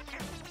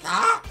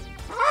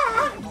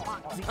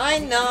 I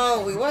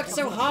know, we worked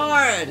so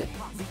hard.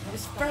 I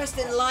was first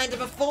in line to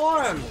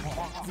perform.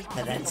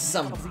 And then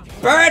some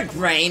bird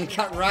brain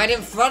cut right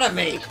in front of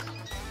me.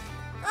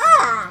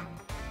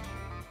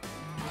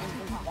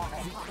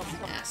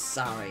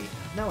 Sorry.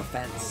 No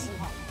offense.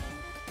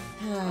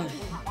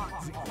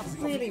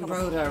 Really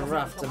rode her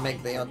rough to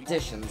make the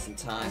auditions in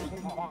time.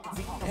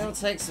 It'll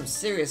take some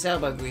serious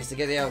elbow grease to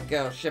get the old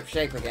girl ship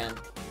shape again.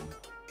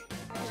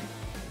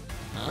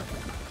 Huh?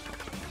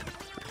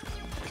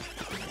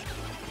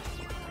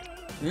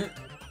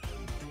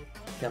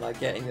 Can I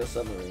get in your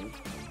submarine?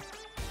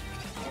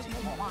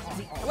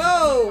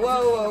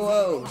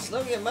 Whoa!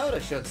 Slow your motor,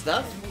 short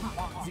stuff.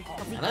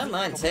 I don't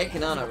mind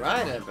taking on a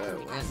rider, but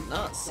we're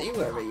not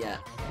seaworthy yet.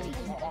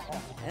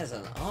 There's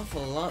an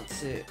awful lot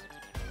to...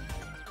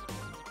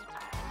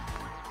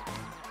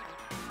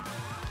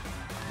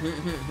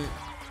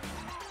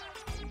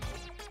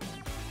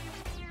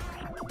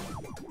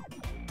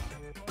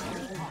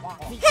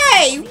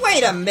 Hey,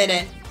 wait a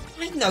minute!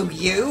 I know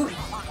you!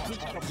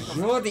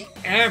 You're the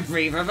air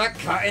breather that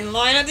cut in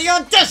line at the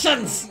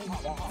auditions!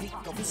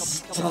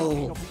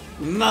 Stole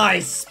my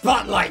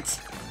spotlight!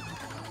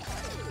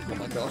 Oh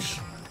my gosh.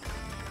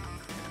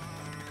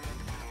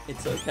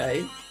 It's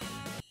okay.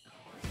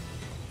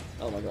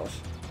 Oh my gosh.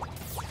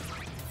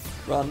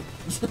 Run.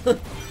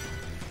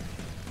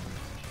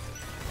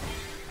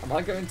 Am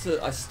I going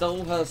to... I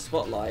stole her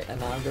spotlight and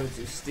now I'm going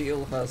to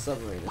steal her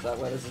submarine. Is that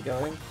where this is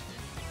going?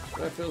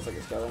 Where it feels like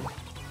it's going.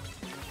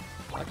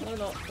 Why can I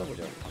not double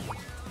jump?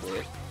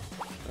 Weird.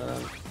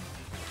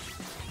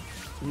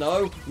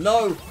 No!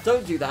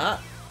 Don't do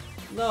that!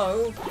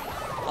 No!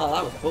 Oh,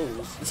 that was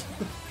balls.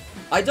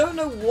 I don't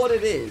know what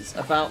it is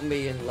about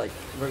me and, like,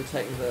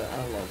 rotating the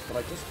analog, but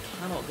I just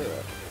cannot do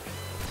it.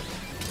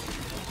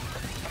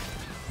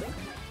 I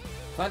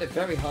find it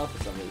very hard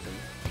for some reason.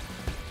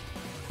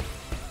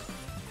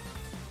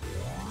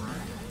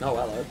 Oh,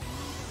 hello.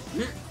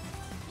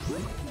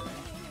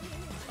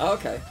 Oh,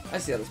 okay. I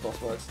see how this boss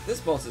works. This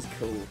boss is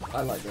cool.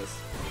 I like this.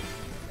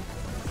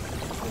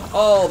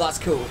 Oh, that's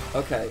cool.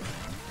 Okay.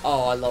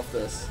 Oh, I love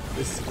this.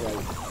 This is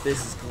great.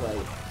 This is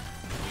great.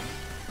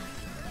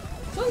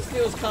 So this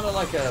feels kind of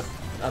like a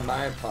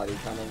Mario Party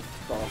kind of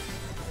boss.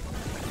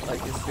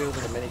 Like, this feels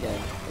like a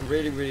minigame. A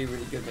really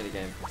good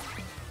minigame.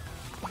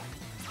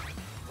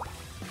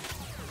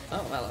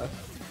 Oh, hello.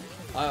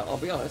 I'll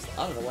be honest,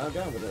 I don't know where I'm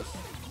going with this.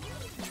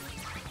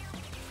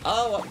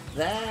 Oh, up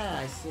there,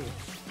 I see.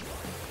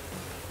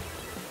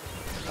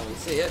 I don't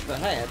see it, but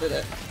hey, I did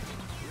it.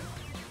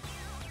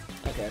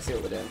 Okay, I see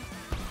what we're doing.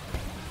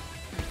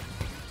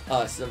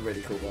 Oh, it's a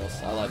really cool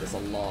boss. I like this a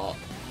lot.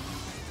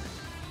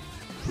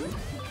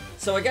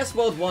 So I guess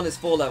World 1 is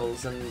 4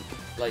 levels, and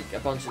like a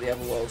bunch of the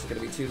other worlds are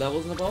going to be 2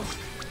 levels in the boss.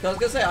 Because I was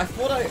going to say, I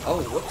thought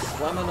oh, whoops,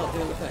 why am I not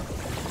doing the thing?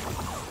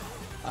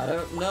 I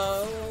don't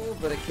know,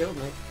 but it killed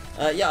me.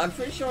 Yeah, I'm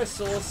pretty sure I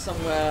saw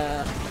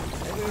somewhere,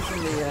 maybe it was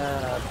in the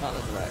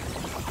Partner Direct,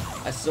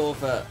 I saw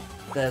that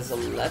there's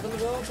 11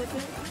 worlds, I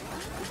think?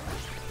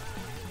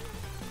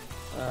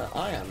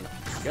 I am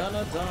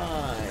gonna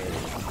die.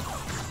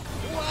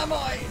 Where am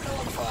I? No,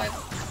 I'm fine.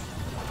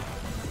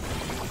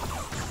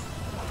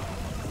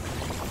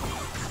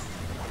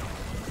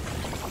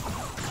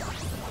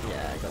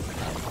 Yeah, I got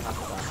half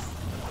of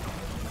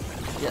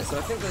that. Yeah, so I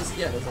think there's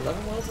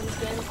 11 worlds in this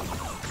game.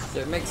 So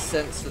it makes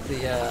sense that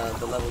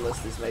the level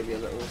list is maybe a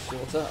little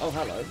shorter. Oh,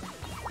 hello.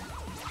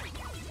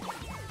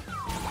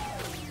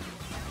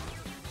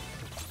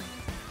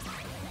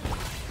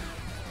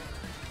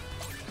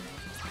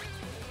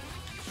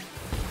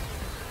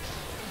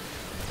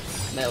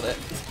 Nailed it.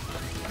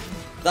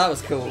 That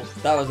was cool.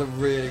 That was a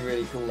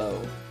really cool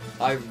level.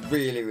 I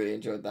really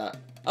enjoyed that.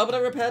 Oh, but I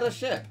repaired her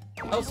ship.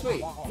 Oh,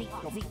 sweet.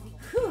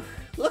 Whew,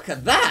 look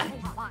at that!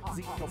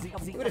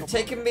 It would have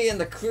taken me and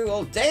the crew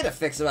all day to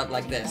fix her up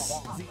like this.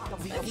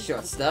 Thanks,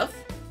 short stuff.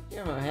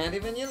 You're more handy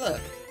than you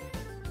look.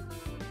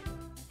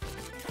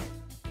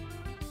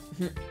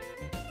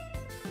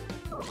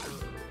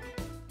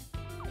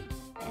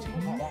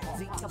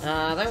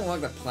 Don't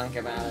work the plank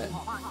about it.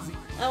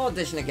 I'll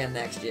audition again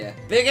next year.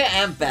 Bigger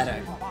and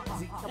better.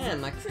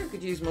 And my crew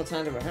could use more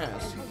time to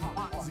rehearse.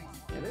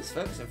 Yeah, let's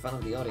focus in front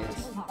of the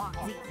audience.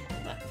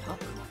 That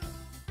popcorn.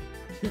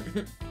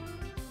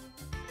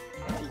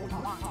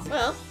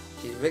 Well,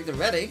 she's rigged and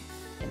ready,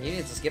 and you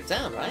need to skip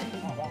town, right?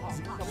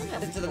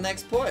 Headed to the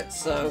next port,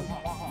 so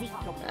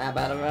how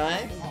about a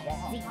ride?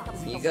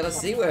 You gotta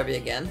see wherever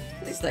again.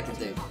 Least I can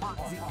do.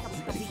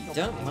 But if you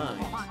don't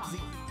mind,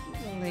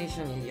 leash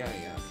on your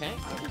yo-yo, okay?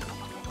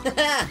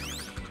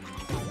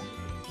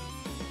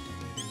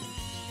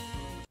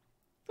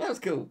 That was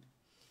cool.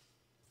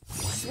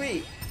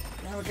 Sweet.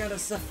 Now we're going to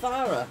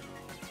Sevfora.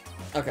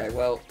 Okay,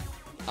 well,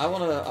 I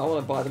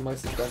wanna buy the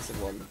most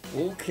expensive one.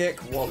 Wall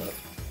kick wallop.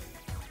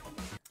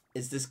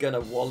 Is this gonna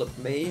wallop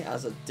me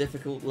as a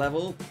difficult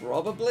level?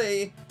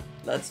 Probably.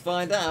 Let's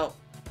find out.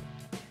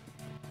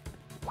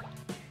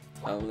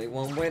 Only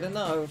one way to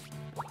know.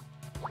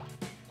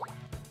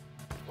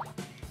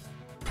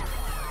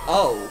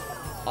 Oh,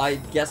 I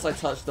guess I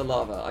touched the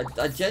lava.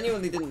 I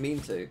genuinely didn't mean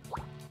to.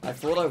 I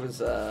thought I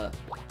was,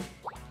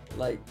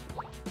 like...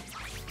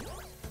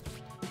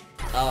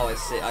 Oh, I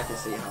see. I can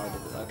see how I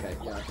did it. Okay,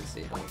 yeah, I can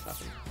see how it's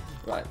happened.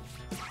 Right.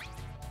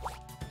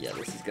 Yeah,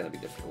 this is gonna be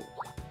difficult.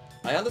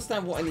 I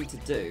understand what I need to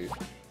do.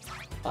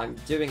 I'm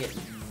doing it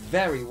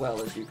very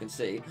well, as you can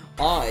see.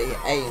 I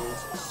aimed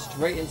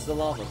straight into the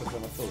lava because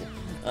I'm a fool.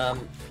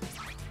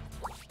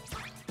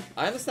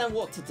 I understand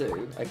what to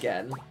do,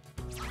 again,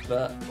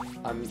 but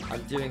I'm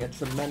doing a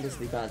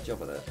tremendously bad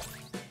job of it.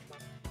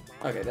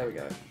 Okay, there we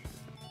go.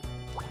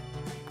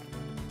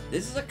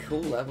 This is a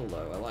cool level,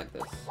 though. I like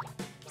this.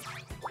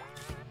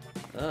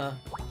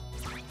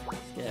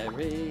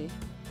 Scary.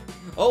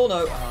 Oh,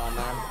 no. Oh,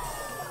 man.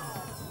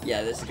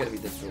 Yeah, this is going to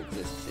be difficult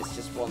because it's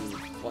just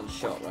one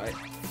shot, right?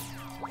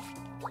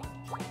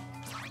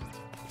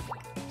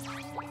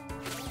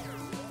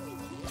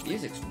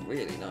 Music's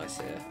really nice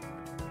here.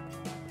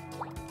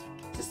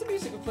 Is this the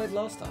music we played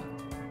last time?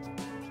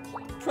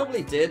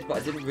 Probably did, but I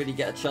didn't really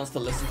get a chance to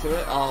listen to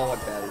it. Oh, I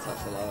barely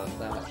touched the lava.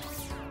 Damn it.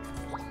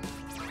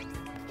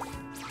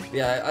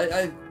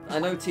 Yeah, I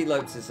know T.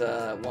 Lopes is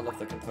one of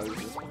the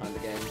composers behind the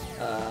game.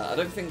 I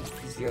don't think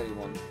he's the only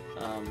one.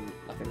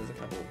 I think there's a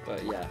couple,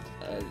 but yeah,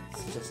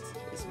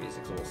 this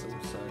music's awesome.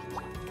 So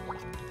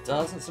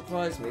doesn't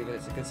surprise me that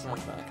it's a good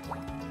soundtrack.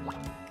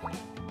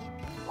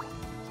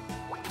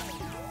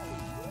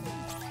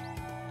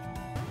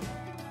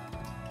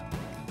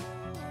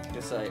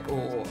 I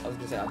was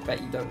gonna say, I bet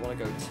you don't want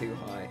to go too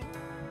high,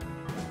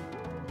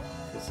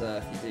 because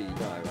if you do, you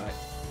die, right?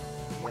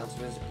 The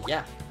answer is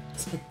yeah.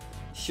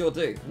 Sure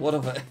do. What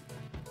of it?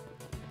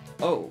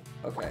 Oh,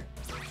 okay.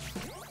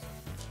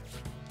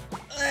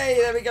 Hey,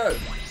 there we go.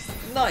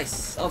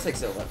 Nice. I'll take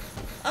silver.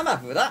 I'm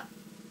happy with that.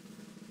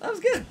 That was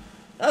good.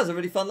 That was a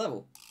really fun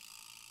level.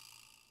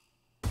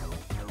 That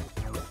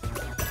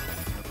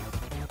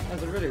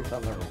was a really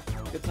fun level.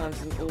 Good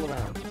times all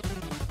around.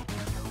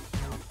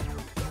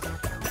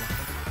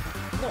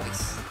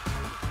 Nice.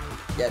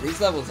 Yeah, these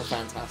levels are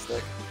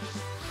fantastic.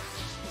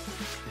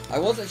 I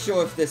wasn't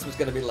sure if this was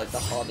going to be like the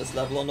hardest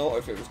level or not, or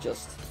if it was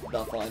just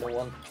the final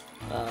one.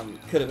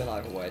 Could have been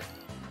either way.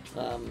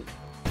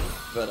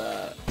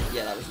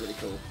 Yeah, that was really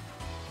cool.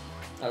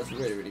 That was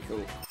really, really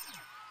cool.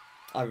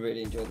 I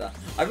really enjoyed that.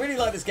 I really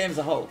like this game as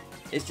a whole.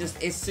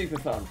 It's super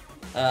fun.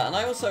 And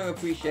I also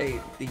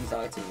appreciate these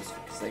items,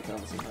 because they can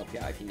obviously help you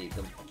out if you need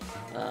them.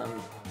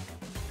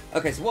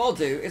 Okay, so what I'll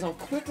do is I'll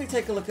quickly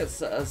take a look at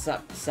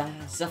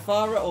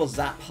Sevfora or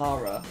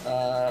Zaphara,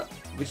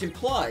 which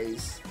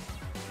implies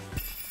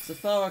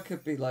Sevfora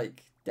could be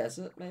like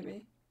desert,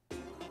 maybe?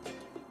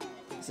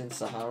 It's in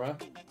Sahara.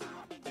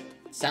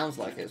 Sounds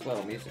like it as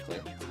well,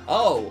 musically.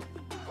 Oh!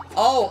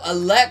 Oh,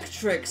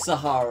 Electric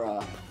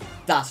Sahara!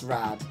 That's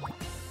rad.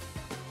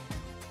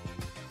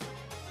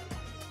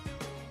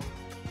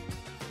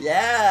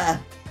 Yeah!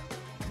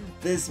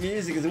 This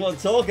music is what I'm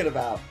talking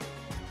about.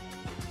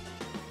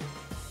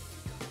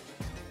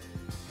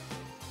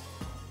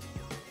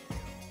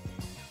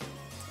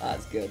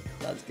 That's good.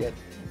 That's good.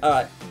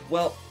 Alright,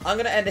 well, I'm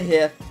going to end it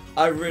here.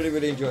 I really,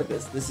 really enjoyed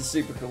this. This is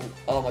super cool.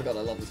 Oh my god,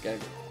 I love this game.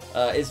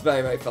 It's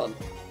very, very fun.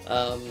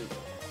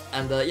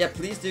 Yeah,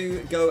 please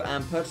do go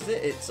and purchase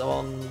it. It's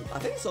on, I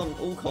think it's on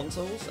all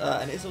consoles,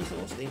 and it's also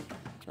on Steam,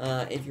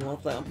 if you want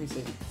to play it on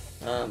PC.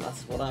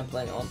 That's what I'm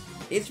playing it on.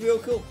 It's real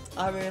cool.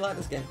 I really like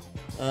this game.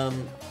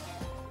 And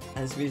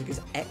this music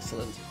is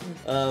excellent.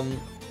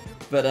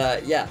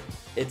 Yeah,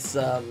 it's,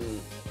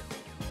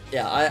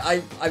 yeah,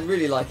 I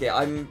really like it.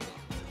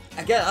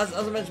 Again, as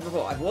I mentioned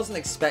before, I wasn't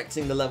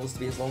expecting the levels to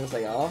be as long as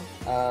they are,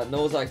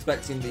 nor was I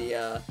expecting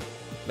the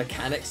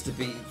mechanics to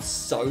be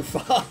so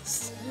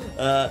fast,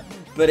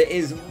 but it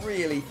is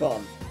really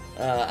fun,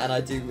 and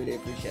I do really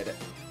appreciate it.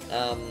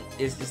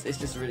 It's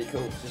just really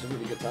cool. It's just a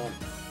really good time.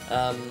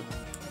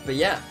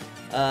 Yeah,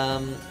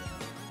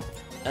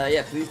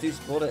 please do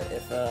support it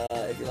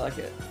if you like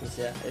it, because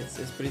yeah,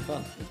 it's pretty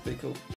fun. It's pretty cool.